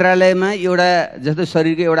हाम्रो मन्त्रालयमा एउटा जस्तो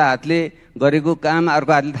शरीरको एउटा हातले गरेको काम अर्को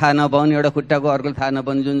हातले थाहा नपाउने, एउटा खुट्टाको अर्को थाहा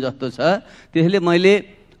नपाउने जुन जस्तो छ, त्यसले मैले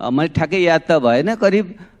ठ्याक्कै याद त भएन, करिब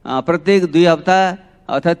प्रत्येक 2 हप्ता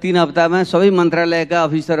अथवा 3 हप्तामा सबै मन्त्रालयका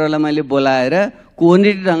अफिसरहरूलाई मैले बोलाएर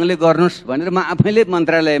कोअर्डिनेटेड ढङ्गले गर्नुहोस् भनेर म आफैले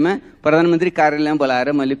मन्त्रालयमा प्रधानमन्त्री कार्यालयमा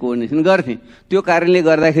बोलाएर मैले कोअर्डिनेसन गर्थेँ। त्यो कारणले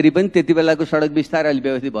गर्दाखेरि पनि त्यति बेलाको सडक विस्तार अलि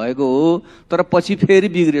व्यवस्थित भएको हो, तर पछि फेरि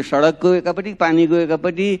बिग्रियो। सडकको एकापट्टि, पानीको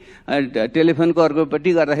एकापट्टि, टेलिफोनको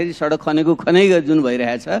अर्कोपट्टि गर्दाखेरि सडक खनेको खनै जुन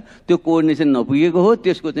भइरहेछ त्यो कोअर्डिनेसन नपुगेको हो।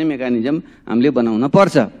 त्यसको चाहिँ मेकानिजम हामीले बनाउन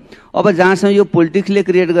पर्छ। अब जहाँसम्म यो पोलिटिक्सले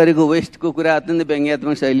क्रिएट गरेको वेस्टको कुरा अत्यन्तै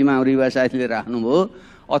व्यङ्ग्यात्मक शैलीमा हाम्रो युवा साथीले राख्नुभयो,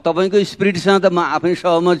 तपाईँको स्पिरिटसँग त म आफै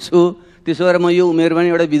सहमत छु। त्यसो भएर म यो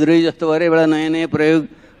उमेरमा एउटा विद्रोही जस्तो भएर एउटा नयाँ नयाँ प्रयोग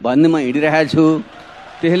भन्ने म हिँडिरहेको छु।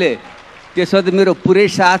 त्यसो त मेरो पुरै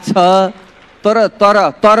साथ छ।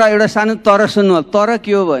 तर एउटा सानो तर सुन्नु, तर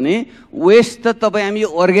के हो भने वेस्ट त तपाईँ हामी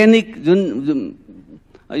यो अर्ग्यानिक जुन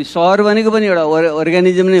सहर भनेको पनि एउटा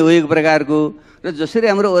अर्ग्यानिजम नै हो एक प्रकारको, र जसरी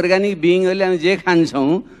हाम्रो अर्ग्यानिक बिइङहरूले हामी जे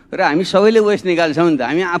खान्छौँ र हामी सबैले वेस्ट निकाल्छौँ नि त,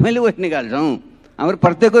 हामी आफैले वेस्ट निकाल्छौँ। हाम्रो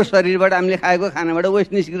प्रत्येकको शरीरबाट हामीले खाएको खानाबाट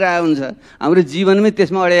वेस्ट निस्किरहेको हुन्छ, हाम्रो जीवनमै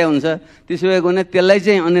त्यसमा अड्या हुन्छ। त्यसो भएको हुनाले त्यसलाई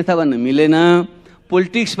चाहिँ अन्यथा भन्न मिलेन।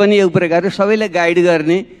 पोलिटिक्स पनि एक प्रकारको सबैलाई गाइड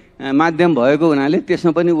गर्ने माध्यम भएको हुनाले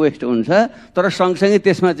त्यसमा पनि वेस्ट हुन्छ, तर सँगसँगै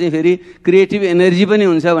त्यसमा चाहिँ फेरि क्रिएटिभ एनर्जी पनि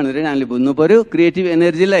हुन्छ भनेर हामीले बुझ्नु पर्यो। क्रिएटिभ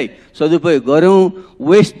एनर्जीलाई सदुपयोग गरौँ,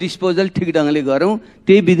 वेस्ट डिस्पोजल ठिक ढङ्गले गरौँ,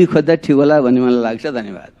 त्यही विधि खोज्दा ठिक होला भन्ने मलाई लाग्छ।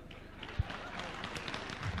 धन्यवाद।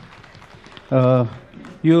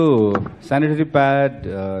 यो सेनिटरी प्याड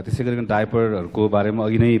त्यसै गरिकन डायपरहरूको बारेमा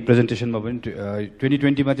अघि नै प्रेजेन्टेसनमा पनि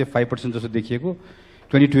 2020मा चाहिँ 5% जस्तो देखिएको,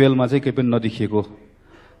 2012मा चाहिँ केही पनि नदेखिएको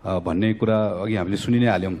भन्ने कुरा अघि हामीले सुनि नै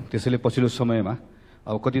हाल्यौँ। त्यसैले पछिल्लो समयमा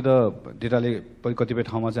अब कति त डेटाले कतिपय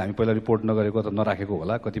ठाउँमा चाहिँ हामी पहिला रिपोर्ट नगरेको अथवा नराखेको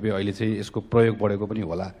होला, कतिपय अहिले चाहिँ यसको प्रयोग बढेको पनि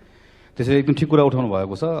होला। त्यसैले एकदम ठिक कुरा उठाउनु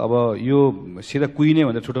भएको छ। अब यो सिधा कुहिने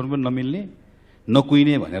भनेर छुटाउनु पनि नमिल्ने,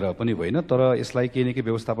 नकुहिने भनेर पनि होइन, तर यसलाई केही न केही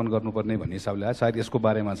व्यवस्थापन गर्नुपर्ने भन्ने हिसाबले आयो। सायद यसको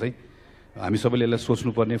बारेमा चाहिँ हामी सबैले यसलाई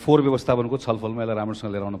सोच्नुपर्ने, फोहोर व्यवस्थापनको छलफलमा यसलाई राम्रोसँग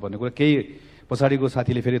लिएर आउनुपर्ने कुरा। केही पछाडिको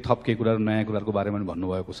साथीले फेरि थप केही कुराहरू नयाँ कुराहरूको बारेमा पनि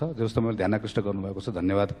भन्नुभएको छ, जस्तो मैले ध्यान आकृष्ट गर्नुभएको छ।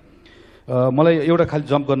 धन्यवाद। मलाई एउटा खालि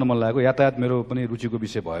जम्प गर्न मन लागेको, यातायात मेरो पनि रुचिको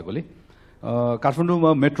विषय भएकोले काठमाडौँमा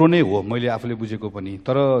मेट्रो नै हो मैले आफूले बुझेको पनि,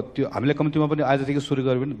 तर त्यो हामीले कम्तीमा पनि आजदेखि सुरु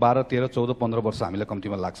गऱ्यो भने 12, 13, 14, 15 वर्ष हामीलाई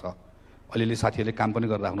कम्तीमा लाग्छ। अलिअलि साथीहरूले काम पनि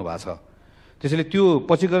गरिराख्नु भएको छ। त्यसैले त्यो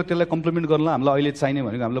पछि गएर त्यसलाई कम्प्लिमेन्ट गर्नलाई हामीलाई अहिले चाहिने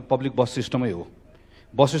भनेको हामीलाई पब्लिक बस सिस्टमै हो।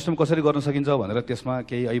 बस सिस्टम कसरी गर्न सकिन्छ भनेर त्यसमा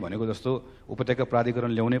केही अहिले भनेको जस्तो उपत्यका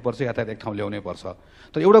प्राधिकरण ल्याउनै पर्छ, यातायात एक ठाउँ ल्याउनै पर्छ।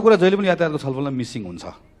 तर एउटा कुरा जहिले पनि यातायातको छलफलमा मिसिङ हुन्छ,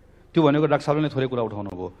 त्यो भनेको डाक्टर साहबले थोरै कुरा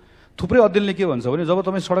उठाउनु भयो। थुप्रै अध्ययनले के भन्छ भने जब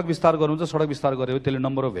तपाईँ सडक विस्तार गर्नुहुन्छ, सडक विस्तार गऱ्यो त्यसले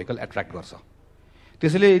नम्बर अफ भेहिकल एट्र्याक्ट गर्छ।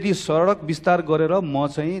 त्यसैले यदि सडक विस्तार गरेर म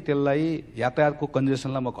चाहिँ त्यसलाई यातायातको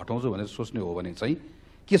कन्जेसनलाई म घटाउँछु भनेर सोच्ने हो भने चाहिँ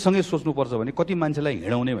के सँगै सोच्नुपर्छ भने कति मान्छेलाई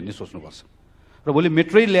हिँडाउने भन्ने सोच्नुपर्छ। र भोलि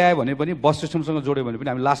मेट्रै ल्यायो भने पनि बस सिस्टमसँग जोड्यो भने पनि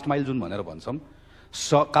हामी लास्ट माइल जुन भनेर भन्छौँ,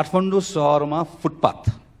 काठमाडौँ सहरमा फुटपाथ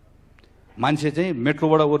मान्छे चाहिँ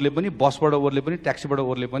मेट्रोबाट ओर्ले पनि, बसबाट ओर्ले पनि, ट्याक्सीबाट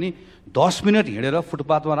ओर्ले पनि 10 मिनट हिँडेर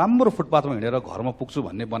फुटपाथमा, राम्रो फुटपाथमा हिँडेर घरमा पुग्छु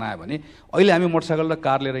भन्ने बनायो भने अहिले हामी मोटरसाइकल र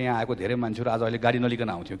कार लिएर यहाँ आएको धेरै मान्छेहरू आज अहिले गाडी नलिकन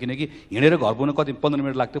आउँथ्यौँ, किनकि हिँडेर घर पुग्न कति 15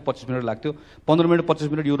 मिनट लाग्थ्यो, 25 मिनट लाग्थ्यो। 15 मिनट 25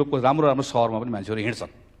 मिनट युरोपको राम्रो राम्रो सहरमा पनि मान्छेहरू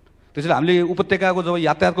हिँड्छन्। त्यसैले हामीले उपत्यकाको जब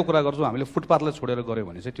यातायातको कुरा गर्छौँ हामीले फुटपाथलाई छोडेर गऱ्यो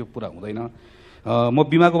भने चाहिँ त्यो पुरा हुँदैन। म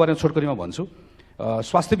बिमाको बारेमा छोटकरीमा भन्छु।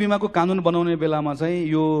 स्वास्थ्य बिमाको कानुन बनाउने बेलामा चाहिँ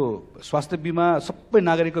यो स्वास्थ्य बिमा सबै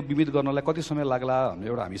नागरिकको बिमित गर्नलाई कति समय लाग्ला हामीले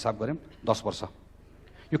एउटा हामी हिसाब गऱ्यौँ, 10 वर्ष।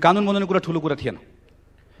 यो कानुन बनाउने कुरा ठुलो कुरा थिएन,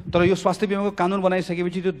 तर यो स्वास्थ्य बिमाको कानुन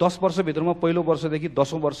बनाइसकेपछि त्यो 10 वर्षभित्रमा पहिलो वर्षदेखि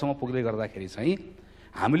 10औं वर्षमा पुग्दै गर्दाखेरि चाहिँ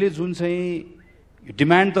हामीले जुन चाहिँ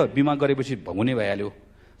डिमान्ड त बिमा गरेपछि हुने भइहाल्यो,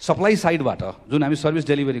 सप्लाई साइडबाट जुन हामी सर्भिस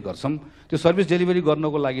डेलिभरी गर्छौँ त्यो सर्भिस डेलिभरी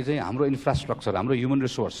गर्नको लागि चाहिँ हाम्रो इन्फ्रास्ट्रक्चर, हाम्रो ह्युमन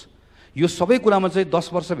रिसोर्स, यो सबै कुरामा चाहिँ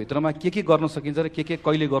 10 वर्षभित्रमा के गर्न सकिन्छ र के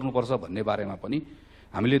कहिले गर्नुपर्छ भन्ने बारेमा पनि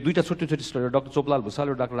हामीले दुईटा छुट्टी स्टडी, डाक्टर चोपलाल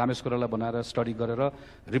भुसाल र डाक्टर रामेश्वरलाई बनाएर स्टडी गरेर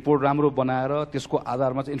रिपोर्ट राम्रो बनाएर त्यसको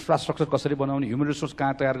आधारमा चाहिँ इन्फ्रास्ट्रक्चर कसरी बनाउने, ह्युमन रिसोर्स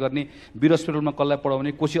कहाँ तयार गर्ने, वीर हस्पिटलमा कसलाई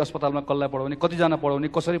पढाउने, कोशी अस्पतालमा कसलाई पढाउने, कतिजना पढाउने,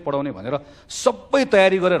 कसरी पढाउने भनेर सबै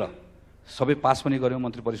तयारी गरेर सबै पास पनि गऱ्यौँ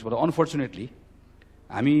मन्त्री परिषदबाट। अनफर्चुनेटली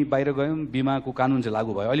हामी बाहिर गयौँ, बिमाको कानुन चाहिँ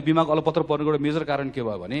लागू भयो। अहिले बिमाको अलपत्र पर्नुको एउटा मेजर कारण के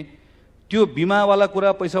भयो भने त्यो बिमावाला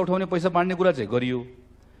कुरा, पैसा उठाउने, पैसा बाँड्ने कुरा चाहिँ गरियो,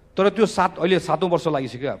 तर त्यो अहिले 7औं वर्ष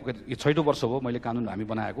लागिसक्यो, यो 6औं वर्ष हो मैले कानुन हामी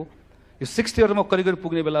बनाएको। यो 6th इयरमा करिब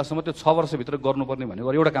पुग्ने बेलासम्म त्यो 6 वर्षभित्र गर्नुपर्ने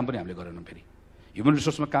भनेको एउटा काम पनि हामीले गरेनौँ। फेरि ह्युमन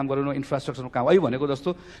रिसोर्समा काम गरेनौँ, इन्फ्रास्ट्रक्चरमा काम, अहिले भनेको जस्तो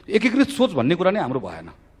एकीकृत सोच भन्ने कुरा नै हाम्रो भएन।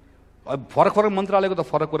 फरक फरक मन्त्रालयको त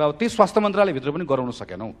फरक कुरा हो, त्यही स्वास्थ्य मन्त्रालयभित्र पनि गराउन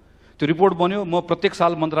सकेनौँ। त्यो रिपोर्ट बन्यो, म प्रत्येक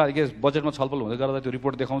साल मन्त्रालय बजेटमा छलफल हुँदै गर्दा त्यो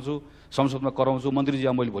रिपोर्ट देखाउँछु, संसदमा कराउँछु, मन्त्रीजी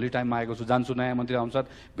मैले भोलि टाइममा आएको छु, जान्छु, नयाँ मन्त्री आउँछ,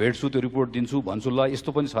 भेट्छु, त्यो रिपोर्ट दिन्छु, भन्छु ल यस्तो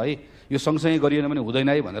पनि छ है, यो सँगसँगै गरिएन भने हुँदैन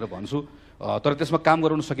है भनेर भन्छु। तर त्यसमा काम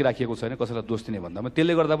गराउन सकिराखिएको छैन, कसैलाई दोष दिने भन्दामा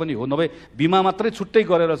त्यसले गर्दा पनि हो, नभए बिमा मात्रै छुट्टै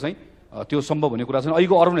गरेर चाहिँ त्यो सम्भव हुने कुरा छैन।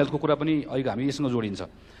 अहिलेको अर्बन हेल्थको कुरा पनि अहिले हामी यससँग जोडिन्छ।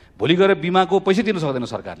 भोलि गएर बिमाको पैसा तिर्न सक्दैन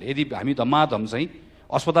सरकारले, यदि हामी धमाधम चाहिँ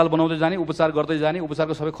अस्पताल बनाउँदै जाने, उपचार गर्दै जाने,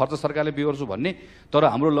 उपचारको सबै खर्च सरकारले बिहोर्छु भन्ने,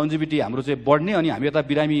 तर हाम्रो लन्जिभिटी हाम्रो चाहिँ बढ्ने, अनि हामी यता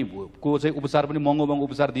बिरामीको चाहिँ उपचार पनि महँगो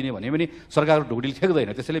उपचार दिने भने पनि सरकारको ढुकढिल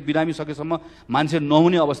ठेक्दैन। त्यसैले बिरामी सकेसम्म मान्छे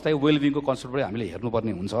नहुने अवस्था वेलबिङको कन्सेप्टबाट हामीले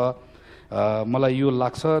हेर्नुपर्ने हुन्छ, मलाई यो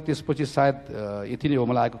लाग्छ। त्यसपछि सायद यति नै हो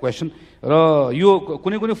मलाई आएको क्वेसन। र यो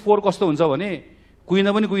कुनै फोहोर कस्तो हुन्छ भने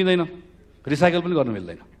कुहिन पनि कुहिँदैन, रिसाइकल पनि गर्नु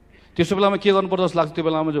मिल्दैन। त्यसो बेलामा के गर्नुपर्छ जस्तो लाग्छ, त्यो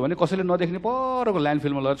बेलामा जो भने कसैले नदेख्ने परको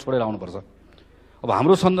ल्यान्डफिलमा लगेर छोडेर आउनुपर्छ। अब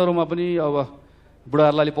हाम्रो सन्दर्भमा पनि अब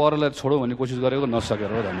बुढाहरूलाई परलाई छोडौँ भन्ने कोसिस गरेको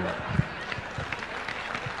नसकेर हो। धन्यवाद।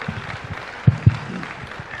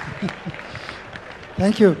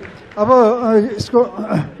 Thank you. अब यसको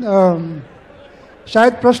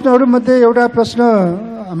सायद प्रश्नहरूमध्ये एउटा प्रश्न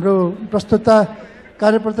हाम्रो प्रस्तुता,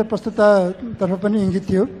 कार्यपत्र प्रस्तुतातर्फ पनि इङ्गित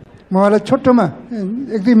थियो। म उहाँलाई छोटोमा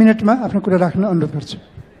 1-2 मिनटमा आफ्नो कुरा राख्न अनुरोध गर्छु।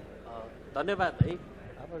 धन्यवाद है।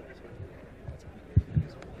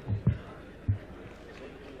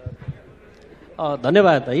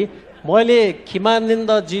 धन्यवाद है। मैले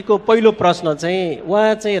खिमानन्दजीको पहिलो प्रश्न चाहिँ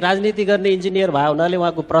उहाँ चाहिँ राजनीति गर्ने इन्जिनियर भए हुनाले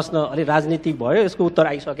उहाँको प्रश्न अलि राजनीतिक भयो, यसको उत्तर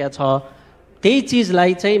आइसकेको छ। त्यही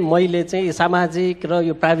चिजलाई चाहिँ मैले चाहिँ सामाजिक र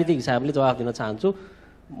यो प्राविधिक हिसाबले जवाफ दिन चाहन्छु।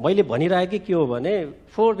 मैले भनिरहेको के हो भने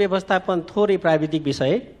फोहोर व्यवस्थापन थोरै प्राविधिक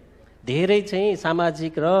विषय, धेरै चाहिँ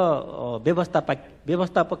सामाजिक र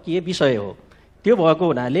व्यवस्थापकीय विषय हो। त्यो भएको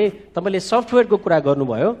हुनाले तपाईँले सफ्टवेयरको कुरा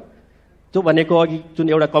गर्नुभयो, जो भनेको अघि जुन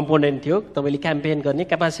एउटा कम्पोनेन्ट थियो, तपाईँले क्याम्पेन गर्ने,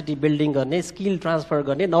 क्यापासिटी बिल्डिङ गर्ने, स्किल ट्रान्सफर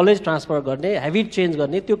गर्ने, नलेज ट्रान्सफर गर्ने, हेबिट चेन्ज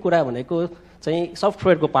गर्ने, त्यो कुरा भनेको चाहिँ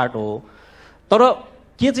सफ्टवेयरको पार्ट हो। तर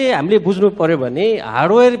के चाहिँ हामीले बुझ्नु पर्यो भने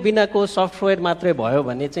हार्डवेयर बिनाको सफ्टवेयर मात्रै भयो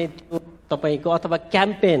भने चाहिँ त्यो तपाईँको अथवा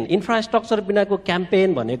क्याम्पेन इन्फ्रास्ट्रक्चर बिनाको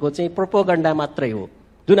क्याम्पेन भनेको चाहिँ प्रोपोगन्डा मात्रै हो,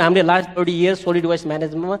 जुन हामीले लास्ट 30 इयर्स सोलिड वेस्ट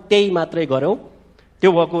म्यानेजमेन्टमा त्यही मात्रै गऱ्यौँ।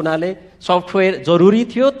 त्यो भएको हुनाले सफ्टवेयर जरुरी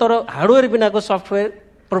थियो, तर हार्डवेयर बिनाको सफ्टवेयर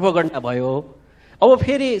प्रोपोगन्डा भयो। अब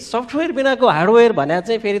फेरि सफ्टवेयर बिनाको हार्डवेयर भने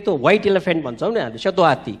चाहिँ फेरि त्यो व्हाइट इलेफेन्ट भन्छौँ नि हामीले, सेतो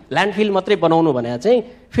हात्ती, ल्यान्डफिल मात्रै बनाउनु भने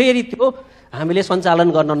चाहिँ फेरि त्यो हामीले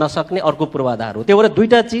सञ्चालन गर्न नसक्ने अर्को पूर्वाधार हो। त्यो भएर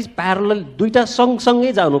दुईवटा चिज प्यारलल, दुईवटा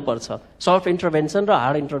सँगसँगै जानुपर्छ। सफ्ट इन्टरभेन्सन र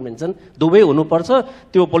हार्ड इन्टरभेन्सन दुवै हुनुपर्छ।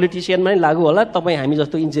 त्यो पोलिटिसियनमा नै लागु होला, तपाईँ हामी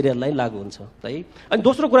जस्तो इन्जिनियरलाई लागु हुन्छ है। अनि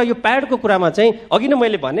दोस्रो कुरा यो प्याडको कुरामा चाहिँ अघि नै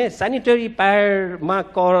मैले भने सेनिटरी प्याडमा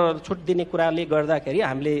कर छुट दिने कुराले गर्दाखेरि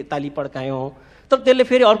हामीले ताली पड्कायौँ, तर त्यसले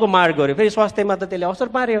फेरि अर्को मार गर्यो, फेरि स्वास्थ्यमा त त्यसले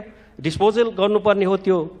असर पार्यो। डिस्पोजल गर्नुपर्ने हो,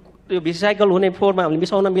 त्यो रिसाइकल हुने फोहोरमा हामीले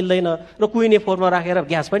मिसाउन मिल्दैन र कुहिने फोहोरमा राखेर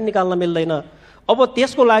ग्यास पनि निकाल्न मिल्दैन। अब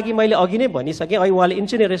त्यसको लागि मैले अघि नै भनिसकेँ, अहिले उहाँले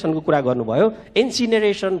इन्सिनेरेसनको कुरा गर्नुभयो।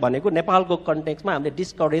 इन्सिनेरेसन भनेको नेपालको कन्टेक्समा हामीले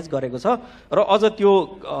डिस्करेज गरेको छ र अझ त्यो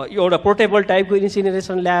एउटा पोर्टेबल टाइपको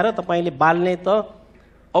इन्सिनेरेसन ल्याएर तपाईँले बाल्ने त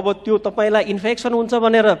अब त्यो तपाईँलाई इन्फेक्सन हुन्छ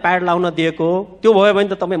भनेर प्याड लाउन दिएको, त्यो भयो भने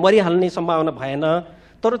त तपाईँ मरिहाल्ने सम्भावना भएन।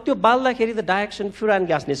 तर त्यो बाल्दाखेरि त डाइरेक्सन फ्युरान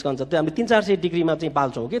ग्यास निस्कन्छ, त्यो हामीले 300-400 डिग्रीमा चाहिँ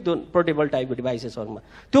बाल्छौँ कि त्यो पोर्टेबल टाइपको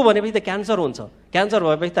डिभाइसेसहरूमा। त्यो भनेपछि त क्यान्सर हुन्छ, क्यान्सर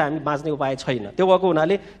भएपछि त हामी बाँच्ने उपाय छैन। त्यो भएको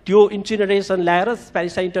हुनाले त्यो इन्सिनरेसन ल्याएर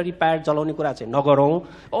सेनिटरी प्याड जलाउने कुरा चाहिँ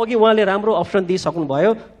नगरौँ। अघि उहाँले राम्रो अप्सन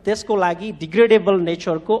दिइसक्नुभयो, त्यसको लागि डिग्रेडेबल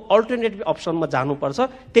नेचरको अल्टरनेटिभ अप्सनमा जानुपर्छ।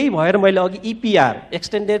 त्यही भएर मैले अघि EPR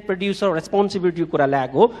एक्सटेन्डेड प्रोड्युसर रेस्पोन्सिबिलिटीको कुरा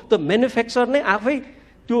ल्याएको हो। त्यो म्यानुफ्याक्चर नै आफै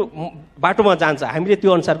त्यो बाटोमा जान्छ, हामीले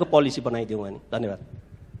त्यो अनुसारको पोलिसी बनाइदिउँ अनि। धन्यवाद।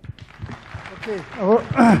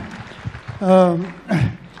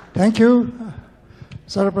 Thank you.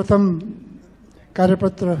 सर्वप्रथम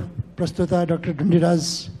कार्यपत्र प्रस्तुता डाक्टर ढुण्डिराज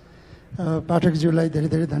पाठकज्यूलाई धेरै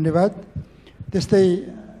धेरै धन्यवाद। त्यस्तै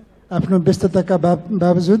आफ्नो व्यस्तताका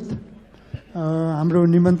बावजुद हाम्रो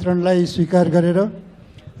निमन्त्रणलाई स्वीकार गरेर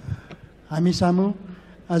हामी सामु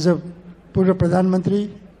आज पूर्व प्रधानमन्त्री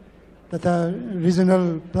तथा रिजनल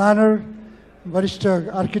प्लानर,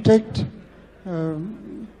 वरिष्ठ आर्किटेक्ट,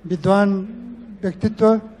 विद्वान व्यक्तित्व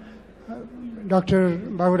डाक्टर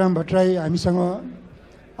बाबुराम भट्टराई हामीसँग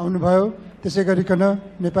आउनुभयो। त्यसै गरिकन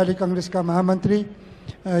नेपाली कङ्ग्रेसका महामन्त्री,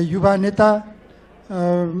 युवा नेता,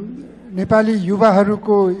 नेपाली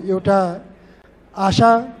युवाहरूको एउटा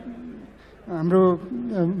आशा हाम्रो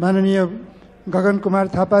माननीय गगन कुमार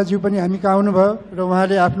थापाज्यू पनि हामी कहाँ आउनुभयो र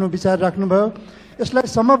उहाँले आफ्नो विचार राख्नुभयो। यसलाई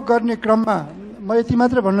समअप गर्ने क्रममा म यति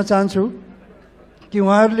मात्र भन्न चाहन्छु कि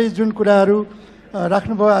उहाँहरूले जुन कुराहरू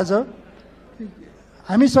राख्नुभयो आज,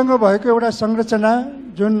 हामीसँग भएको एउटा संरचना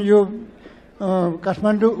जुन यो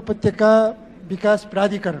काठमाडौँ उपत्यका विकास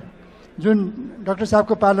प्राधिकरण जुन डाक्टर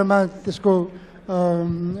साहबको पालोमा त्यसको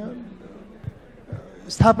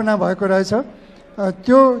स्थापना भएको रहेछ,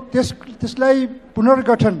 त्यसलाई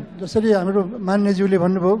पुनर्गठन, जसरी हाम्रो मान्यज्यूले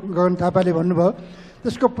भन्नुभयो, गगन थापाले भन्नुभयो,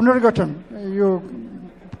 त्यसको पुनर्गठन यो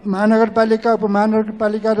महानगरपालिका,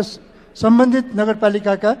 उपमहानगरपालिका र सम्बन्धित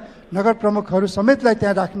नगरपालिकाका नगर प्रमुखहरू समेतलाई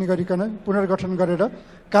त्यहाँ राख्ने गरिकन पुनर्गठन गरेर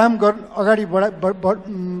काम अगाडि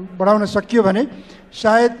बढाउन सकियो भने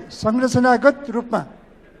सायद संरचनागत रूपमा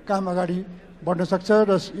काम अगाडि बढ्न सक्छ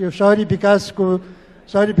र यो शहरी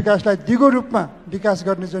विकासलाई दिगो रूपमा विकास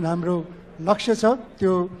गर्ने जुन हाम्रो लक्ष्य छ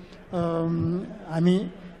त्यो हामी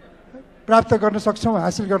प्राप्त गर्न सक्छौँ,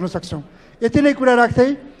 हासिल गर्न सक्छौँ। यति नै कुरा राख्दै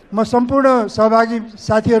म सम्पूर्ण सहभागी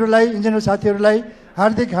साथीहरूलाई, इन्जिनियर साथीहरूलाई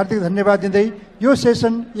हार्दिक धन्यवाद दिँदै यो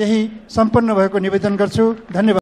सेसन यही सम्पन्न भएको निवेदन गर्छु। धन्यवाद।